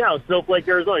name of the town, Snowflake,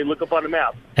 Arizona. You look up on the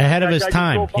map. Ahead of his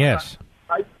time, yes.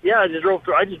 I just drove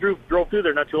through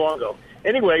there not too long ago.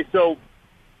 Anyway, so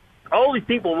all these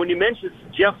people, when you mention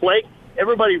Jeff Flake,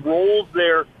 everybody rolls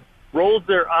their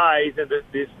eyes, and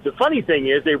the funny thing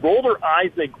is they roll their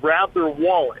eyes and they grab their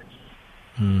wallets.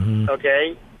 Mm-hmm.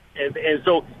 Okay? And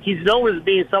so he's known as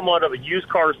being somewhat of a used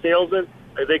car salesman.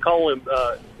 They call him,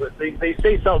 they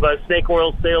say something about a snake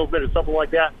oil salesman or something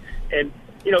like that. And,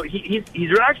 you know, he's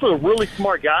actually a really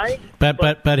smart guy.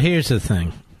 But here's the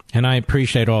thing, and I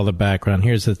appreciate all the background.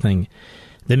 Here's the thing.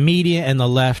 The media and the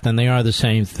left, and they are the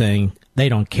same thing, they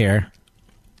don't care.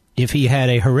 If he had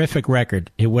a horrific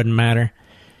record, it wouldn't matter.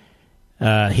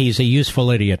 He's a useful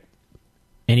idiot,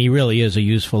 and he really is a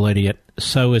useful idiot.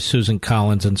 So is Susan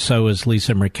Collins, and so is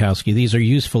Lisa Murkowski. These are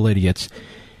useful idiots.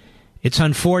 It's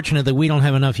unfortunate that we don't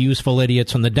have enough useful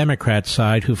idiots on the Democrat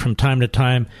side who from time to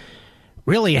time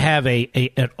really have an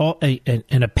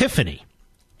epiphany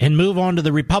and move on to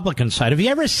the Republican side. Have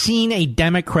you ever seen a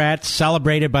Democrat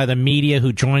celebrated by the media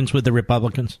who joins with the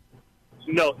Republicans?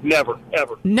 No, never,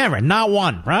 ever. Never, not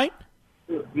one, right?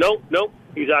 Nope,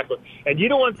 exactly. And you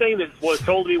know one thing that was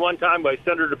told to me one time by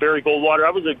Senator Barry Goldwater? I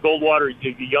was at Goldwater,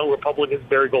 the young Republicans,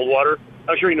 Barry Goldwater.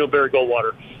 I'm sure you know Barry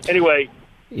Goldwater. Anyway,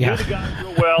 knew the guy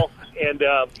real well. And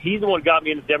he's the one who got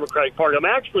me in the Democratic Party. I'm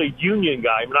actually a union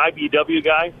guy. I'm an IBEW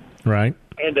guy. Right.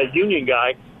 And a union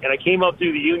guy. And I came up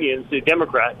through the unions, the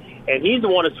Democrat. And he's the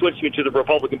one who switched me to the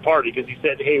Republican Party because he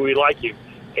said, hey, we like you.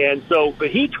 And so, but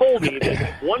he told me that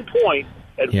at one point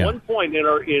in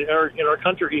our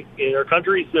country's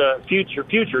future,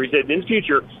 he said, in the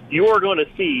future, you are going to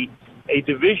see a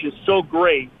division so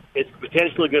great it's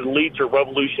potentially going to lead to a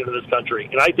revolution in this country.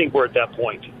 And I think we're at that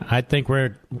point. I think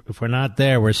if we're not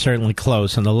there, we're certainly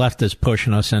close. And the left is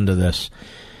pushing us into this.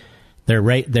 Their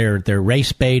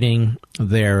race baiting,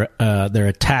 their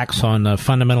attacks on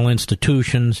fundamental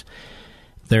institutions,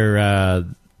 their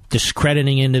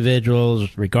discrediting individuals,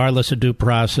 regardless of due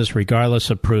process, regardless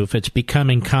of proof. It's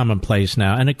becoming commonplace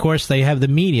now. And, of course, they have the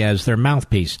media as their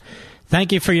mouthpiece.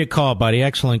 Thank you for your call, buddy.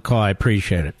 Excellent call. I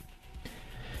appreciate it.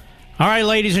 All right,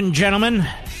 ladies and gentlemen,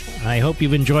 I hope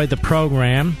you've enjoyed the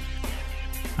program.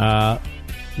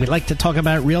 We like to talk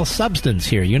about real substance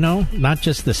here, not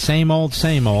just the same old,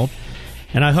 same old.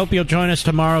 And I hope you'll join us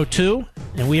tomorrow, too,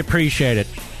 and we appreciate it.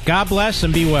 God bless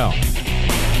and be well.